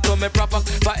talk to me proper.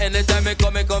 For anytime me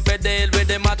come fi deal with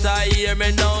the matter. Hear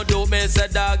me now, do me say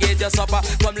dog eat your supper.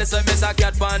 Come listen, miss a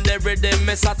cat pan the rhythm,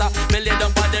 me sata. Me lay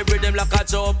down pan the rhythm like a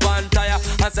jump and tire.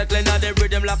 And circling on the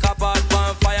rhythm like a pot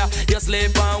pan fire. You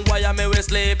sleep on wire, me we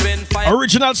sleep in fire.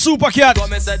 Original Super Cat.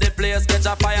 Come and say the place catch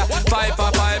a fire. Five.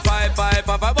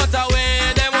 But away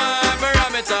they want to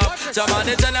ram it up. Jam on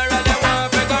the general, they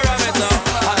want to ram it up.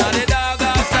 And on the dog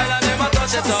style and them a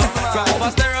touch it up. From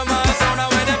over stereo sound and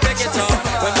when they pick it up.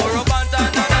 When Burro Bantan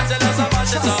and tell us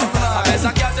about it up. I miss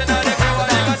a cat in the crowd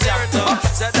and them a tear it up.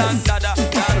 Say dan dada,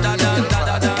 dan dada, dan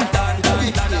dada, dan dada,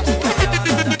 dan dada.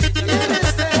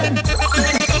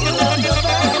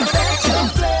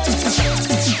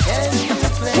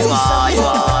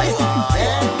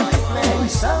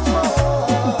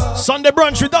 Sunday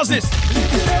brunch, who does this?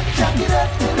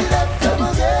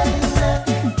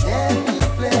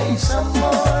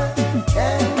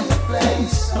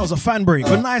 That was a fan break,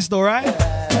 but nice though, right?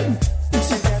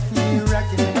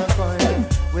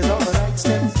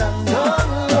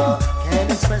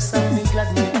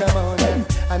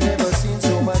 I never seen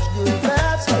so much good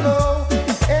vibes flow.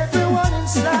 Everyone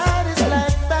inside is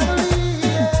like family,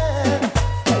 yeah.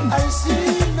 I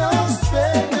see no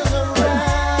strangers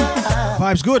around.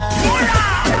 Vibes good.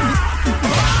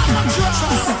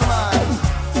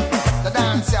 The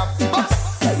dance up,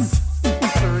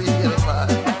 real man.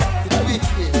 It's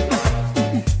wicked.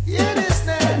 Hear this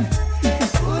now.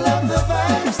 Pull up the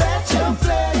vibes that you're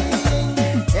playing.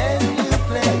 Can you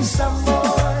play some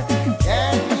more?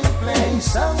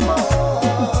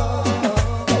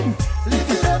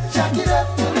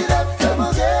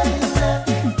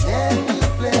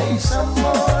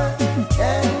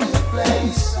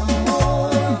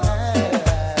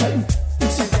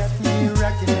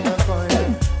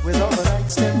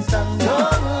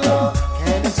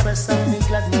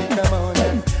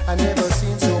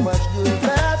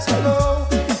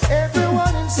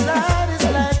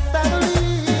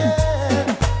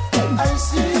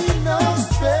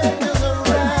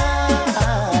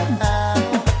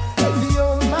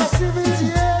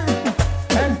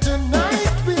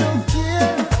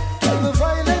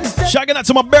 Shouting out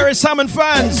to my Barry Salmon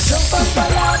fans.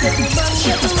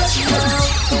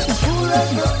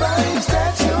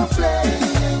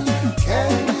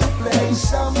 Can you play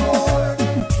some more?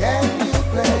 Can you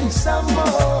play some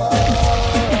more?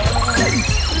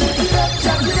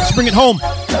 Let's bring it home.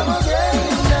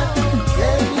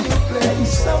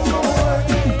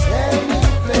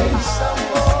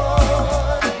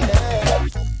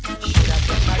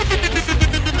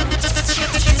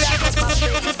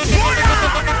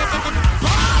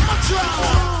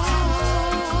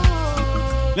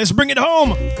 Let's bring it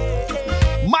home.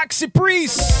 Maxi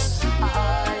Priest.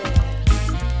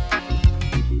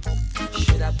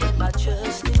 Should I put my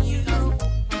trust in you?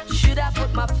 Should I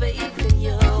put my faith in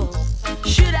you?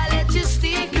 Should I let you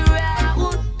stick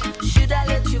around? Should I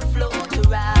let you float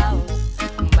around?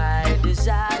 My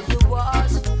desire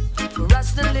was for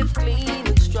us to live clean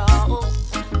and strong.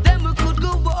 Then we could go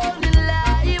on in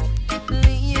life,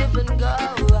 live and go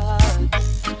on.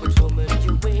 But woman,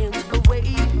 you went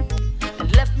away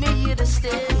and left me here to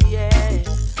stay. Yeah.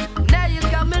 Now you're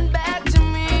coming back to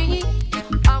me.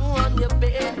 I'm on your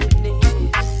bended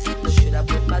knees. Should I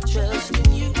put my trust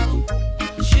in you?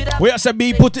 Should I? We also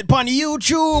be put it on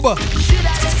YouTube. Should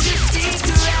I let you stick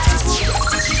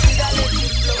around? Should I let you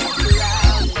float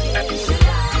around?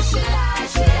 Should I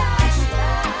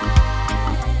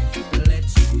let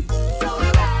you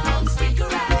float around, stick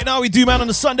around? You know how we do, man, on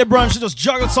the Sunday brunch. Just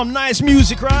juggle some nice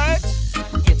music, right?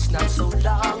 It's not so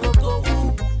long ago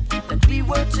that we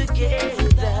were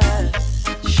together,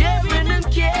 sharing and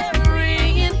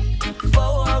caring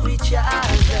for each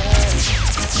other.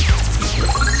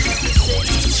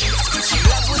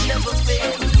 Love would never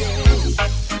fade.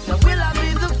 Now will I be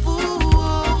the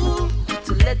fool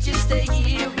to let you stay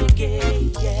here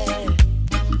again? Yeah.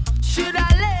 Should I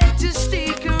let you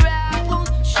stick around?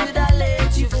 Should I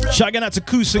let you float? Shouting out to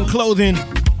Koos and Clothing.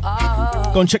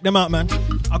 Go and check them out, man.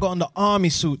 I got on the army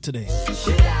suit today.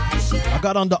 I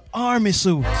got on the army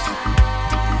suit.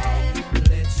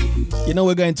 You know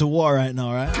we're going to war right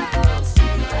now, right?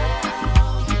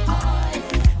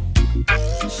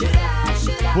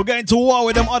 We're going to war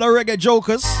with them other reggae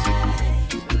jokers.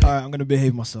 Alright, I'm gonna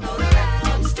behave myself.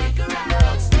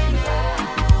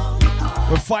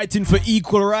 We're fighting for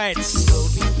equal rights.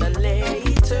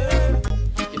 Later,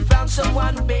 you found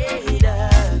someone better.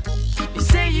 You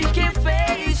say you can't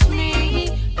face me,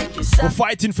 and you We're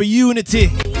fighting for unity.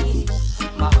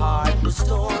 my heart was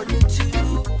torn in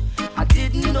two. I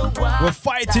didn't know why. We're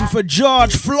fighting for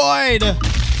George Floyd.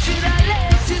 Should I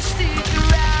let you stick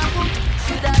around?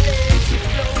 Should I let you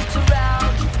float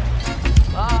around?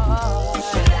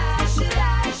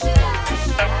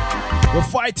 We're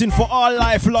fighting for all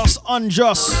life lost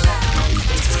unjust.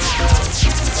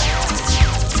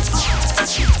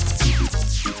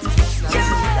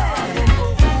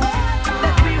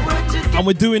 And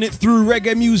we're doing it through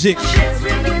reggae music.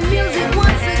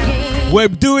 We're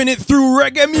doing it through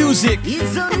reggae music.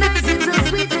 It's so nice, it's so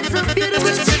sweet, it's so beautiful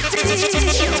to see.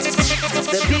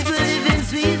 The people live in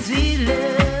sweet, sweet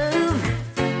love.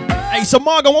 Hey, so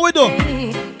Morgan, what we do?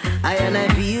 I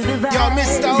feel the vibe. Yo,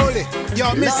 Mr. Oli. Yo,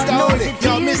 Mr. Oli.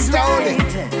 Yo, Mr. Oli.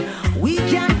 We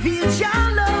can feel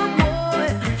your love, boy,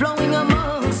 flowing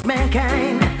amongst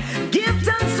mankind. Give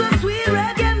thanks for sweet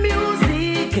reggae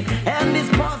music and this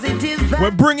positive vibe.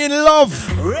 We're bringing love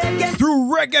through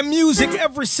reggae music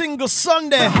every single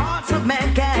Sunday. The hearts of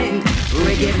mankind.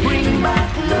 Reggae bring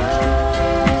back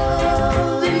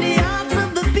love in the hearts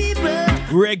of the people.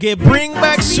 Reggae bring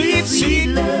back sweet, sweet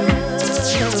love.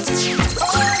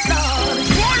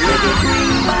 Reggae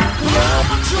bring back love.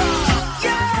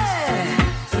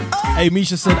 Yeah. Hey,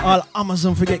 Misha said all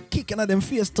Amazon forget kicking at them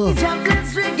face too.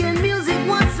 Reggae music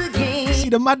once again. See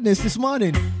the madness this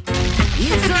morning.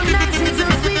 It's so nice, it's so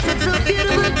sweet, it's so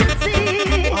beautiful to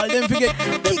see. All them forget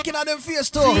kicking at them face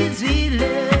too. Sweet, sweet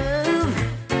love.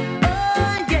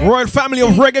 Oh, yeah. Royal family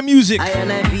of reggae music.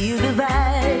 I feel the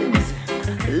vibes.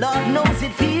 Lord knows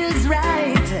it feels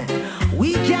right.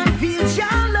 We can feel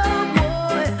your love,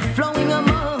 boy, flowing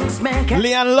amongst mankind.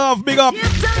 Leon Love, big up. Give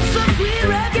thanks for sweet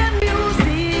reggae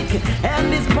music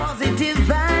and this positive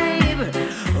vibe.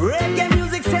 Reggae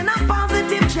music send a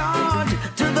positive charge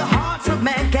to the hearts of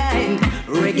mankind.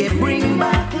 Reggae bring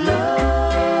back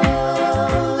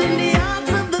love in the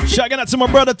hearts of the Shouting out to my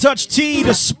brother Touch T,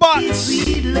 the spots.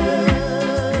 sweet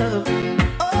love.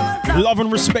 Oh, Love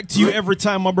and respect to you every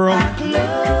time, my bro.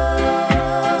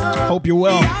 Hope you're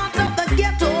well. out of the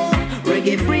ghetto.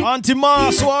 Reggae bring Auntie Ma,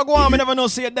 Swagwan, I never know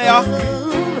see it there.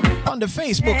 On the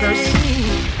Facebookers.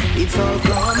 It's all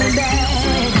coming back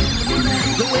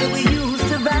the way we used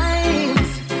to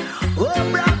vibes.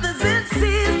 Oh, brothers and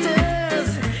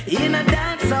sisters in a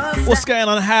dance hall. What's going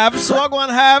on, Habs? So I go on,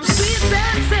 Habs.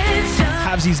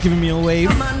 Habsy's giving me a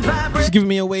wave. She's giving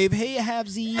me a wave. Hey,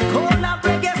 Habsy.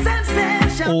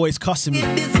 Always cussing me.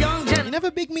 You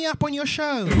never big me up on your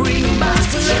show. Bring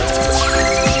back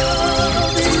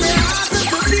love in the hearts of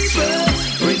the people.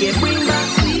 Reggae, bring back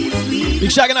sweet, sweet. Big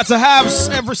shagging out to Habs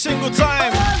every single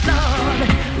time.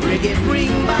 Reggae,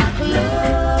 bring back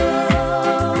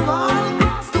love all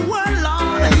across the world,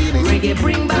 Lord. Reggae,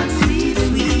 bring back sweet,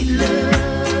 sweet love.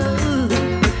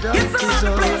 Get some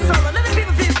other place solo. Let the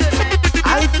people feel good, man.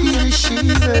 I feel a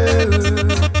shiver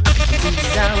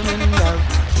deep down in love.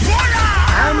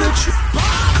 I'm a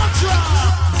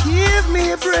give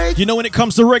me a break. You know, when it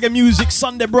comes to reggae music,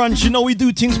 Sunday brunch, you know we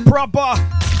do things proper.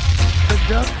 The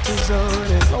doctor's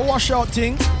order. A washout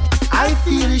thing. I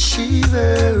feel a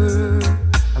shiver.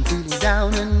 I'm feeling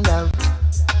down and out.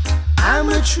 I'm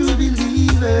a true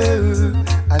believer.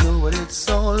 I know what it's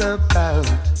all about.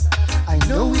 I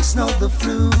know it's not the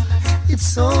flu.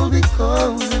 It's all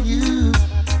because of you.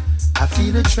 I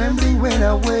feel a trembling when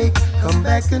I wake. Come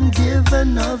back and give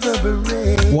another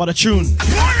break. What a tune.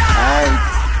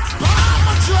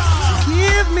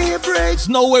 Give me a break. There's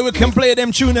no way we can play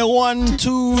them tune at 1,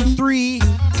 2, 3.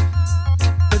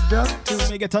 The doctors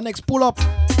may get our next pull up.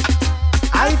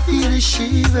 I feel a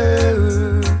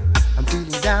shiver. I'm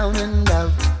feeling down and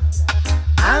out.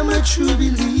 I'm a true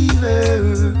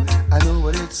believer. I know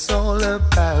what it's all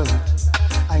about.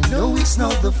 I know it's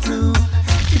not the flu.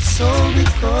 It's all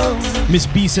because Miss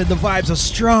B said the vibes are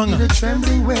strong. Feel a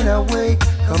trembling when I wake.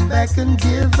 Come back and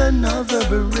give another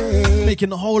break. Making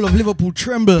the whole of Liverpool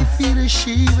tremble. Feel a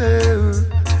shiver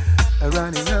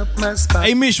running up my spine.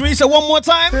 Hey Mish, will you say one more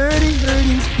time? Hurting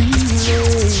feeling.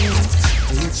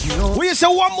 It's your will you say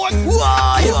one more?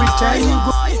 Every time you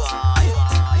go,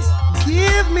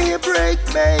 give me a break,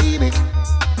 baby.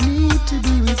 Need to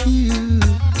be with you.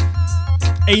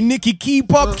 Hey Nikki,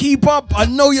 keep up, keep up. I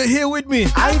know you're here with me.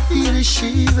 I feel a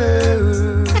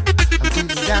shiver. I'm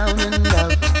feeling down and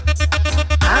out.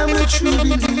 I'm a true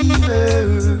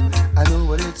believer. I know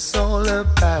what it's all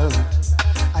about.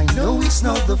 I know it's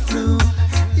not the flu.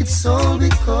 It's all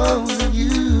because of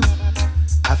you.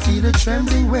 I feel a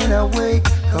trembling when I wake.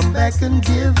 Come back and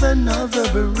give another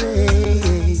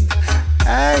break.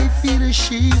 I feel a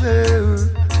shiver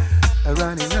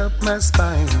running up my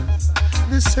spine.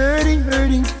 This hurting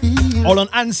feeling. All on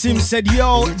Ansim said,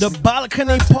 yo, the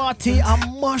balcony party,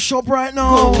 I'm mush up right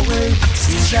now. Go away,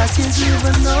 since I can live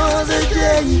another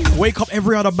day. Wake up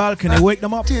every other balcony, wake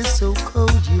them up. It's so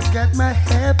cold, you got my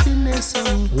happiness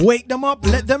on. Wake them up,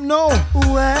 let them know.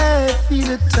 Why I feel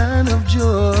a ton of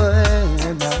joy.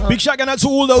 Big shout out to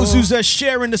all those who's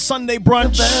sharing the Sunday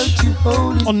brunch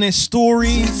on their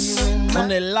stories, on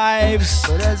their lives,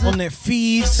 on their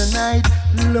feeds. Tonight,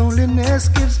 loneliness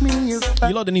gives me a fight.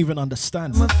 You lot didn't even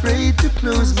understand. I'm afraid to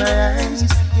close my eyes.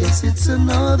 Yes, it's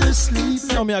another sleep.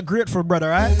 You know me a grateful brother,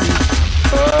 right?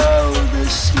 Oh, the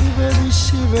shiver, the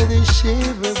shiver, the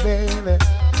shiver, baby.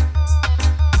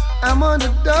 I'm on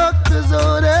the doctor's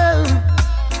order.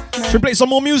 Should we play some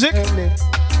more music?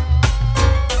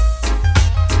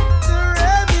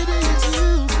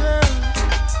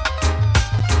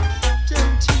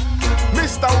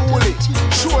 Mr. Wooly,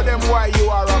 show them why you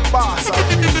are a boss of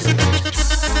music.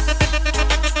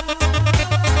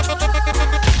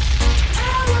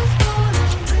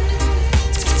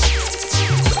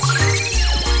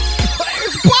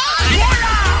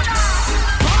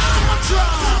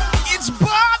 It's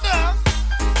Barda.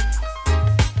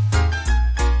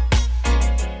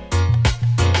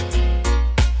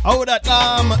 Oh, that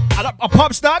a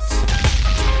pub starts.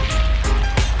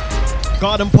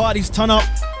 Garden parties turn up.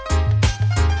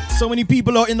 So many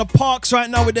people are in the parks right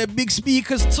now with their big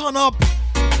speakers. Turn up.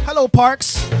 Hello,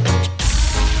 parks.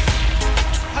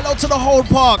 Hello to the whole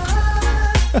park.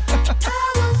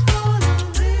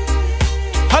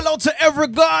 Hello to every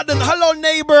garden. Hello,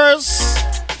 neighbors.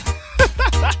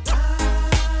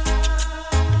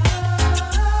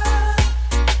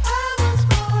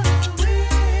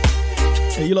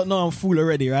 Hey, you lot know I'm full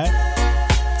already, right?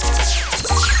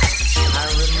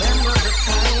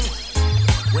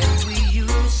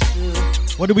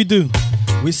 What do?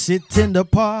 We sit in the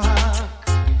park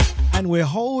and we're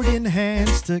holding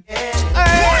hands together. Hey!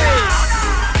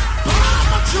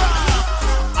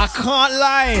 I can't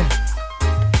lie.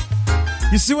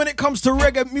 You see, when it comes to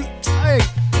reggae music, hey,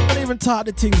 I don't even talk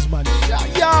the things, man.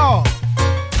 Yo!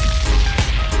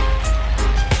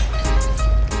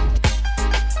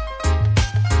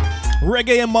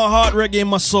 Reggae in my heart, reggae in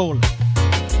my soul.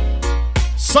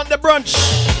 Sunday brunch.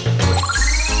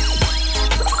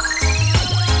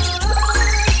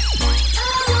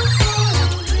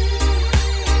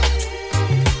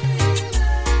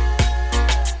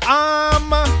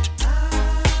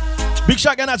 Big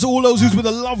shout out to all those who's with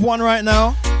a loved one right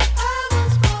now.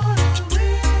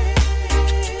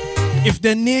 If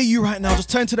they're near you right now, just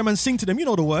turn to them and sing to them. You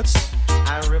know the words.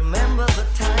 I remember the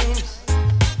times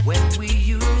when we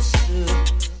used to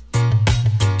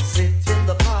sit in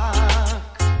the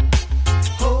park,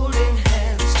 holding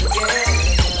hands together.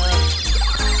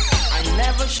 I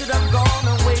never should have gone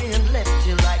away and left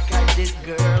you like I did,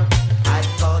 girl. I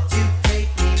thought you'd take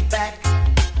me back,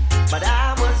 but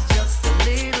I was just a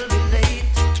little bit late.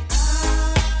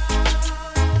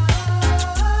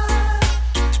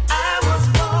 I was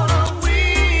born a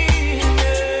winner.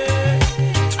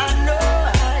 I know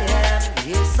I am.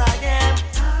 Yes, I am.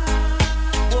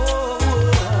 Whoa,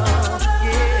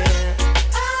 yeah.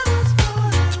 I was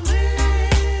born a winner.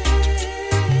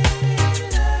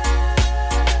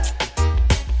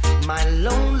 My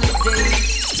lonely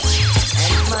days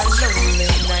and my lonely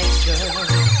nights, girl.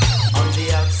 On the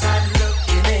outside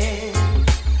looking in,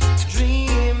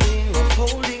 dreaming of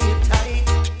holding you tight.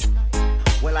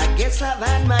 Well, I guess I've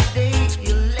had my day.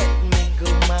 You let me go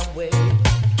my way.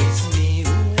 It's me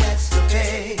who has to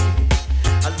pay.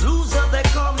 A loser they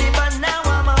call me, but now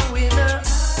I'm a winner.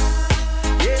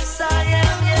 Yes, I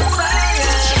am. Yes, I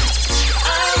am.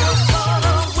 I was born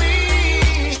a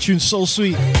winner. This tune's so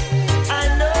sweet. I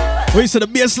know Wait, so the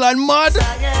bassline mud? I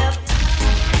am.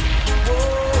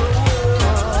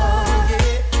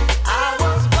 I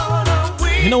was born a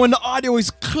winner. You know when the audio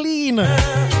is clean,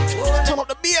 just turn up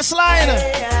the bassline.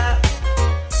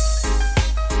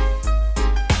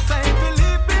 Say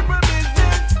believe people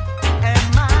business and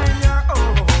mind your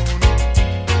own.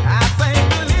 I say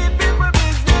believe people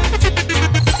business.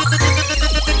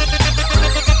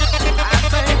 I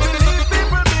say believe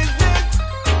people business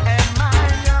and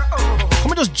mind your own. Let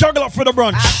me just juggle up for the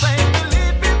brunch. I say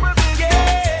believe people business.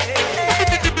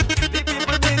 Leave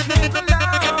people business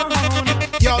alone.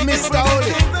 Yo, Mr. Holy.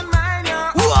 Business and mind your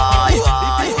own.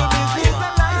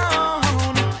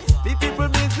 Leave people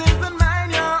business and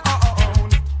mind your own.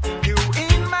 You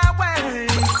in my way,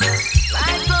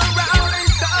 like a rolling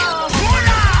stone.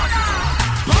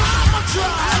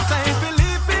 I say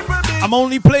believe people business I'm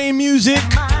only playing music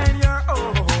mind your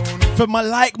own. for my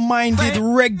like-minded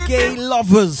reggae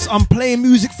lovers. I'm playing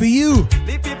music for you.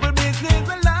 Leave people business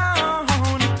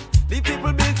alone. Leave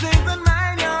people business and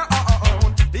mind your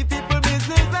own. Leave people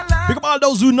business alone. Big up all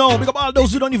those who know. Big up all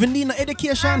those who don't even need no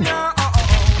education.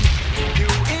 You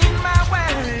in my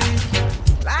way,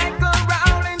 like a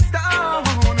rolling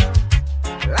stone,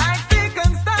 like stick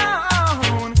and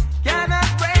stone, cannot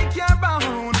break your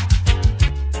bone.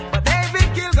 But David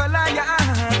killed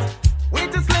Goliath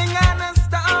with a sling and a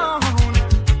stone.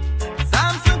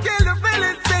 Samson killed the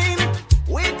Philistine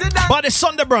with a dagger. But it's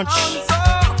Sunday brunch. So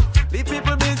leave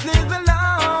people business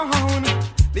alone.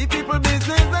 Leave people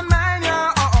business and mind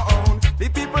your own.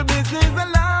 Leave people business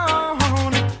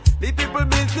alone. Leave people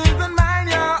business and mind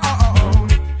your own.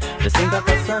 The think of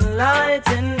the sunlight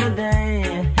in the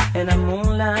day and the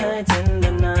moonlight in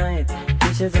the night.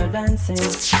 Fishes are dancing in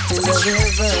the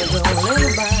river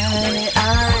rolling by.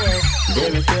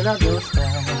 There is still a blue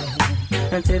sky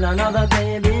until another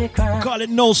baby cries. Call it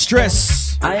no stress.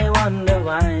 I wonder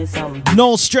why some.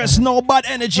 No stress, no bad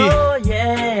energy. Oh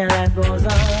yeah, life goes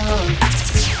on.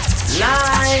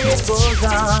 Life goes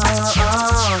on.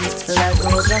 Life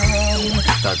goes on.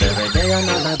 'Cause every day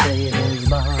another baby's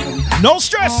born. No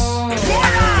stress. Oh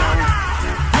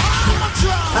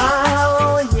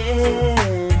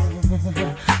yeah.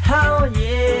 Oh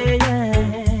yeah.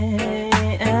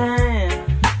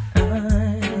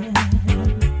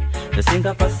 The think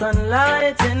of a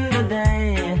sunlight in the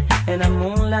day and a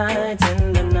moonlight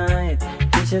in the night.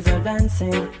 Fishes are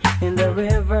dancing in the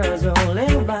rivers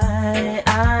rolling by.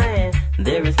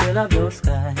 There is still a blue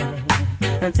sky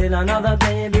until another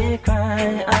baby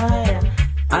cry.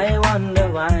 I wonder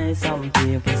why some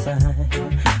people sigh.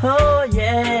 Oh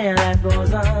yeah, life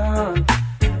goes on.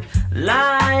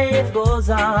 Life goes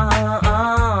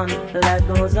on. Life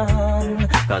goes on.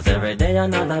 'Cause every day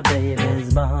another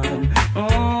baby's born.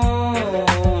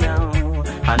 No.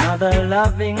 Another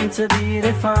loving to be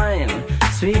defined.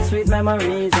 Sweet, sweet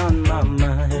memories on my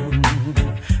mind.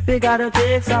 We gotta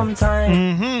take some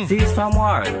time. Cease from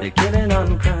war, the killing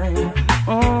and crime.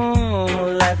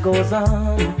 Life goes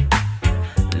on.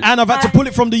 And I've had to pull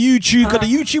it from the YouTube because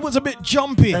the YouTube was a bit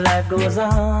jumpy. Life goes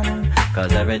on.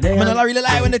 'Cause every day. I mean, I really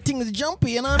like when the thing is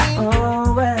jumpy, you know what I mean?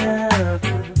 Oh well.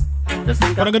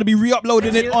 But I'm gonna be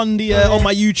re-uploading it on the on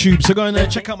my YouTube, so go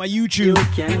and check out my YouTube,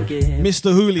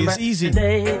 Mr. Hooli. It's easy.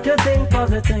 To think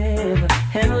positive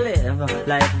and live,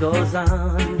 life goes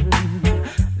on.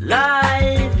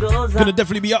 Life goes Gonna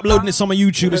definitely be uploading this on my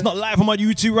YouTube. It's not live on my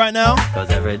YouTube right now. Cause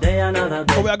every day another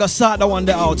day. But we are gonna start that one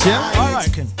day out, yeah?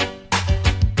 Alright, Ken.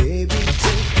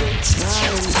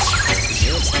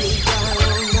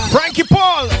 Frankie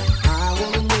Paul!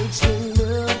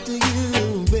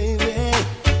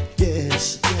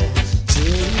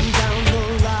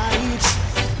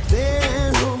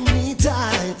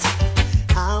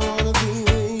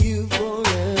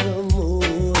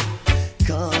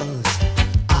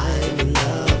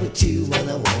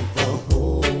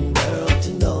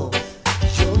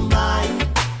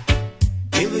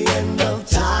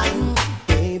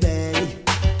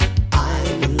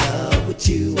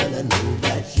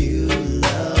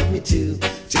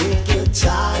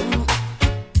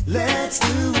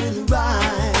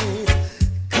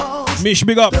 Mish,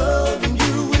 big up. Loving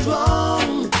you is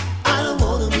wrong. I don't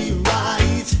wanna be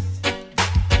right.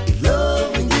 If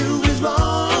loving you is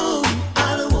wrong,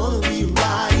 I don't wanna be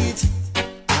right.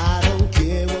 I don't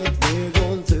care what we're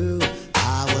going through.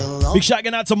 I will. Big shout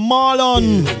out to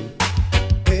Marlon.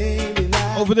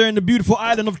 Over there in the beautiful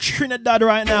island of Trinidad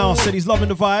right now. Said he's loving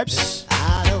the vibes.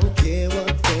 I don't care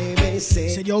what they may say.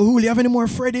 Said, yo, Hul, you have any more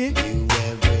Freddy?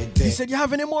 He said, you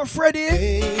have any more Freddy?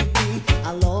 Baby,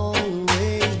 I'll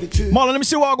always be true. Marlon, let me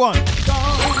see what I want.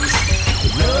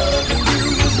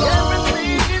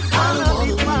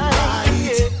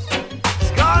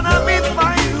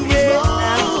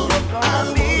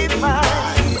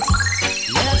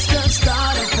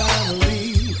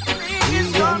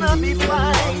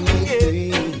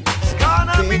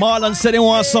 Marlon said he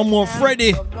wants some more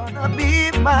Freddy.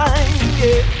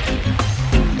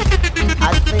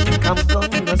 I think I'm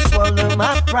gonna swallow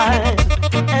my pride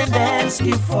and ask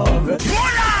you for a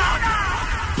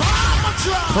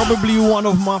Probably one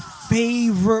of my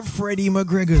favorite Freddie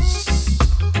McGregors.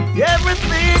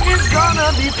 Everything is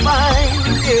gonna be fine.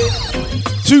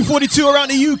 2:42 around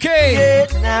the UK.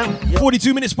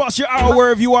 42 minutes past your hour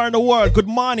wherever you are in the world. Good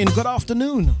morning, good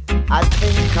afternoon. I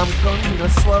think I'm gonna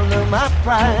swallow my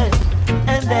pride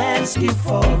and ask you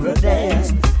for a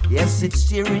dance. Yes, it's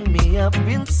tearing me up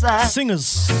inside.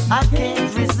 Singers. I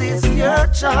can't resist your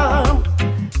charm.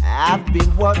 I've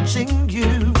been watching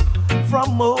you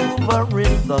from over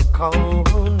in the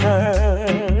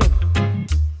corner.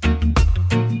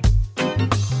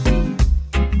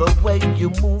 The way you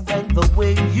move and the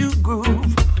way you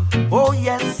groove. Oh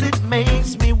yes, it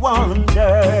makes me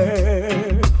wonder.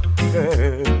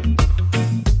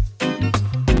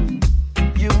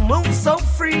 You move so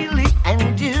freely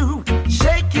and you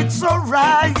shake it so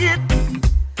right.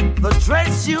 The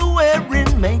dress you're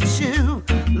wearing makes you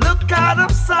look out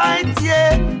of sight,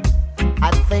 yeah.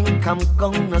 I think I'm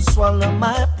gonna swallow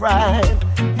my pride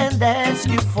and ask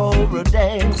you for a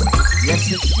dance. Yes,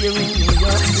 it's tearing me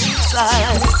up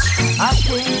inside. I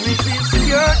can't resist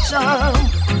your charm.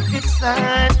 It's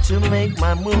time to make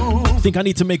my move. I think I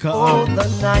need to make a the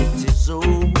night is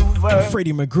over.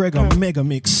 Freddie McGregor mega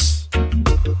mix.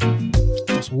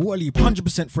 That's Wally,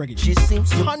 100% Freddie. She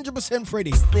seems 100%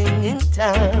 Freddie. Thing in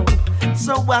time,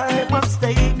 so I must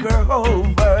take her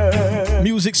over.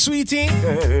 Music sweetie.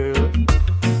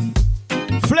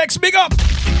 Flex, big up.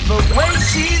 The way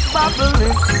she's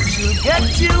bubbling, she'll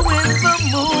get you in the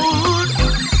mood.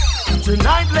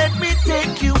 Tonight, let me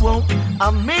take you home.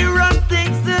 A mirror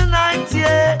things tonight,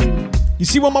 yeah. You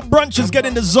see when my brunchers get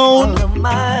in the zone. All of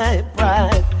my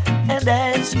pride and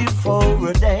ask you for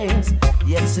a dance.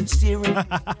 Yes, it's tearing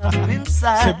up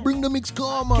inside. Say, bring the mix,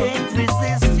 come on. Can't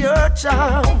resist your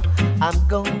charm. I'm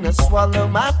gonna swallow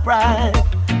my pride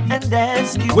and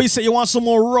ask you. Wait, you say you want some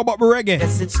more Robert Reggae?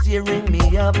 Yes, it's tearing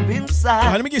me up inside.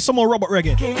 Right, let me get some more Robert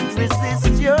Reggae. Can't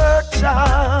resist your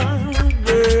charm,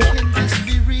 girl.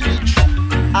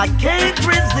 I can't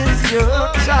resist your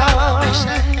charm.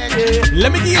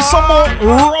 Let me give you some more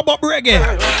Robert Reggae. I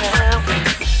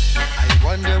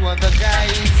wonder what the guy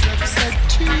is upset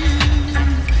to.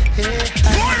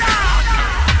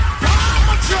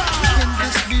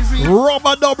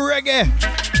 Robert Dub Reggae.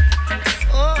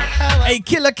 Hey,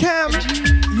 Killer Cam.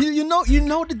 You know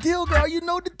the deal, girl. You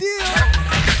know the deal. I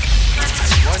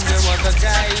wonder what the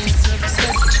guy is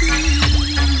upset to.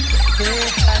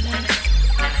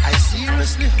 I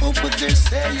seriously hope what they're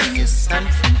saying is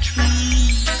something true.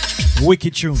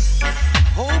 Wicked tune.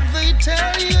 Hope they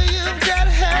tell you you've got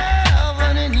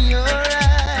heaven in your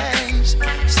eyes.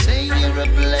 Saying you're a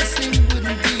blessing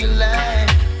wouldn't be a lie.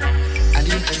 And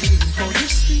even believing for your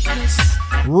sweetness.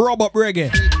 Robert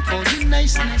Reggae. Believing for your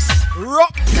niceness.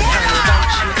 Rock.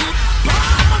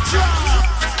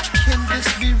 Can this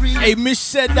be real? Hey, Miss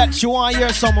said that she want to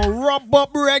hear some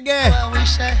Robert Reggae. I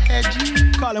wish I had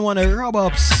you. Calling one of the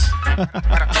Rob-Ups. I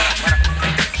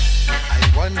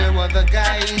wonder what the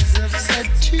guys have said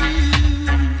to you.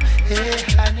 Hey,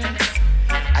 honey,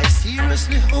 I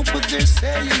seriously hope what they're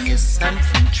saying is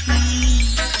something true.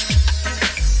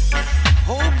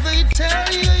 Hope they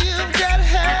tell you you've got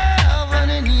heaven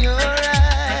in your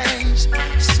eyes.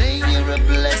 Saying you're a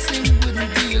blessing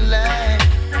wouldn't be a lie.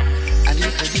 And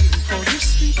if they didn't call you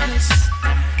sweetness,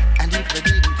 and if they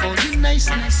didn't call you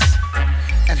niceness,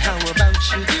 and how about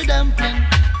sugar dumpling,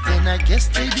 then I guess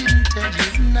they didn't tell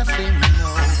you nothing,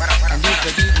 no. And if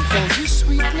they didn't call you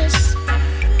sweetness,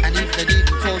 and if they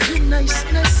didn't call you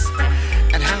niceness,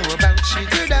 and how about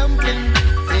sugar dumpling,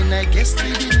 then I guess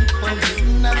they didn't call you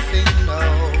nothing, no.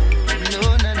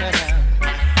 No, no, no, no.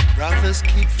 Brothers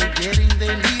keep forgetting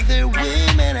they leave their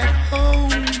women at home.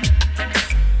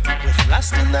 With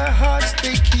lust in their hearts,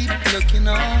 they keep looking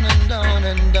on and on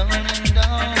and on and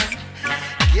on.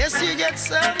 Guess you get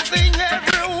something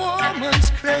every woman's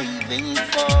craving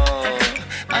for.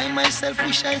 I myself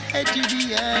wish I had you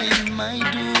behind my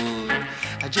door.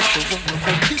 I just don't wanna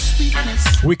call you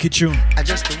sweetness. Wicked tune. I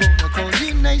just don't wanna call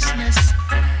you niceness.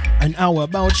 And how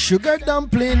about sugar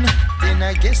dumpling? Then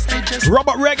I guess I just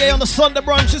Robert Reggae on the Sunday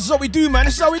brunch. This is how we do, man.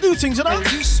 This is how we do things, you know?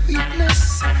 Call you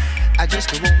sweetness. I just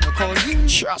don't wanna call you.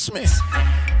 Trust me.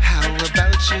 How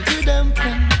about sugar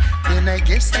dumpling? Then I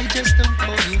guess I just don't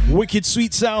call you. Wicked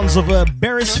sweet sounds of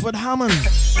Beresford Hammond.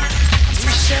 Wish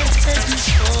I had you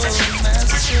for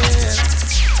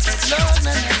myself. Lord,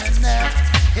 na na na na.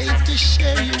 Hate to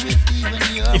share you with even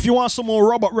your. If you want some more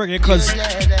Robert Reggae, because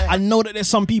I know that there's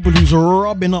some people who's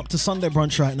rubbing up to Sunday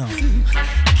brunch right now.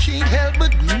 Can't help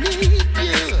but need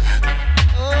you.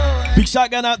 Oh, big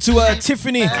shout going out to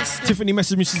Tiffany. Tiffany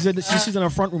messaged me. She said that she's in her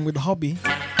front room with the hubby.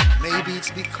 maybe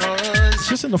it's because she's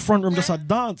just in the front room just a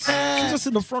dance. She's just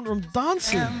in the front room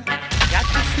dancing. Got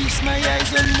to feast my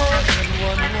eyes on more than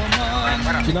one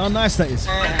woman. Do you know how nice that is?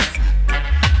 But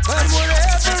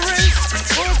whatever is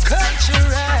for culture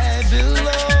I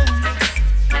belong.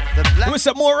 The black we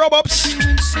said more rub-ups. You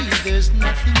will see there's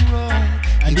nothing wrong.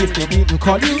 And if they didn't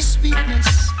call you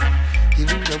sweetness, he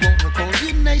would have wanna call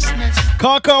you niceness.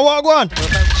 Kaka Wagwan.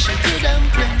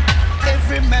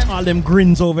 Every man. All them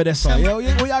grins over there, so yo,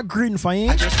 we are grin for you.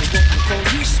 I just want to call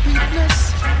you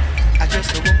sweetness. I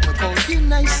just want to call you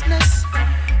niceness.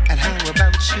 And how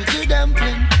about sugar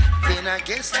dumpling? Then I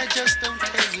guess I just don't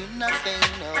tell you nothing,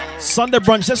 no. Sunday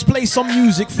brunch, let's play some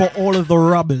music for all of the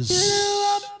rubbers.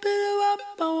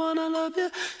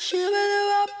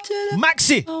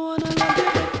 Maxi.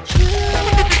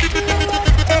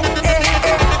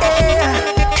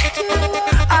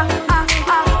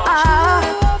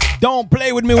 Don't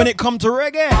play with me when it comes to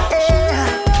reggae.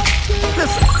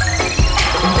 Listen.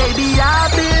 Baby,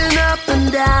 I've been up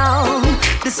and down.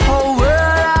 This whole world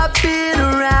I've been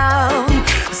around.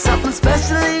 Something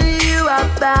special in you I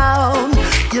found.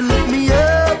 You lift me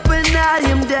up when I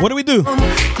am down. What do we do?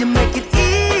 You make it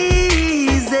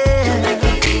easy.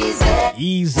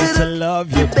 Easy to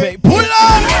love you, babe. Pull up!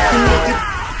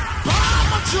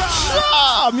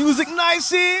 Music nice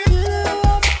here.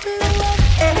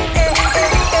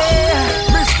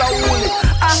 Mr. Woolley,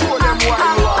 show them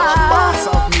why you are a boss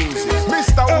of music.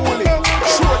 Mr. Woolley,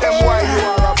 show them why you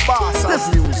are a boss of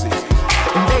music.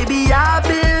 Baby, I've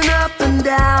been up and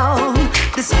down.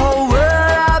 This whole world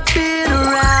I've been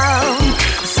around.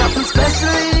 Something special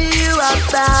in you I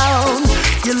found.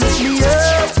 You lift me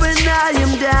up when I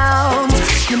am down.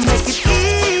 You make it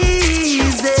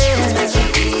easy.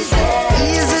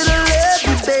 Easy to love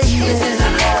you, baby.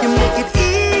 You make it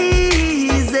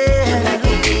easy.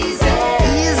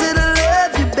 Easy to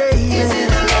love you, baby.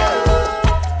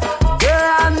 Girl,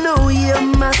 I know you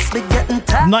must be getting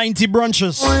tired. 90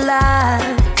 brunches.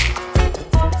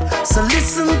 So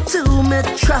listen to me,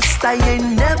 trust I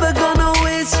ain't never gonna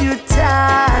waste your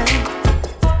time.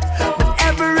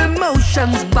 Whenever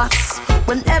emotions bust,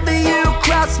 whenever you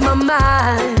cross my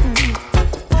mind.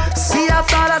 See, I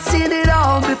thought I'd seen it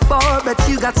all before, but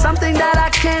you got something that I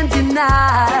can't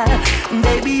deny.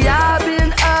 Baby, I've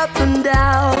been up and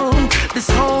down. This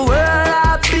whole world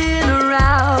I've been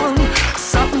around.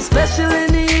 Something special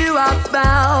in you I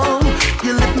found.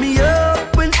 You lift me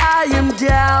up when I am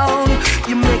down.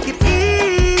 You make it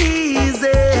easy.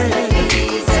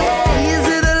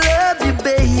 Easy to love you,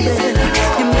 baby.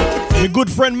 You make it My good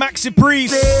friend Maxi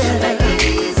Priest. easy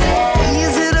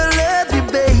to love you,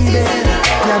 baby.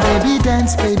 Yeah, baby,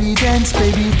 dance,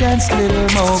 little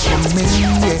more for me,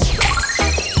 yeah.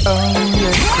 Oh,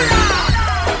 yes, baby.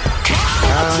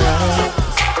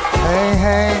 Hey,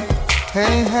 hey,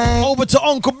 hey, hey. Over to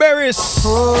Uncle Barris.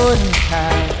 Hey,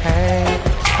 hey,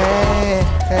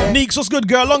 hey. Neeks, what's good,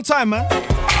 girl? Long time, man.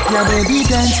 Yeah, baby,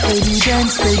 dance,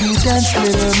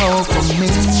 little more for me,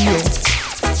 yeah.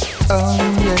 Oh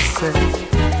yes, sir.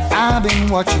 I've been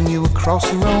watching you across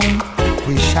the room.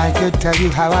 Wish I could tell you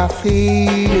how I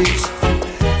feel.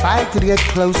 If I could get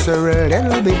closer, a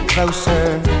little bit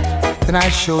closer, then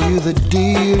I'd show you the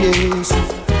deal is.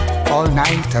 All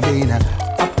night I've been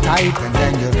uptight, and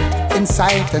then you're in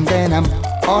sight, and then I'm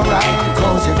alright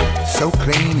because you're so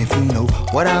clean. If you know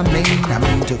what I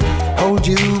mean to hold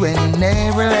you and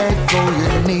never let go.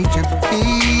 You need to be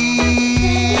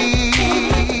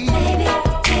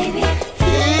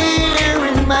here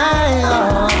in my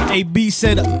arms. AB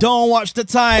said, don't watch the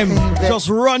time, just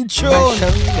run tune. Oh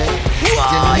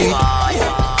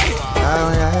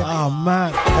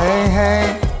man. Hey,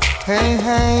 hey, hey,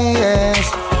 hey,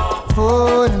 yes.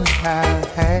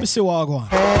 Let me see what I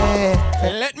want.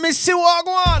 Let me see what I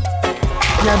want.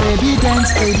 Yeah, baby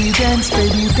dance, baby dance,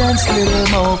 baby dance, little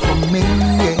more for me.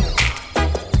 Yeah.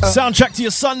 Soundtrack to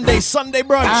your Sunday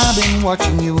brunch. I've been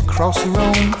watching you across the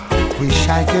room. Wish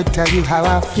I could tell you how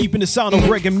I feel. Keeping the sound of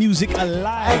reggae music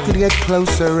alive. I could get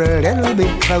closer, a little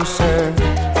bit closer,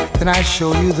 then I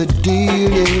show you the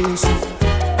deal is.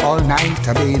 All night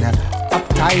I've been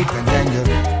uptight, and then you're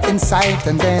in sight,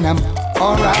 and then I'm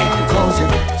alright because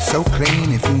you're so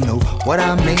clean. If you know what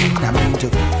I mean to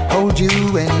hold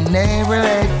you and never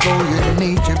let go. You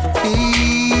need to be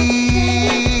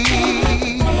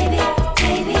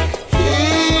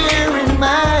here in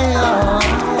my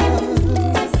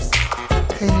arms.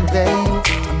 Hey babe,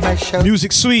 my show.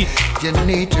 Music sweet. You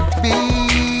need to be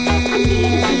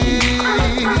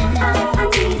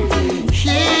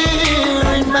here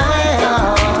in my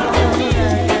arms.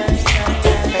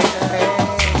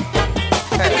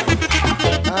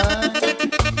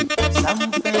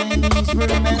 Some things were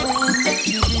meant to be.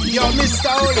 Yo,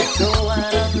 Mr. Oli. So I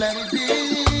don't let it be.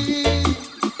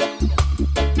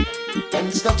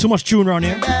 Too much tune around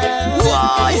here.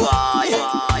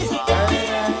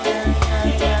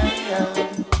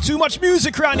 Too much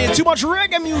music around here. Too much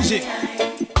reggae music.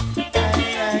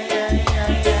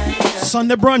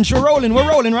 Sunday brunch. We're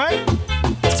rolling, right?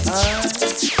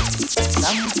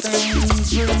 Some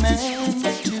things were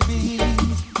meant to be,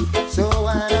 so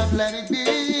why not let it be?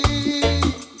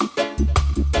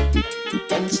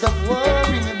 And stop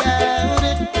worrying about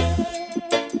it.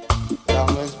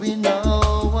 Long as we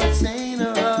know what's in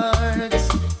our hearts,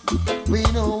 we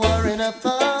know we're in a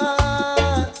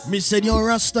thought. Me said you're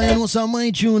Rasta, you know some my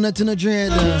tune that's in a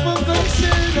dread. We're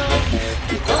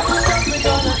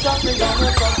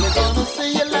gonna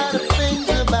say a lot of things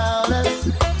about us.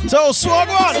 So swag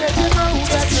on.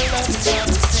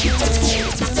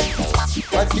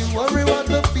 But you worry what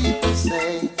the people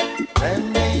say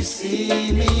when they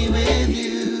see me with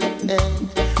you, and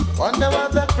wonder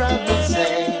what the crowd will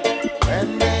say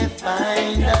when they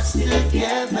find us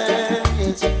together.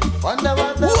 It's wonder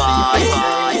what the people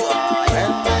say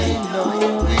when they know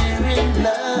we're in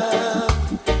love.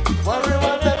 Worry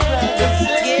what the crowd will say.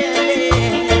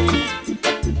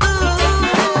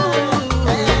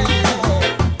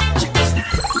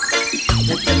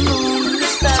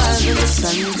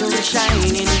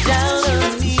 Shining down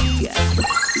on me.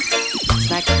 It's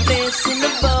like a bliss in the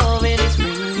bowl, and it's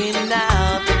bringing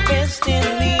out the best in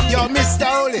me. Yo, Mr.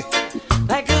 Oli.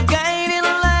 Like a guiding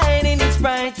light, and it's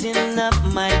brightening up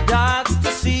my darks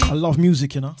to see. I love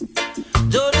music, you know.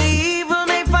 Though the evil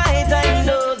may fight, I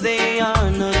know they are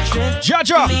no threat.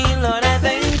 Jaja. Me, Lord, I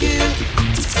thank you.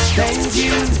 Thank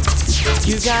you.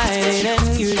 You guide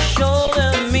and you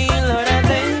shoulder me, Lord, I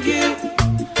thank you.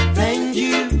 Thank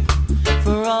you.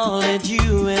 For all that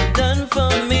you have done for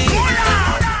me.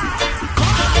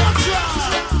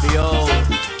 Yo,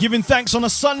 giving thanks on a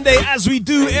Sunday as we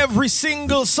do every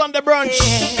single Sunday brunch.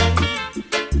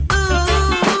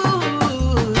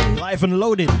 Live and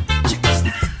loaded.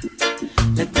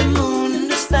 Let the moon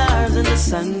and the stars and the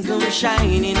sun come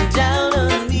shining down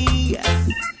on me.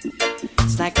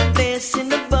 It's like a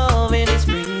blessing above, and it's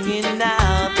bringing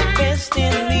out the best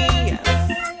in me.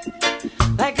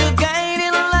 Like a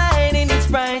guiding light, and it's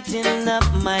brightening up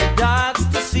my darks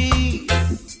to see.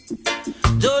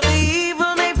 Though the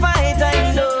evil may fight,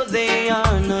 I know they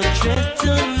are no threat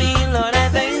to me. Lord, I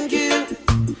thank you.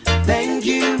 Thank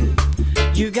you.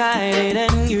 You guide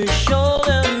and you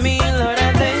shoulder me. Lord,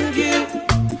 I thank you.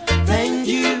 Thank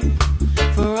you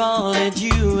for all that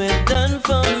you have done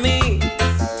for me.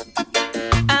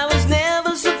 I was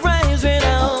never surprised when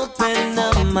I opened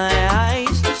up my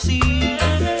eyes to see.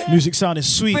 Music sound is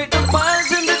sweet. Break the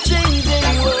bars and the chains, and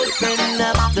you open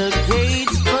up the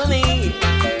gates for me.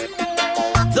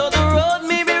 Though the road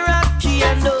may be rocky,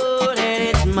 I know that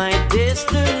it's my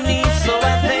destiny. So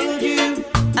I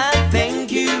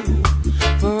thank you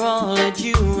for all that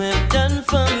you have done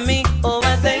for me. Oh,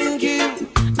 I thank you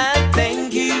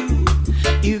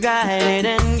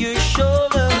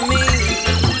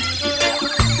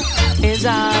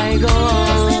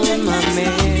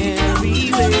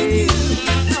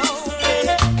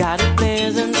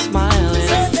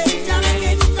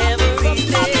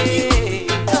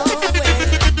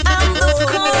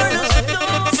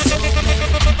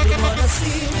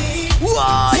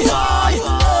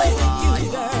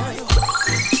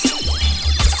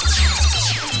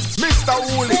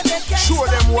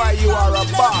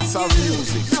boss of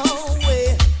music.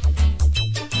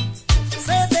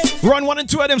 Run 1 and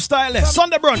 2 of them style there.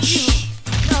 Sunday brunch.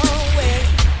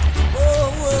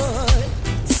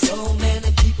 So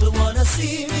many people wanna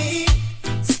see me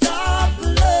stop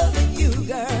loving you,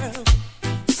 girl.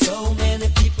 So many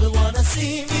people wanna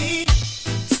see me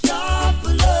stop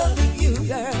loving you,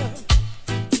 girl.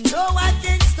 No, I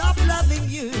can't stop loving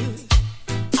you.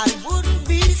 I wouldn't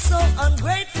be so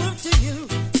ungrateful to you.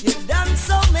 You've done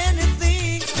so many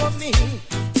things for me.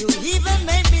 You even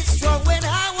made me strong when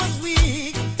I was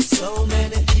weak. So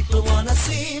many people wanna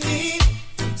see me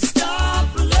stop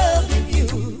loving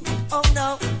you. Oh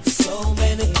no, so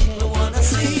many people wanna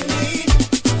see me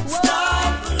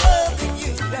stop loving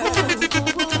you, girl.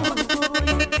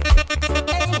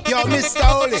 Yo, Mr.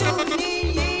 Oli.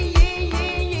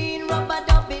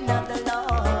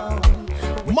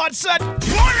 Mud said,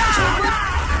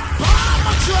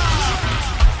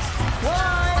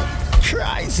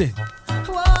 crazy.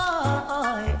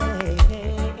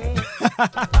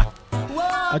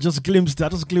 I just glimpsed. I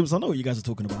know what you guys are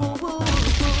talking about.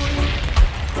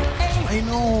 I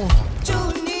know.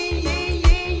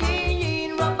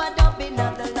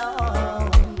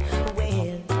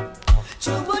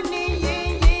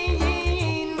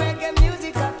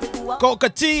 Coca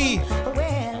T.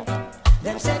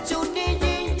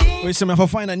 Wait, so if I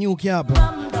find a new cab,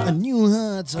 a new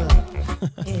heart.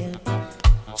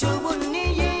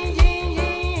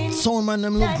 Sound man,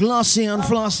 them look glossy and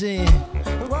flossy.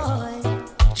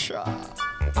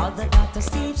 All the doctors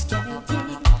keep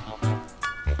skanking,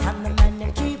 and the man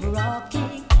them keep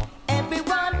rocking.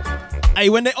 Everyone. Hey,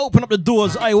 when they open up the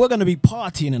doors, hey, we're gonna be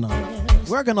partying now.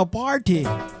 We're gonna party.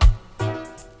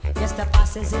 Yes, the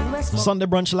passes in Westmore. Sunday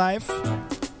brunch live.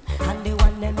 And the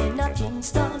one them in a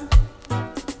Kingston.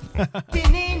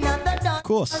 Of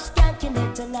course.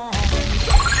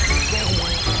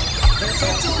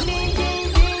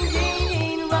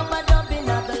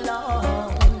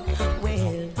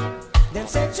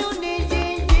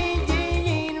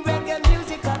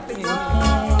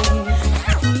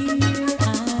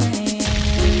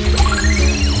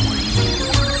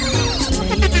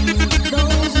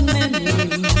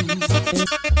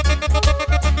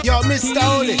 Yo, Mr.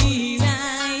 Oli.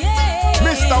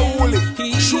 Mr. Wooly,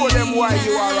 show them why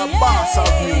you are a boss of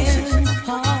music.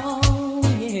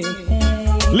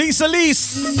 Lisa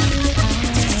Lease.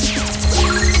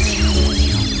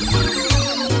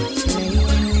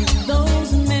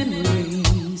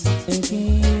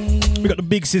 We got the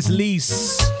big sis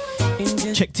Lease.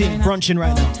 Checked in, brunching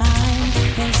right now.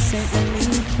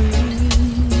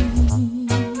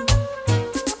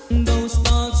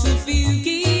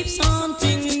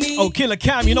 Oh, Killer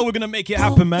Cam, you know we're gonna make it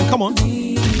happen, man. Come on.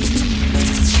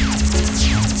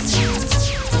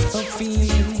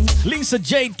 Lisa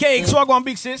Jade Cake, swag one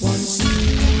big sis.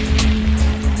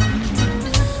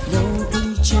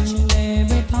 Each and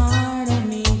every part of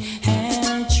me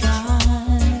had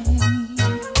tried.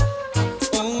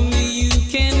 Only you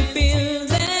can fill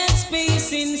that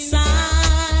space inside.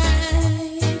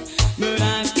 But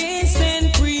I can't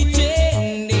stand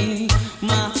pretending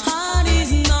my heart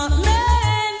is not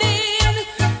landing.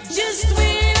 Just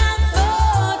when I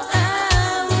thought I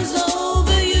was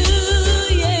over you,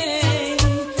 yeah.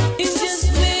 It's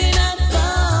just when I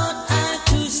thought I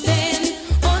could stand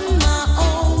on my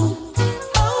own.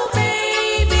 Oh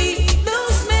baby,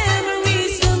 those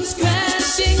memories come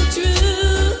crashing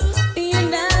through,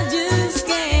 and I just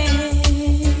can't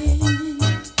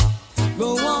go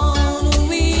on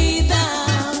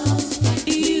without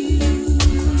you.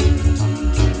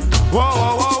 Whoa,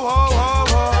 whoa, whoa, whoa,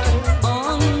 whoa, whoa.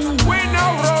 We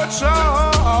know road show.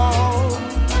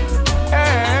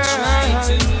 Hey.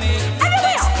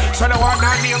 So the one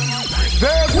on him,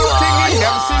 there's nothing in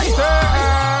them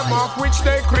system of which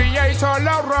they create all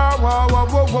around.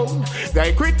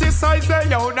 They criticize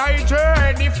their own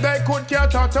hygiene if they could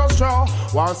get out of show.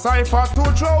 One cipher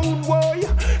to drown, boy.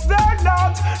 They're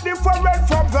not different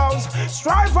from those.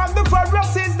 Strive on the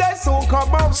Pharisees, they soon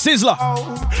come out. Sizzler.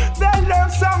 They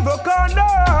lurks on the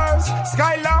corners,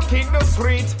 skylark in the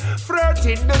street, flirt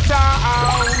in the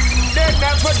town. They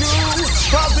never do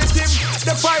positive.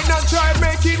 The final try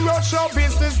making Russia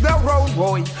business the road,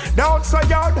 boy. Down so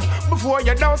young, before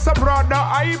you know some brother,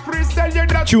 I priest tell you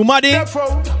that Chumadi.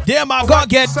 Damn, I gotta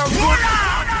get.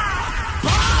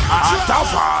 At a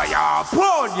fire,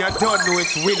 porn, you don't know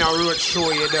it's winner road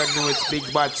show, you don't know it's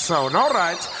big bad sound.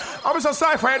 Alright. I'm so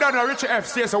sorry for you don't know Richie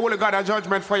FC, so we'll got a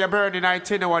judgment for your burning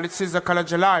 1901. It is the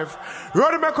college alive.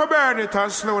 Run make a burn it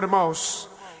and slow the mouse.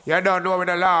 You don't know with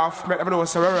a laugh, make them know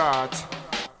so we're right.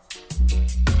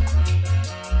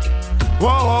 Whoa,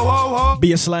 whoa, whoa, whoa.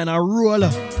 Bassline a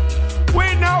roller.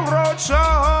 We no road show.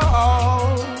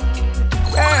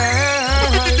 Yeah.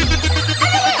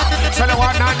 So the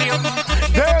one on him.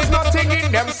 There's nothing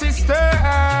in them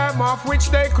system of which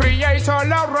they create all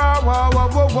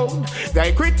around.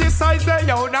 They criticize their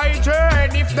own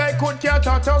hygiene if they could get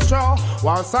out of show.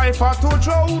 One cipher to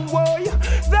drown, boy.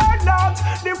 They're not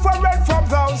different from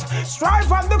those. Strive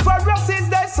from the Pharisees,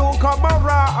 they soon come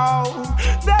around.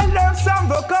 They learn some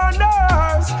the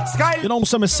corners. Sky. You know,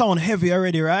 some sound heavy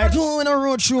already, right? Doing a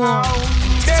road show.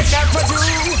 They never do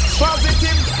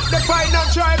positive. The final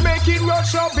try making road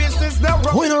show business the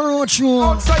road. When a road show.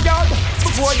 Outside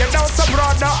before you down some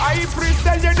brother, I priest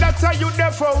tell you that's how you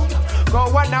the phone.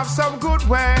 Go and have some good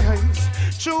ways.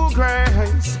 True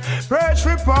grace, preach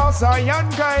repose, iron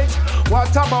gate.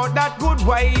 What about that good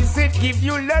ways? It give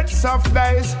you lots of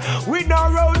days. We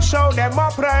no road show them a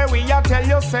pray. We a tell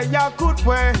you say your good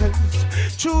ways.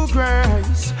 True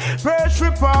grace, preach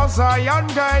repose, iron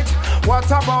gate. What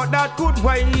about that good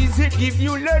ways? It give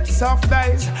you lots of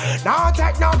days. Now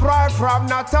take no bribe from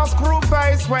not a screw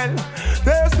face. Well,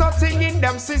 there's nothing in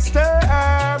them system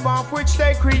of which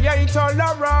they create all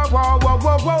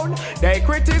around. They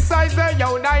criticize their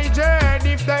own hygiene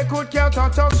if they could get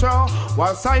out of show.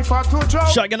 One cipher to draw.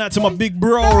 Shouting out to my big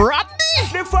bro, Rodney.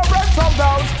 Different from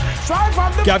those. Strive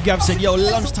from the Gab said, yo,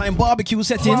 lunchtime barbecue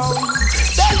settings.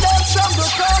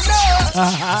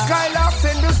 Skylocks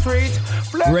in the street.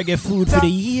 Reggae food for the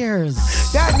years.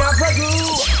 That never do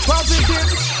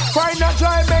positive. Find a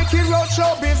joy making road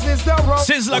show business the road.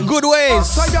 Sizzler good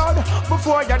ways.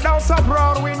 Before you dance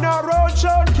abroad, we no road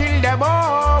show kill them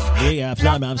off. We have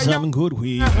some good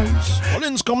ways. Well,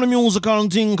 then come the musical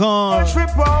thing called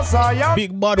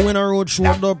Big Bad Winner Road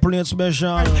Show the play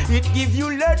special. It give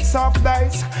you lots of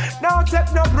days. Now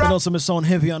take no breath. You know some sound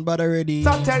heavy and bad already.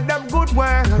 So tell them good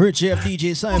way. Rich F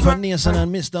DJ Cypher Nason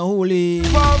and Mr. Holy.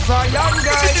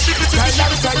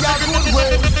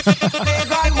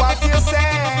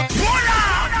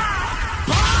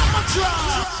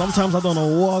 Sometimes I don't know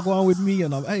what going with me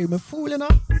and I'm hey, me fooling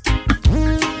up.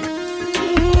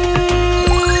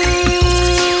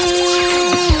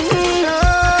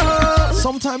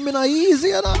 Sometimes me not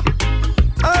easy enough.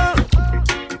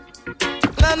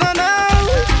 No.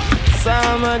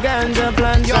 Summer ganja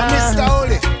planter. Yo, Mr.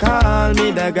 Holy. Call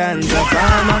me the ganja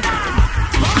farmer.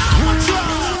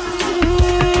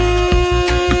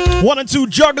 1 and 2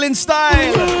 juggling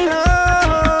style. No.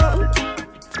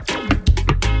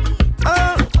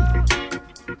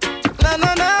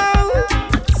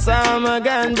 Summer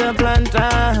ganja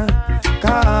planter.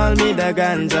 Call me the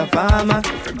ganja farmer.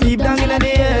 Deep down in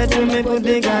the air to me put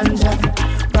the ganja.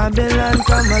 Babylon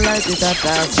come and light it up,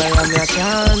 so I'm your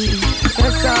can.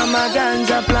 Yes, I'm a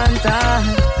ganja planter.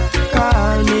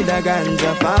 Call me the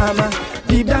ganja farmer.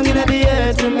 Deep down in the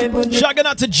air to me put the Shouting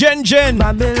out to Jen.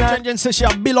 Jen says she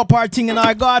a build up her thing in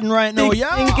our garden right now,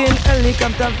 yeah? Thinking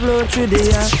helicopter flow through the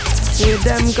air. With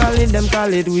them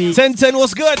call it weak. 10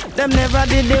 was good. Them never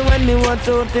did it when me was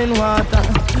out in water.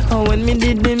 Or when me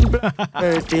did them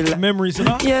fertile. Memories, you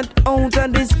know? Yet out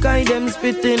of the sky them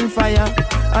spitting fire.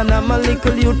 And I'm a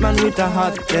little youth man with a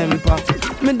hot temper.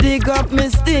 Me dig up me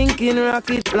stinking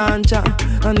rocket launcher.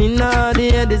 And in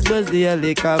the air this was the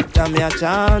helicopter me a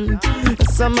chant.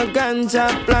 Some ganja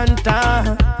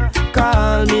planter.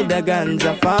 Call me the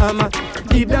ganja farmer.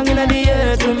 Deep down in the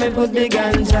air to me put the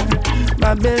ganja.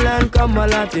 Babylon come a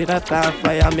lot with a top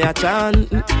fire me a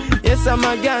chant. Yes, I'm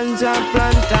a ganja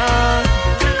planter.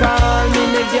 Call me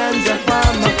the ganja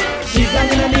farmer. Deep down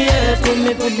in the air to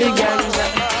me put the ganja.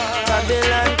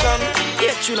 Babylon come,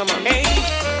 get you no man. Hey,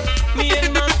 me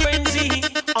and my friends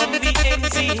on the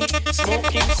NZ,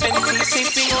 smoking fancy,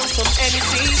 sipping on some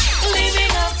NC.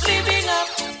 Living up.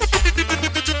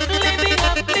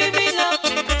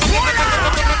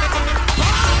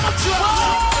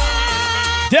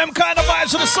 Them kind of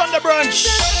vibes for the Sunday brunch.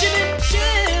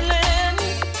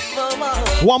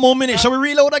 1 more minute, shall we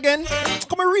reload again?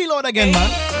 Come and reload again, man.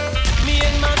 Me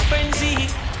and my friends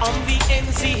on the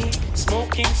NZ,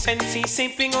 smoking fancy,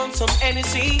 sipping on some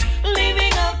NC.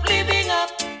 Living up.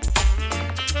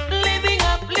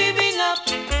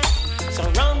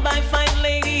 Surrounded by fine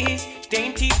ladies,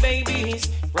 dainty babies,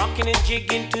 rocking and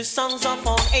jigging to songs of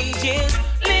all ages.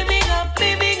 Living up.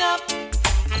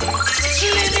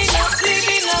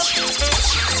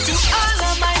 To all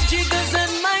of my jiggers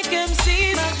and my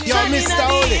MCs. Yo, Mr.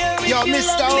 Holy.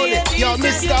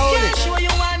 Show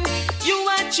you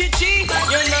want your G.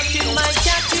 You're not in my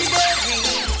category.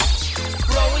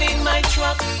 Rolling my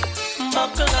truck,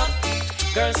 buckle up.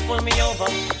 Girls pull me over,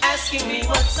 asking me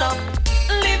what's up.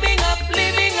 Living up.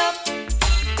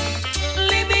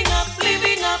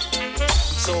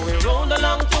 So we rolled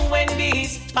along to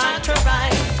Wendy's, parked her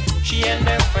ride. She and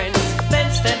her friends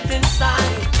then stepped inside.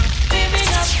 Living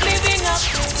up, living up,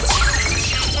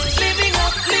 living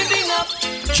up, living up.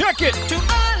 Check it. To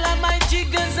all of my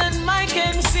jiggers and my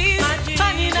MCs,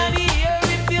 hanging out here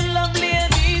if you love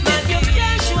ladies. If you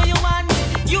can't show you want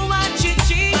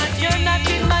chichi. You're not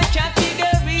in my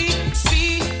category.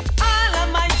 See, all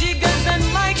of my jiggers and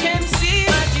my MCs,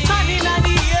 hanging out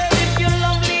here if you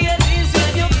love ladies.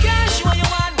 If you can't show you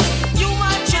want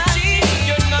chichi.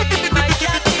 You're not in my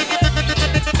category.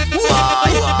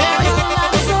 There are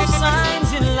lots of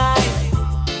signs in life.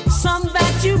 Some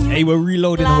that you Hey, we're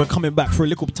reloading and we're coming back for a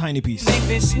little tiny piece. make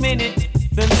this minute,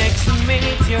 the next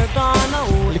minute you're gone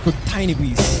away. Little tiny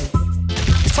piece.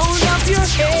 Hold up your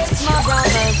heads, my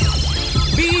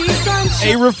brothers. Be conscious.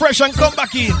 Hey, refresh and come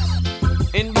back in.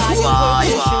 And by your work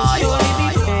you shall surely be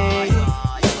paid.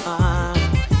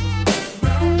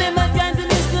 Never try to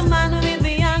miss the man with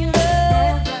the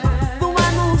anger, the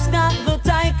one who's got the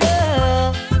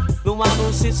tiger, the one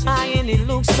who sits high and he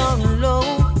looks down low.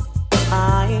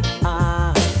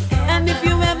 And if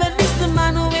you ever miss the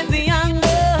man with the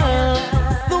anger,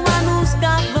 the one who's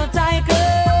got the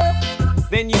tiger,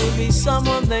 then you'll be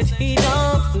someone that he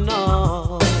don't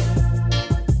know.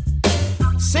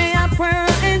 Say a prayer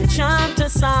and chant a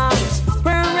psalms.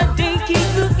 Prayer a day keep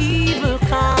the evil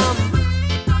calm.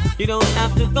 You don't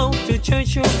have to go to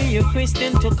church or be a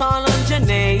Christian to call on your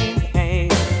name. Hey.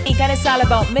 Got it's all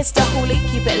about Mr. Hooli.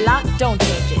 Keep it locked, don't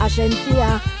change it.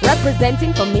 Ashensia,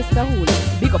 representing for Mr.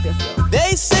 Hooli. Big up yourself.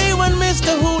 They say when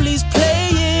Mr. Hooli's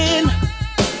playing,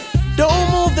 don't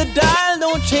move the dial,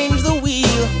 don't change the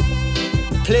wheel.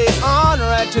 Play on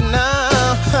right to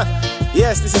now.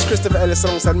 Yes, this is Christopher Ellis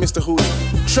alongside Mr. Hooli.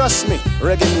 Trust me,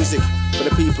 reggae music for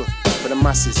the people, for the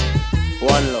masses.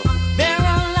 One love. There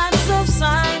are lots of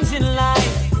signs in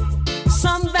life,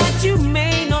 some that you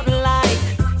may not like.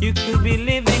 You could be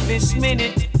living this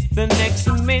minute, the next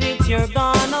minute you're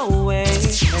gone away.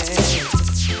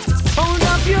 Hold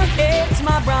up your heads,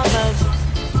 my brothers.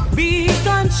 Be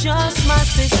conscious, my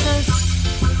sisters.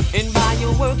 And by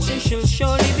your works you shall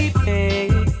surely be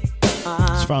paid.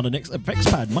 Let's find the next effects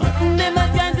pad, Mike. Never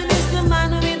try to miss the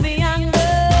man with the anger,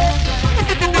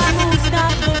 the one who's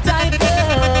got the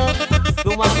tiger,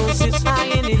 the one who sits high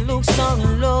and he looks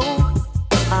down low.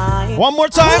 One more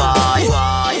time.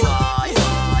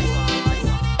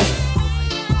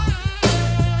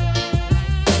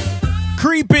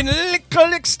 Creeping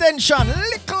little extension.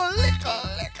 Little.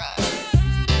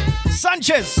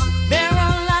 Sanchez. There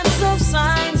are lots of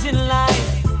signs in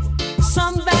life,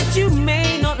 some that you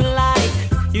may not like.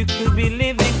 You could be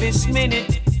living this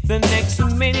minute, the next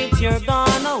minute you're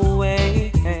gone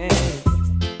away.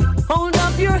 Hold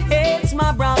up your heads,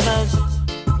 my brothers.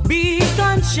 Be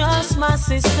conscious, my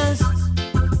sisters.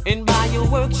 And by your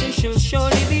works you shall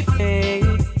surely be paid.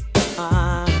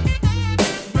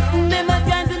 Never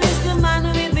try to miss the man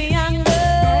with the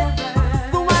anger,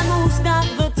 the one who's got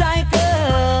the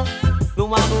tiger, the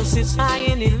one who sits high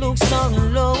and he looks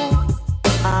down low.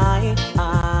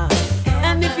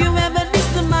 And if you ever miss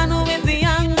the man with the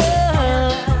anger,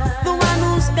 the one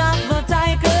who's got the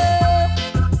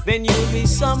tiger, then you'll be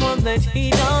someone that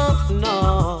he don't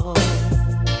know.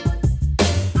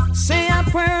 Say a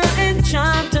prayer and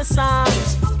chant a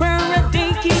psalms. Prayer a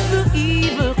day keep the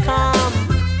evil calm.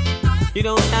 You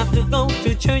don't have to go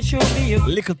to church or be a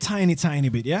little tiny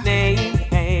bit, yeah?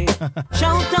 Hey.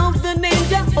 Shout out the name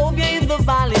Jehovah in the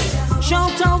valleys.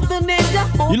 Shout out the name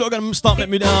Jehovah. You lot gonna start make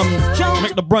me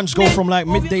make the brunch go from like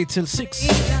midday till 6.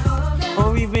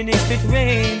 Or even if it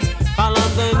rains, call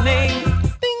on the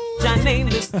name. Your name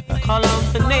is call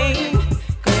on the name.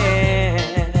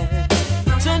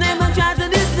 Yeah. So never try to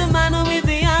diss the man with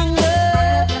the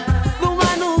anger, the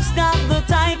one who's got the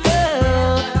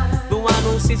tiger, the one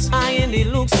who sits high and he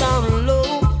looks down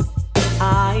low.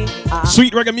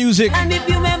 Sweet reggae music. And if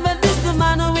you ever diss the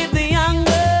man with the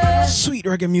anger, sweet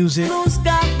reggae music. Who's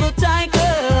got the tiger?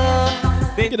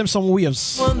 Get them some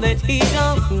waves. One that he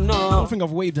don't know. I don't think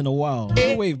I've waved in a while.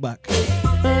 Wave back.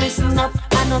 Listen up,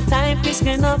 I know time is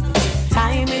up.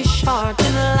 Time is short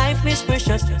and life is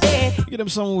precious. Hey. Get them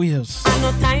some waves. I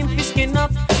know time is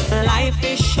up. Life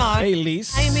is short. Hey,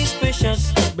 Lise. Time is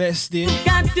precious. Bestie. You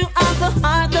got to have the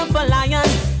heart of a lion.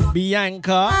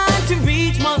 Bianca. Hard to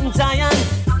reach Mount Zion.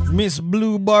 Miss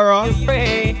Blueborough. You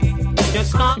pray.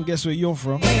 Just come. Guess where you're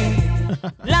from?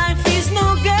 Life is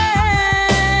no game.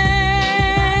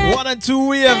 1 and 2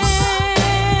 waves.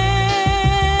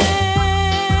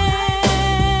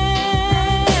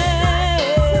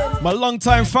 My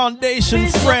longtime foundation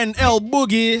friend, L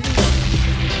Boogie.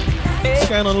 What's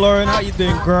going on, Lauren? How you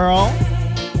doing, girl?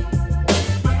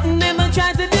 Never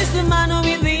try to diss the man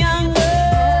with the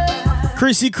anger.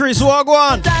 Chrissy Chris,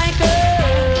 wagwan.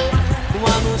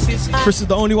 Chris is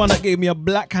the only one that gave me a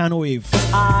black hand wave.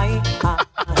 And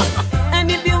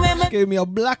if you ever Gave me a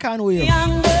black hand wave.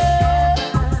 younger,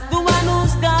 the one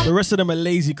who's got The rest of them are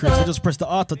lazy, Chris. They just press the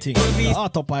auto thing, the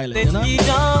autopilot, you know? you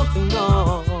don't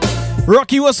know.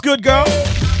 Rocky, what's good, girl?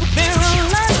 There are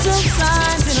lots of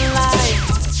signs in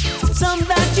life, some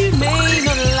that you may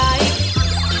not like.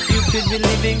 You could be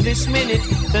living this minute,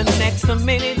 the next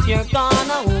minute you're gone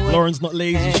away. Lauren's not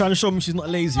lazy. She's trying to show me she's not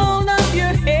lazy. Hold up your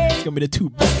head, It's gonna be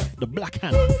the black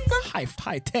hand. High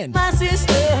 10. my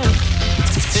sister.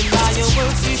 And by your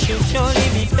words you should surely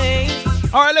be paid.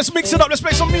 Alright, let's mix it up. Let's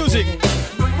play some music.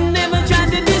 Never try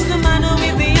to diss the man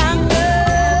with the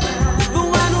anger, the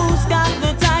one who's got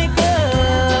the tiger,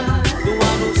 the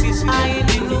one who sits high and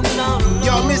he looks down.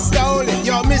 Yo, Mr. Holy,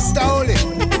 yo, Mr. Holy.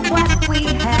 What we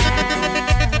have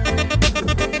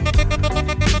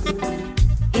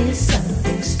is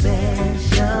something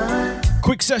special.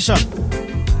 Quick session.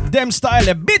 Them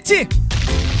style, bitty.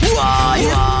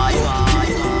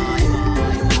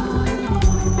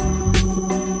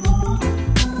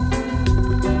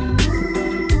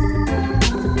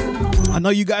 I know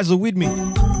you guys are with me.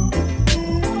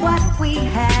 What we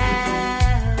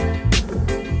have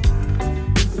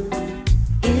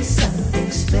is something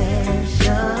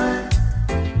special.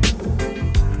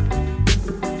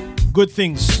 Good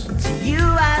things. To you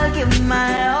I'll give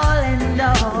my all and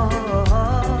all.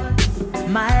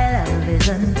 My love is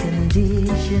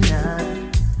unconditional.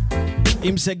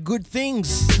 Him said good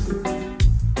things.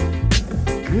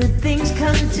 Good things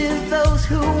come to those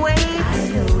who wait. I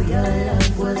know your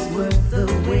love was worth the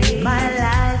wait. My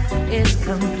life is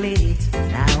complete.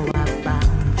 Now I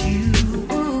found you.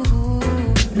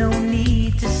 No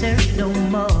need to search no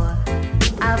more.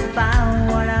 I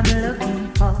found what I'm looking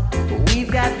for.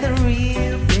 We've got the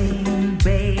real thing,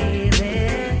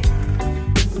 baby.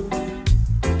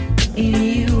 In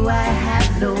you I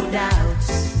have no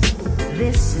doubts.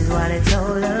 This is what it's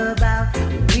all about.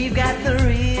 We've got the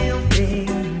real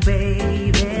thing,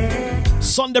 baby.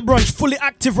 Sunday brunch fully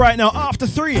active right now after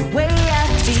 3. Way I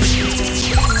feel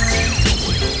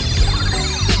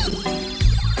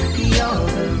you're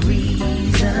the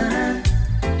reason.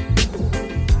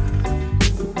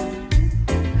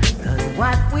 'Cause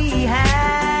what we have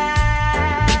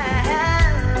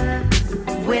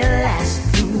will last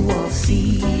through all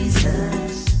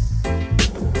seasons.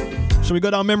 Shall we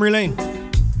go down memory lane?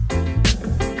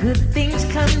 Good things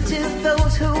come to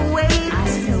those who wait. I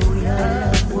know your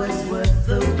love was worth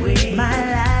the wait. My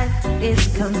life is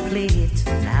complete.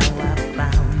 Now I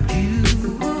found you.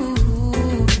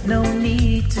 No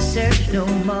need to search no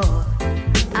more.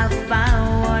 I found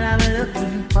what I'm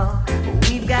looking for.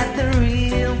 We've got the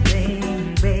real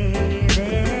thing,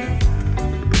 baby.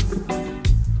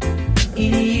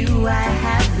 In you I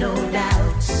have no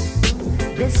doubts.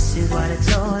 This is what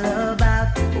it's all about.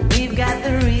 We've got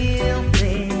the real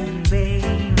thing, baby.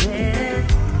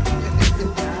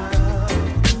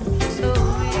 So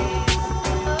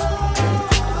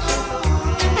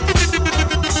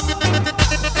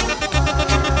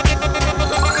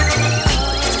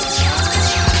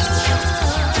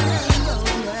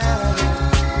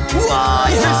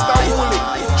Mr.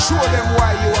 Wooly, show them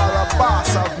why you are a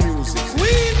boss of music.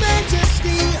 Queen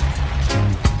Majesty,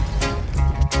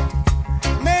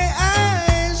 may I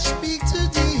speak to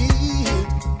thee?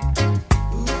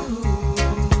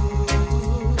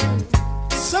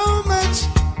 So much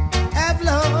I've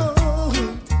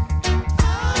learned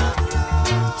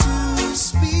to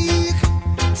speak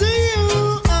to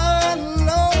you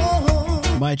alone.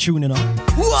 My tune, you know.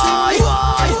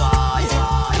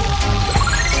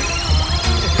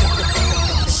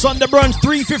 Sunday brunch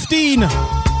 3:15.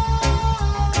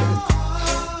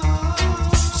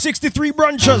 63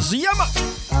 brunchers. Yeah, man.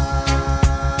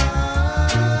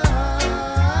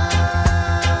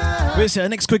 Where's our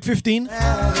next quick 15?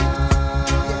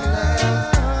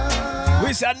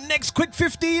 Where's our next quick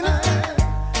 15?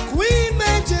 Queen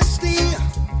Majesty,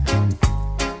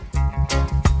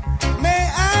 may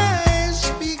I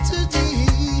speak to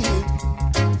thee?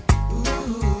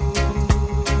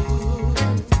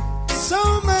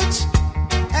 So much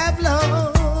I've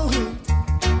learned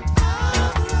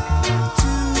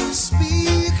to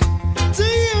speak to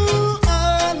you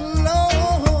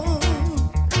alone.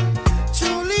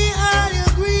 Truly I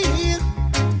agree,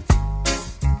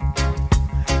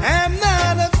 I'm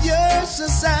not of your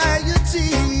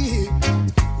society.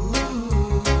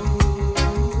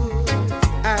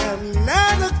 I'm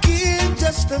not a kid,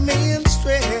 just a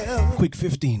minstrel. Quick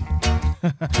 15.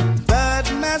 But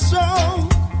my song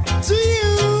to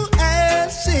you I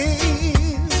sing.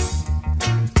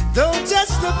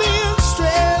 being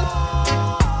stressed.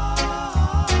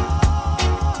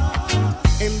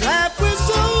 In life we're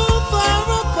so far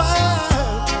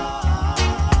apart.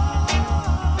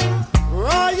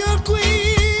 Royal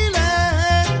Queen, I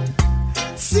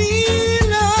see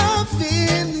love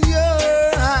in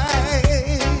your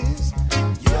eyes.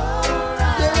 Your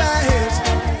eyes.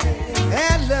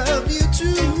 And love you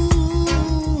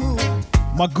too.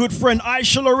 My good friend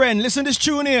Aisha Loren, listen to this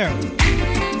tune here.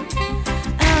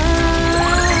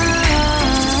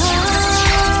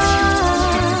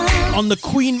 On the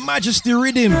Queen Majesty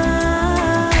rhythm.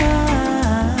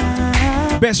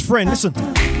 Best friend, listen.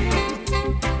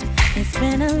 It's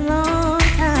been a long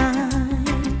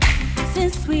time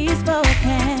since we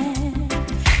spoken.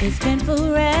 It's been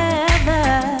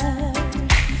forever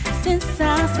since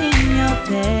I've seen your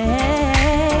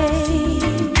face.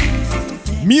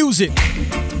 Music.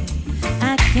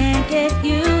 I can't get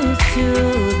used to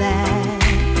that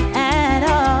at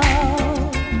all.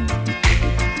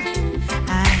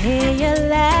 I hear your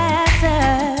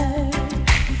laughter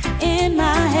in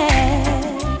my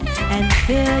head and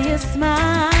feel you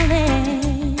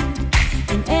smiling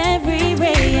in every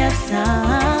ray of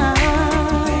sun.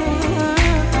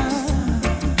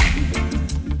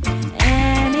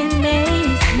 And it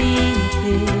makes me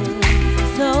feel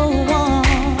so warm.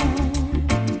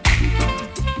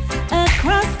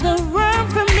 Across the room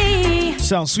from me,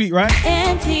 Sounds sweet, right?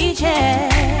 empty chair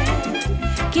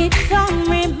keeps on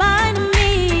reminding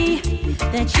me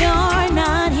that you're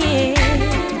not here.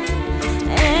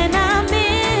 And I'm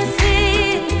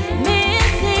missing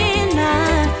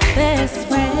my best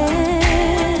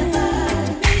friend.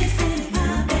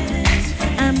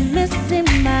 I'm missing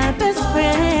my best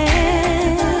friend.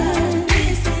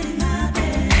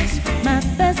 My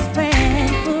best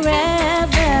friend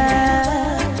forever.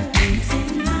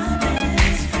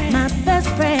 My best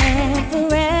friend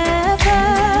forever.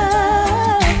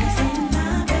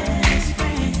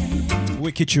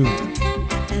 Wicked tune.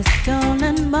 A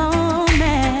stolen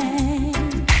moment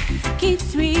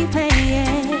keeps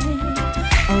replaying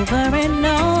over and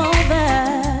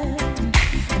over.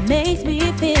 It makes me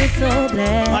feel so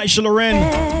blessed. Aisha Loren.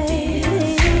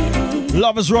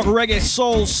 Lovers rock, reggae,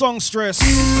 soul, songstress.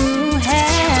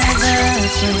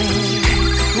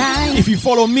 If you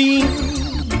follow me,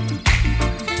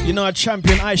 you know I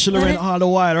champion Aisha Loren all the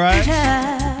while, right?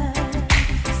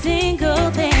 Single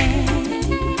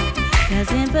thing,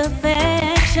 'cause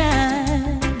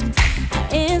imperfections are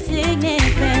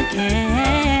insignificant.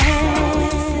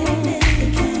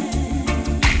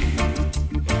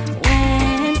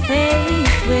 When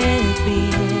faced with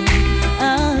being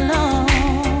alone,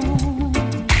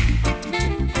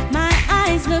 my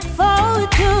eyes look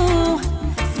forward to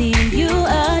seeing you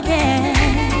again.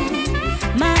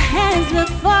 My hands look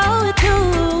forward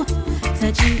to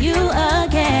touching you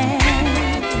again.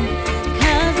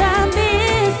 'Cause I'm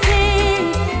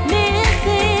missing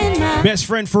my Best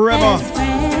friend forever.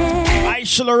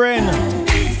 Aisha Loren.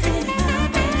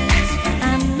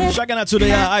 Shouting out to the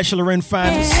Aisha Loren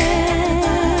fans.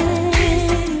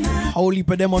 Whole heap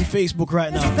of them on Facebook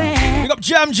right now. Big up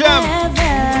Jam Jam.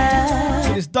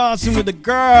 So it's dancing with the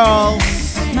girls.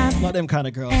 Not them kind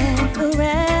of girls.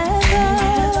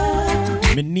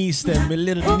 My niece them, my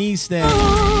little niece them.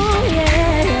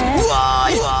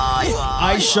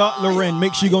 Aisha Loren,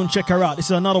 make sure you go and check her out. This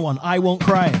is another one, I Won't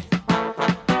Cry.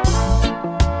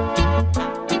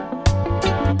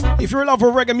 If you're a lover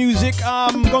of reggae music,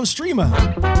 go and stream her.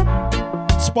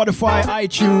 Spotify,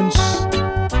 iTunes,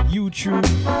 YouTube,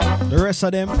 the rest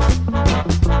of them.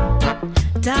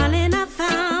 Darling, I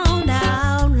found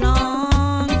out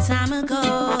long time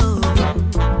ago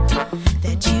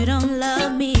that you don't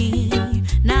love me,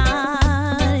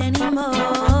 not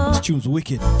anymore. This tune's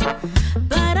wicked.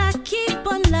 But I keep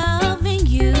on loving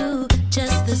you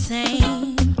just the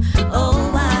same.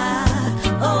 Oh, I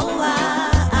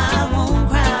won't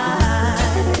cry.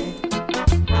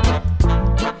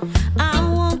 I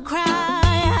won't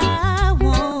cry, I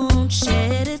won't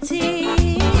shed a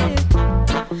tear.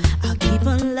 I'll keep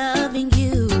on loving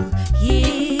you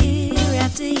year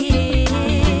after year.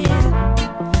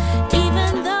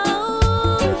 Even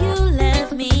though you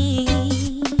left me.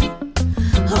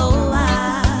 Oh,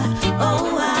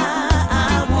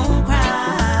 I won't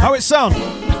cry. How it sound?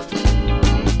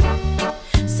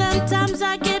 Sometimes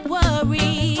I get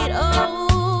worried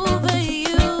over you,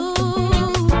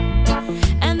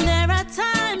 and there are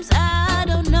times I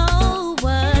don't know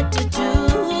what to do.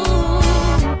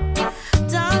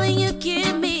 Darling, you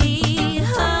give me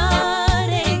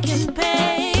heartache and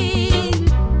pain,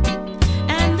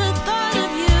 and the thought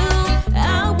of you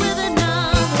out with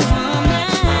another woman.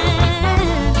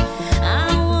 I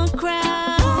won't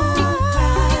cry,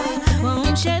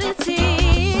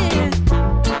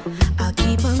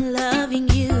 on loving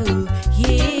you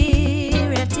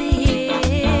year after year.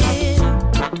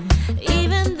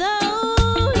 Even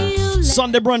though you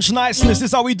Sunday brunch niceness, this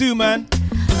is how we do, man.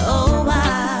 oh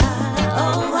I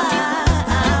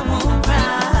won't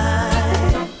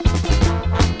cry.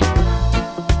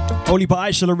 Only by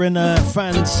Aisha Loren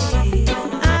fans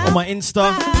on my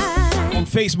Insta, on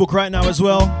Facebook right now as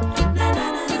well.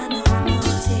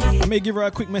 I may give her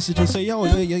a quick message and say, yo,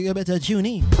 you better tune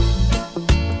in.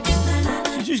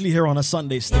 She's usually here on a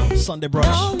Sunday still, Sunday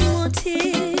brunch.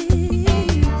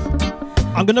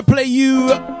 I'm gonna play you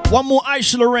one more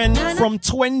Aisha Loren from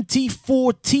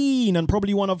 2014 and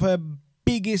probably one of her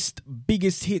biggest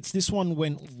hits. This one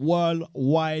went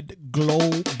worldwide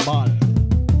global.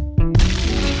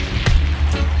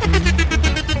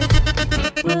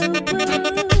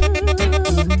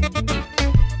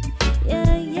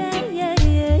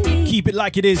 Keep it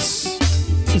like it is.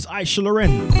 This is Aisha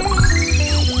Loren.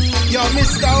 Yo,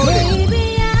 Mr. Oli.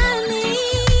 Baby, I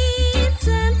need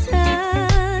some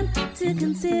time to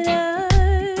consider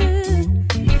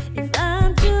if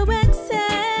I'm to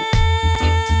accept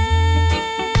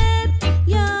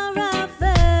your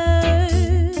offer.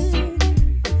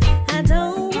 I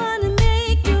don't want to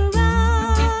make the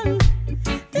wrong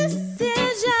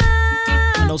decision. I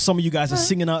know some of you guys are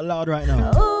singing out loud right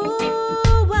now.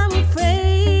 Oh, I'm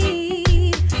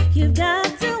afraid you've got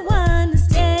to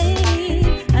understand.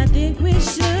 I think we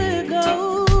should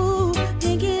go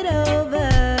think it over.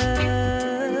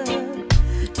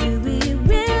 Do we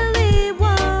really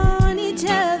want each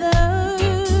other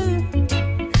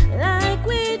like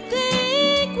we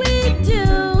think we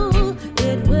do?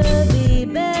 It would be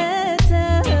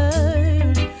better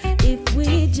if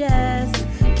we just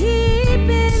keep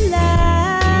it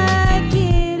like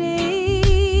it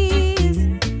is.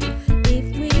 If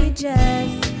we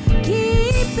just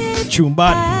keep it Tune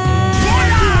bad.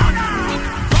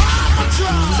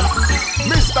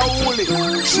 Mr. Wooly,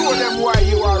 show them why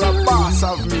you are a boss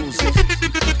of music.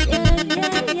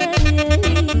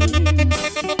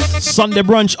 Sunday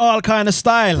brunch, all kind of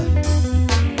style.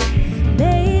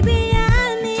 Baby,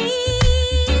 I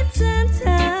need some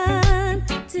time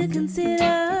to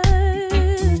consider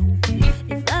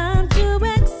if I'm to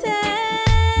accept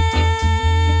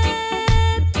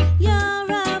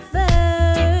your offer.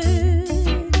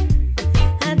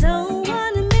 I don't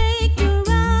want to make the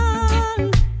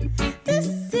wrong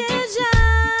decision.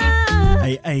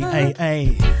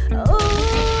 Hey.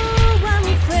 Oh, I'm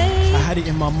afraid I had it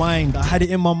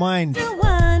in my mind.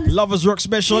 Lovers Rock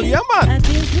special, yeah I man.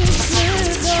 think we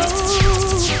should go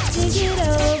think it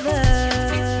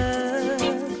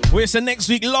over. Where's the next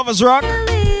week, Lovers Rock?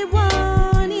 Really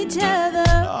want each other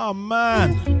Oh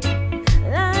man.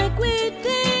 like we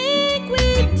think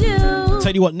we do.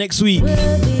 Tell you what, next week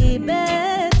Would be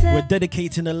better we're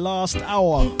dedicating the last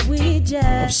hour if we of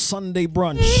just Sunday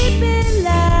brunch keep it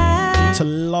like to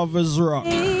Lovers Rock.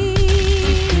 it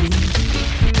is.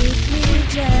 If we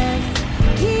just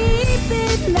keep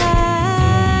it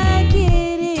like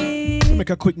it is. Make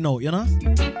a quick note, you know?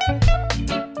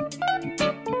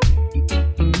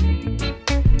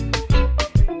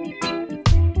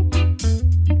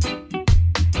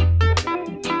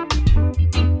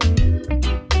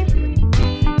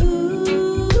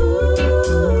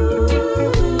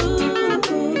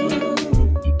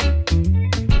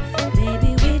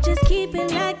 Baby, we just keep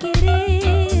it like it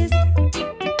is.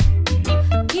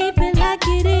 Keep it like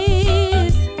it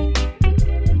is.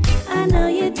 I know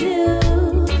you do.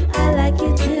 I like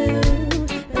you too.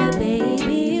 But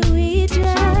baby, we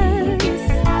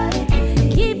just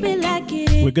keep it like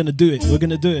it is. We're gonna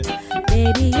do it.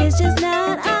 Baby, it's just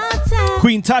not our time.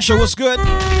 Queen Tasha, what's good? My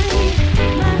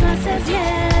heart says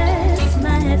yes. My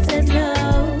head says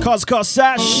no. Cuz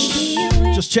Sash,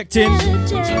 just checked in.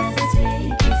 Just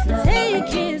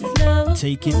take it slow.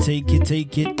 Take it. Take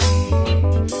it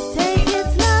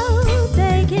slow,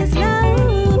 take it slow.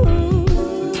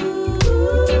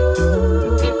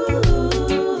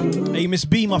 Hey, Miss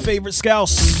B, my favorite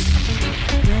scouse.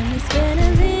 When we spend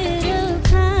a little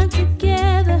time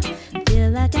together, feel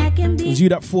like I can It be. was you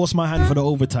that forced my hand for the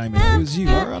overtime. It was you.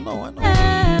 I know.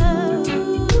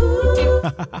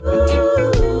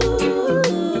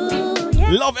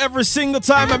 Love every single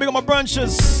time I make up my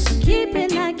brunches. Keep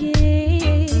it like it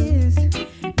is.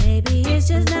 Maybe it's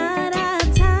just not our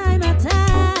time,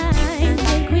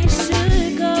 Think we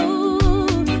should go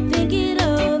think it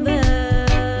over.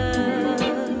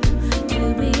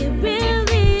 Do we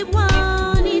really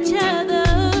want each other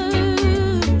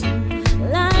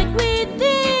like we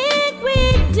think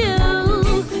we do?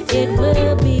 It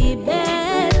will be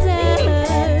better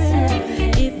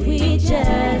if we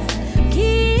just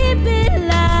keep it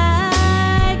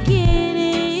like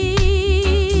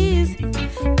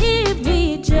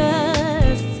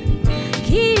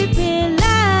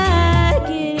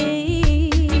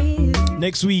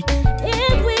next week.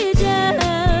 If we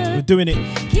just We're doing it.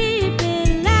 keep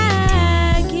it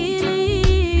like it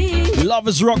is.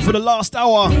 Lovers Rock for the last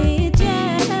hour. We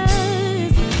just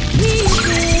keep it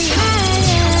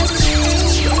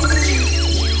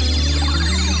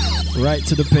like Right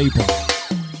to the paper.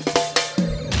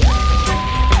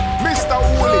 Mr.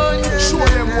 Wooly, show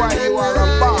them why you are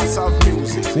a boss of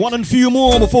music. One and few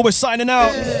more before we're signing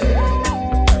out.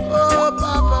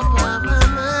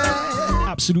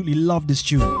 Absolutely love this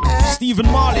tune. Stephen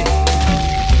Marley.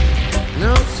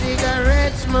 No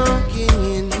cigarette smoking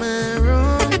in my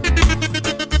room.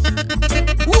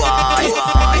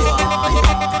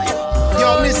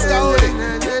 Yo, Mr. Wooly.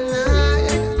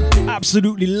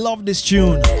 Absolutely love this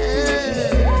tune.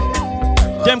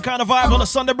 Them kind of vibe on a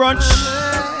Sunday brunch.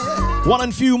 One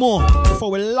and few more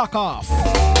before we lock off.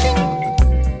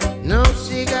 No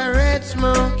cigarette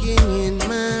smoking in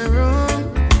my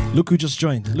room. Look who just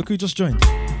joined. Look who just joined.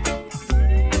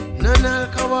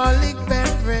 Non-alcoholic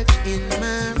beverage in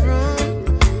my room.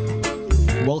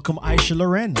 Welcome Aisha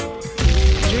Loren.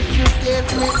 You gave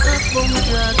me a boom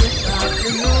drug this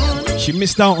afternoon. She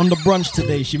missed out on the brunch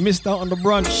today. She missed out on the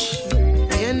brunch.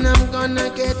 And I'm gonna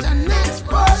get a next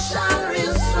portion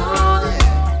real soon.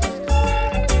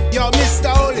 Yo,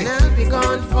 Mr. Oli. And I'll be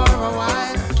gone for a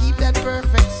while. Keep that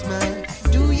perfect smile.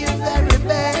 Do your very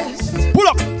best. Pull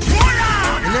up.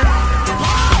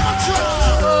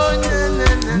 Oh, na, na,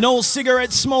 na. No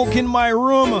cigarette smoke in my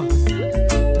room.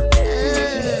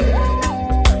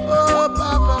 Oh,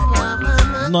 papa,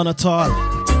 papa, None at all.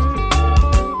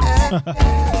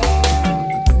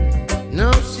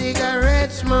 no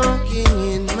cigarette smoking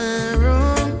in my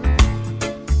room.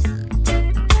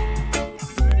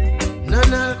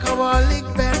 Non-alcoholic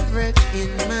beverage in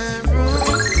my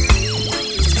room.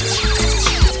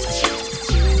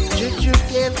 You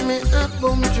gave me a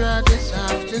boom drug this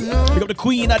afternoon. We got the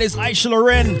queen, that is Aisha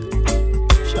Loren.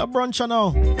 She a bruncher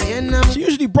now. She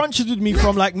usually brunches with me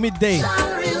from like midday.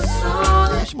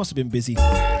 She must have been busy.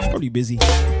 She's probably busy.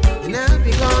 And I'll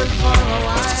be gone for a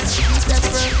while. Keep that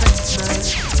perfect smile.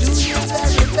 Do your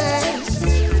very best.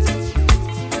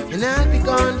 And I'll be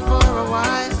gone for a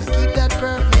while. Keep that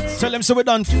perfect. Tell them so we're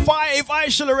done 5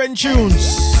 Aisha Loren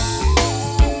tunes.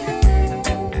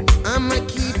 I'ma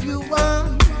keep you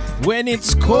warm When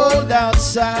it's cold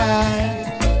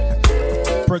outside,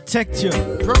 protect you.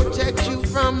 protect you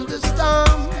from the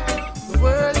storm, the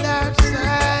world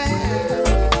outside.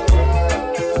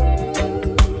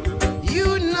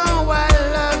 You know I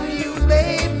love you,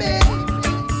 baby.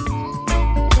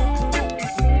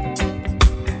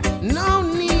 No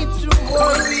need to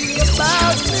worry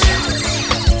about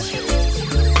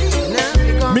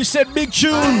me. Miss said big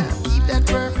tune. Keep that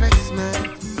perfect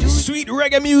smile. Sweet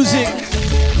reggae music.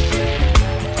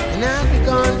 And I'll be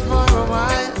gone for a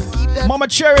while. Keep that Mama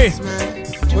Cherry. smile.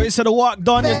 Where you said the walk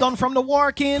done, you're done from the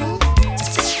walking. Tell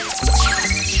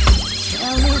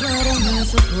me what am I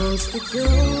supposed to do?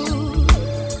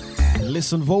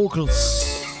 Listen vocals.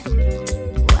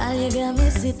 While you got me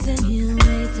sitting here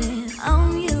waiting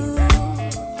on you.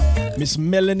 Miss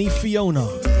Melanie Fiona.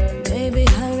 Baby,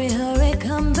 hurry, hurry,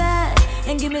 come back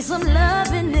and give me some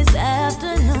love in this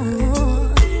afternoon.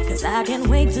 Cause I can't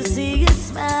wait to see you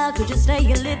smile. Could you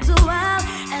stay a little while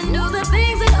and do the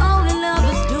things that only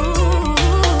lovers do?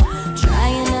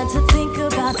 Trying not to think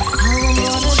about how I'm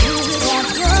gonna do without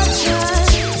your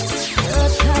touch, your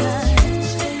touch.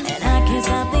 And I can't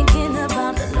stop thinking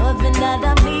about the loving that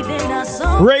I'm needing our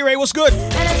soul. Ray Ray, what's good?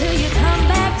 And until you come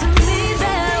back to me,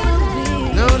 there will be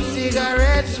no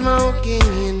cigarette smoking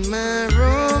in my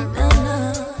room.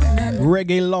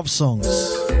 Reggae love songs.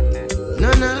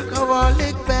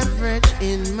 Non-alcoholic beverage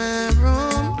in my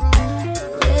room.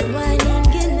 Red wine and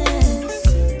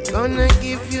Guinness. Gonna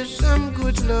give you some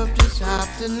good love this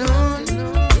afternoon.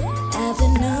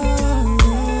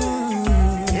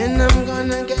 And I'm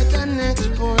gonna get the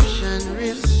next portion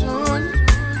real soon.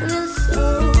 Real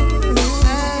soon.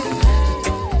 Hey,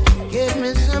 give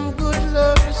me some good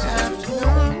love this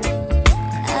afternoon.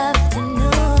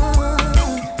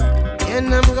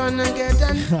 And I'm gonna get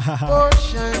the next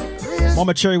portion.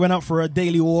 Mama Cherry went out for a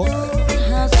daily walk.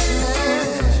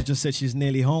 She just said she's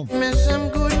nearly home. Give me some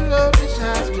good love this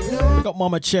afternoon. We got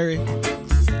Mama Cherry.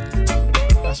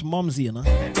 That's Mumsy, you know.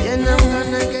 And I'm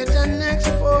gonna get the next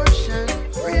portion.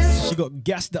 She got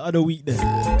gas the other week then.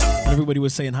 Everybody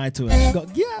was saying hi to her. She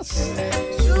got gas.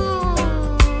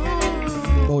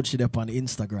 Oh, she up on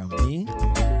Instagram, eh?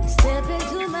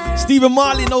 Stephen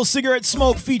Marley, No Cigarette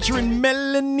Smoke, featuring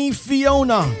Melanie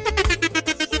Fiona.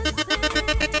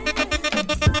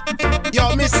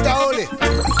 Yo, Mr. Oli.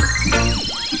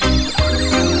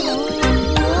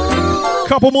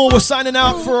 Couple more, we're signing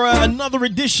out for another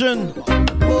edition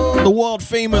of the world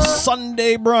famous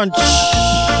Sunday brunch.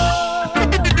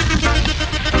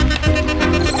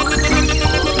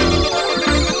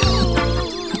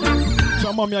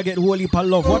 So mommy, I get the whole heap of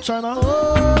love. Watch her now.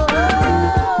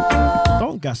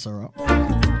 Don't gas her up.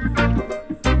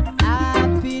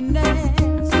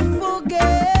 Happiness,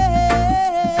 forget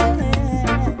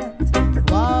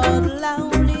what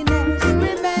loneliness,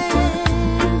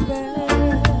 remember.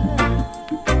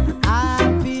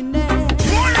 Happiness.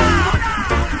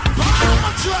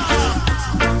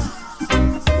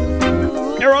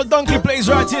 Errol Dunkley plays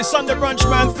right here, Sunday brunch,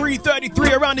 man.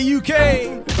 3:33 around the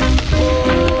UK.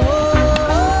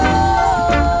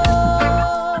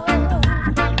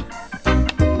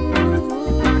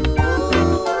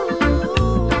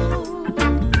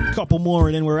 Couple more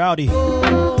and then we're outie.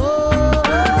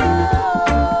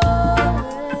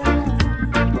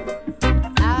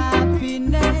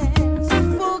 Happiness,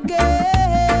 forget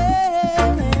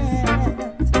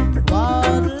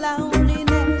what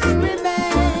loneliness,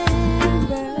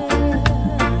 remember.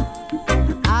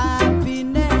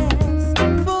 Happiness,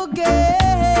 forget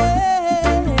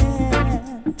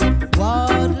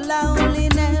what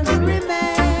loneliness,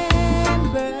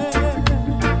 remember.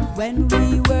 When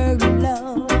we were in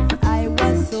love, I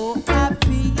was so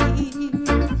happy,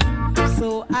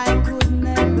 so I could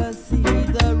never see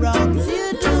the wrongs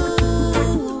you do.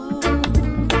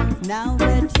 Now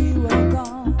that you are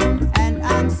gone and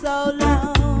I'm so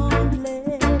lonely,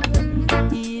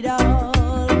 it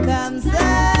all comes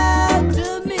back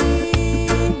to me.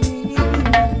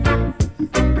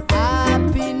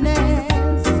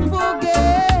 Happiness,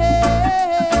 forget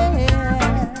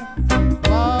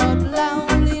what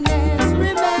loneliness,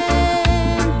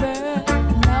 remember.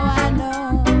 Now I know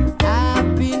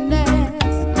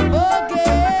happiness,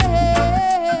 forget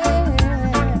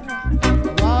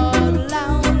what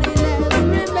loneliness,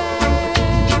 remember.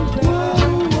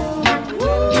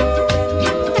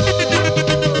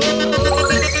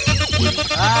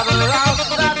 I've lost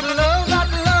that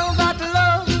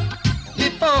love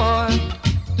before.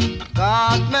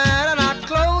 Got mad and I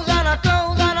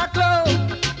close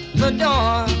the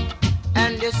door.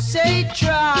 And you say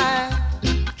try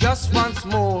just once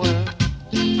more.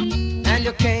 And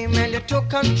you came and you took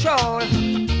control.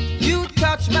 You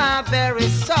touched my very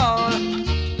soul.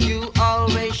 You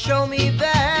always show me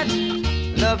that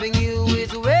loving you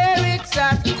is where it's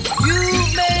at. You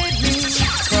made me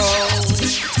so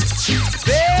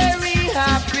very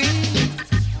happy.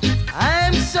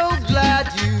 I'm so glad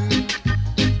you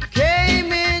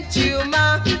came into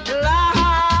my life.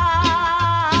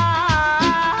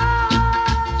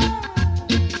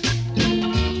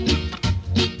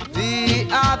 The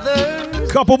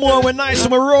others, Couple more, we're nice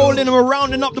and we're rolling and we're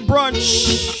rounding up the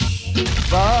brunch.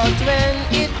 but when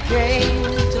it came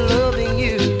to loving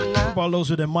you, All those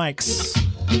with their mics.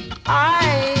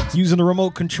 I Using the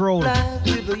remote control.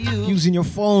 with you. Using your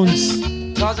phones.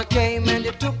 Cause I came and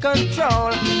you took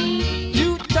control.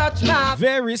 You touched my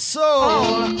very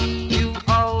soul. You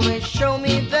always show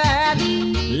me that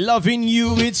Loving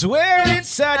you, it's where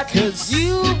it's at. Cause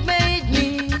you made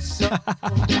me so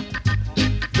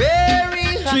very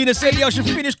happy. Trina said y'all should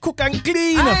finish cook and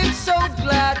clean. I'm so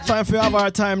glad Time for you have our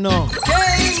time now. you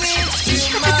came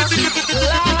into my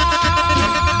life.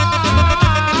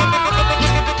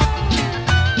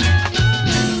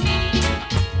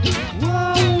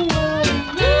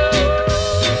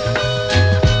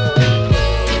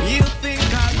 You think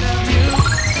I love you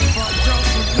for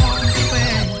just one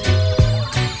thing?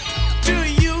 Do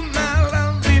you, my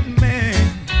lovely man,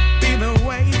 be the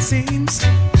way it seems?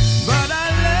 But I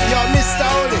love Yo, Mr.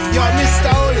 Oli, yo,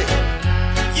 Mr. Oli.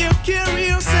 you, carry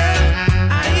yourself.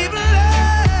 I even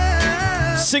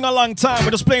love. Sing a long time.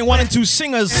 We're just playing 1 and 2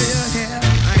 singers. I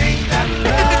ain't that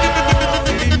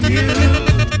loving you.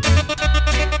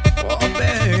 Oh,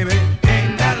 baby,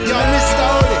 ain't that Yo, Mr.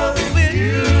 Oli. loving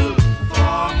you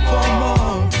for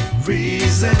more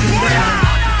reason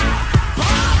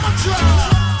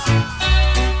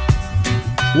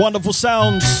than Wonderful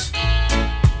sounds.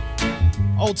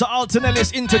 Out to Alton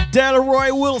Ellis into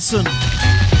Delroy Wilson.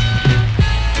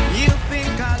 you think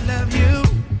I love you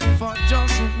for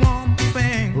just one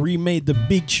thing. Remade the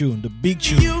big tune. The big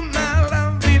tune. You, my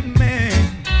lovely man,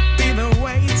 be the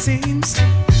way it seems.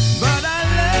 But I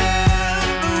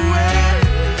love the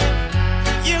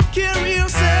way you carry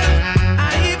yourself.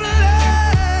 I even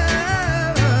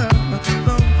love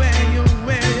the way you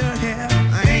wear your hair.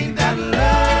 I ain't that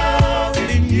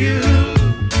loving you.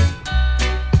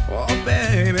 Oh,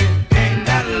 baby, ain't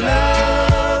that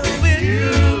loving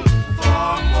you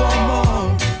for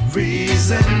more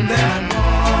reason than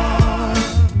more.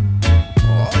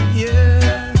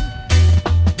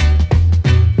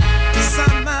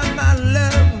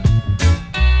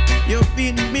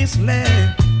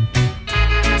 misled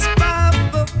by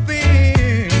the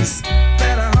things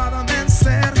that other men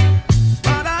said.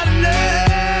 But I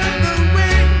love the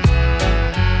way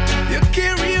you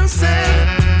carry yourself.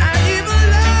 I even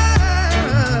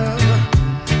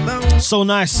love the so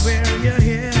nice. where you're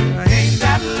here. Ain't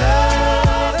that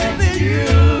loving you?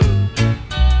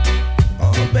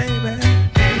 Oh, baby.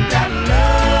 Ain't that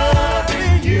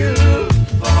loving you?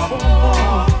 For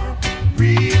more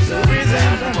reason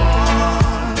than more.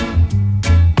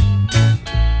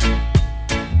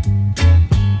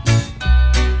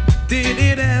 Did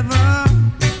it ever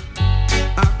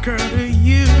occur to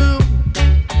you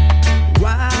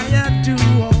why I do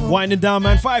all Winding down,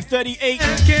 man. 5:38.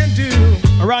 can do?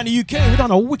 Around the UK, we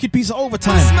done a wicked piece of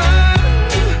overtime.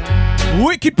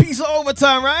 Wicked piece of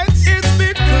overtime, right? It's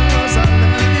because I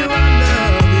love you,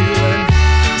 and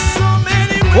so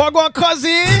many What going,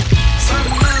 cousin?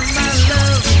 sometimes I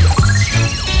love you.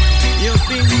 You've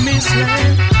been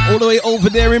misled. All the way over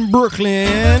there in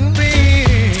Brooklyn.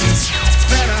 Things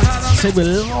that other Say we're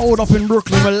loud up in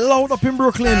Brooklyn. We're loud up in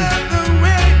Brooklyn.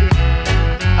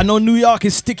 I know New York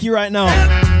is sticky right now.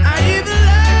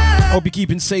 Hope you're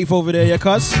keeping safe over there, yeah,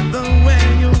 cuz?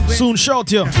 Soon shout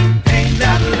you.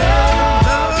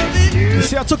 You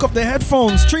see, I took off the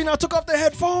headphones. Trina, I took off the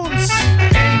headphones.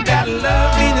 Ain't that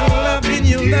loving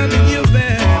you, baby.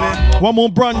 One more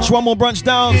brunch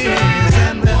down.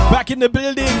 Back in the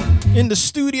building, in the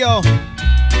studio,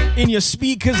 in your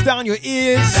speakers, down your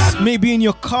ears, maybe in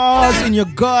your cars, in your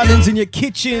gardens, in your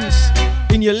kitchens,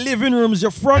 in your living rooms,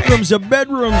 your front rooms, your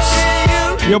bedrooms,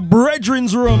 your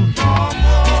brethren's room.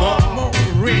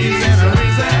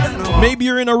 Maybe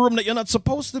you're in a room that you're not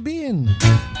supposed to be in.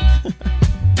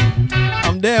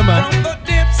 I'm there, man. From the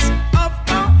depths of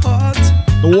our heart,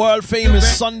 The world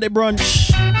famous Sunday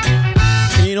brunch.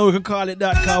 And you know we can call it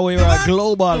that because we're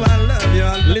global.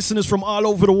 Listeners from all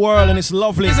over the world, and it's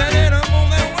lovely.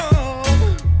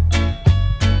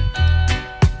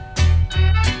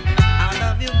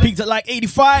 Peaked at like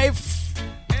 85.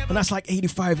 And that's like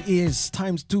 85 ears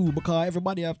times 2 because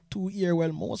everybody have 2 ears.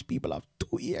 Well, most people have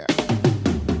 2 ears.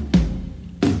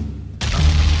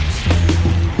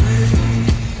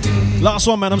 Last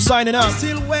one, man. I'm signing out.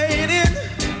 Still waiting.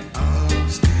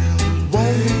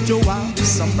 Won't you out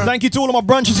some Thank you to all of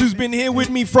my brunches who's been here with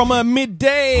me from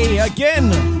midday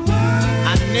again.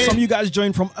 Some of you guys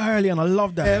joined from early, and I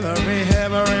love that.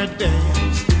 every day.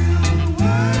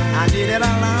 I did it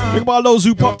alone. Think about those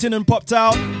who popped in and popped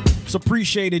out. It's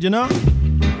appreciated, you know?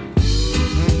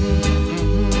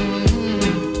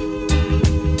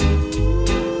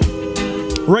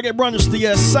 Reggae Brunch, the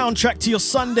soundtrack to your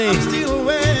Sunday. Still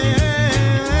waiting.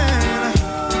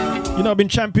 You know, I've been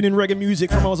championing reggae music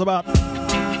from when I was about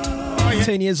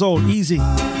 10 years old. Easy.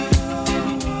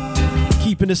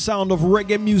 Keeping the sound of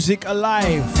reggae music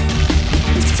alive.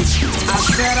 I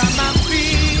said on my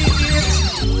feet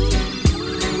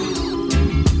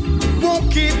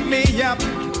won't keep me up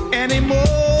anymore.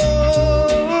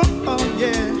 Oh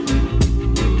yeah.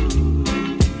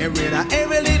 Every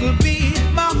little beat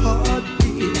my heart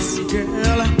beats,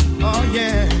 girl. Oh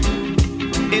yeah.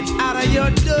 It's out of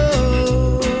your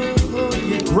door.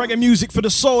 Reggae music for the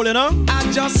soul, you know? I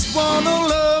just wanna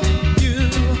love you.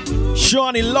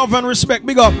 Shawnee, love and respect,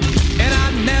 big up. And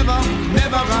I never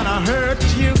gonna hurt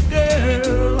you,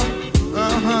 girl.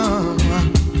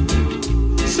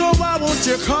 So why won't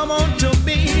you come on to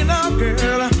me now,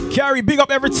 girl? Carrie, big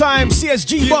up every time.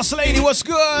 CSG, boss lady, what's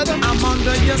good? I'm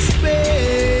under your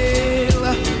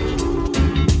spell,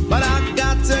 but I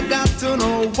got to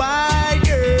know why,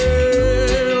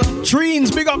 girl.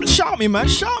 Treens, big up. Shout me, man.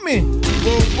 Shout me.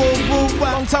 Whoa, whoa, whoa,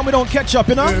 whoa. Long time we don't catch up,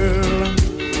 you know?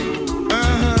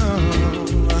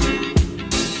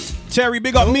 Terry,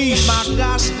 big up me. Oh my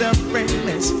gosh, the rain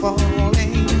is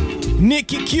falling.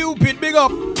 Nikki Cupid, big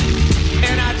up.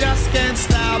 And I just can't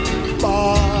stop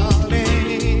falling.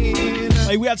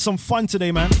 Hey, we had some fun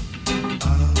today, man.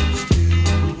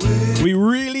 We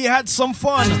really had some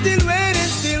fun.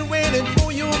 Still waiting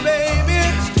for you, baby.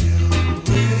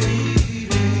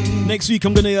 Next week,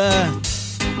 I'm gonna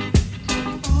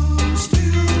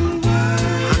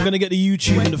get the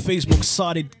YouTube and the Facebook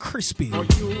started crispy.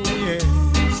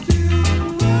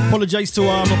 Apologies to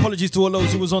all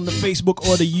those who was on the Facebook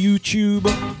or the YouTube.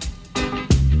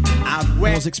 I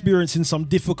was experiencing some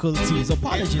difficulties.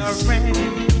 Apologies.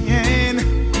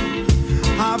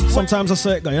 Sometimes I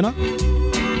say it, you know.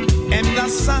 And the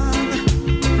sun,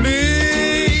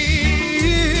 please.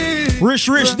 Rich,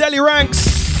 Deli Ranks.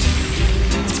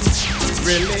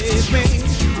 Release me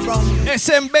from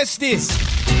SM Besties.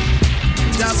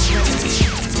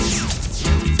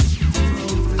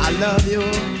 I love you.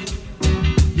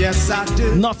 Yes, I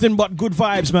do. Nothing but good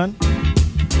vibes, man.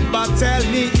 But tell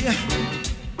me,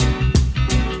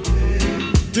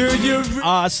 do you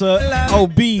sir. Oh,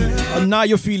 B. Now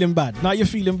you're feeling bad. Now you're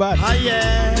feeling bad. Oh,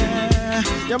 yeah.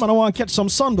 Yeah, man, I want to catch some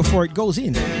sun before it goes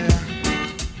in.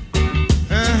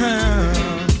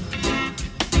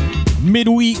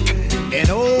 Midweek. And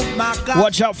oh my God,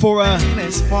 watch out for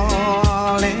it's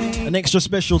falling. An extra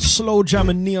special slow jam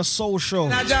and neo soul show.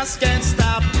 And I just can't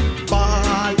stop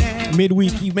falling.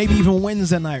 Midweek, maybe even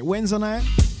Wednesday night. Wednesday night,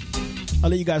 I'll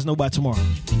let you guys know by tomorrow.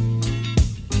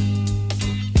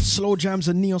 Slow jams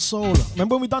and neo soul.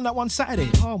 Remember when we done that one Saturday?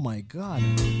 Oh my God,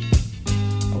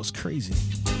 that was crazy.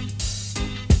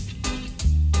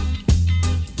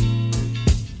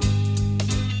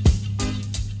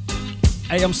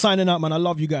 Hey, I'm signing out, man. I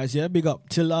love you guys, yeah? Big up.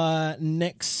 Till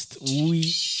next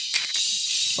week,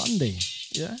 Sunday,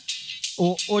 yeah?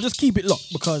 Or just keep it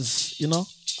locked because, you know,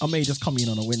 I may just come in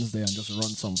on a Wednesday and just run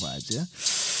some vibes, yeah?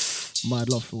 Mad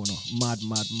love for you, know.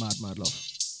 Mad love.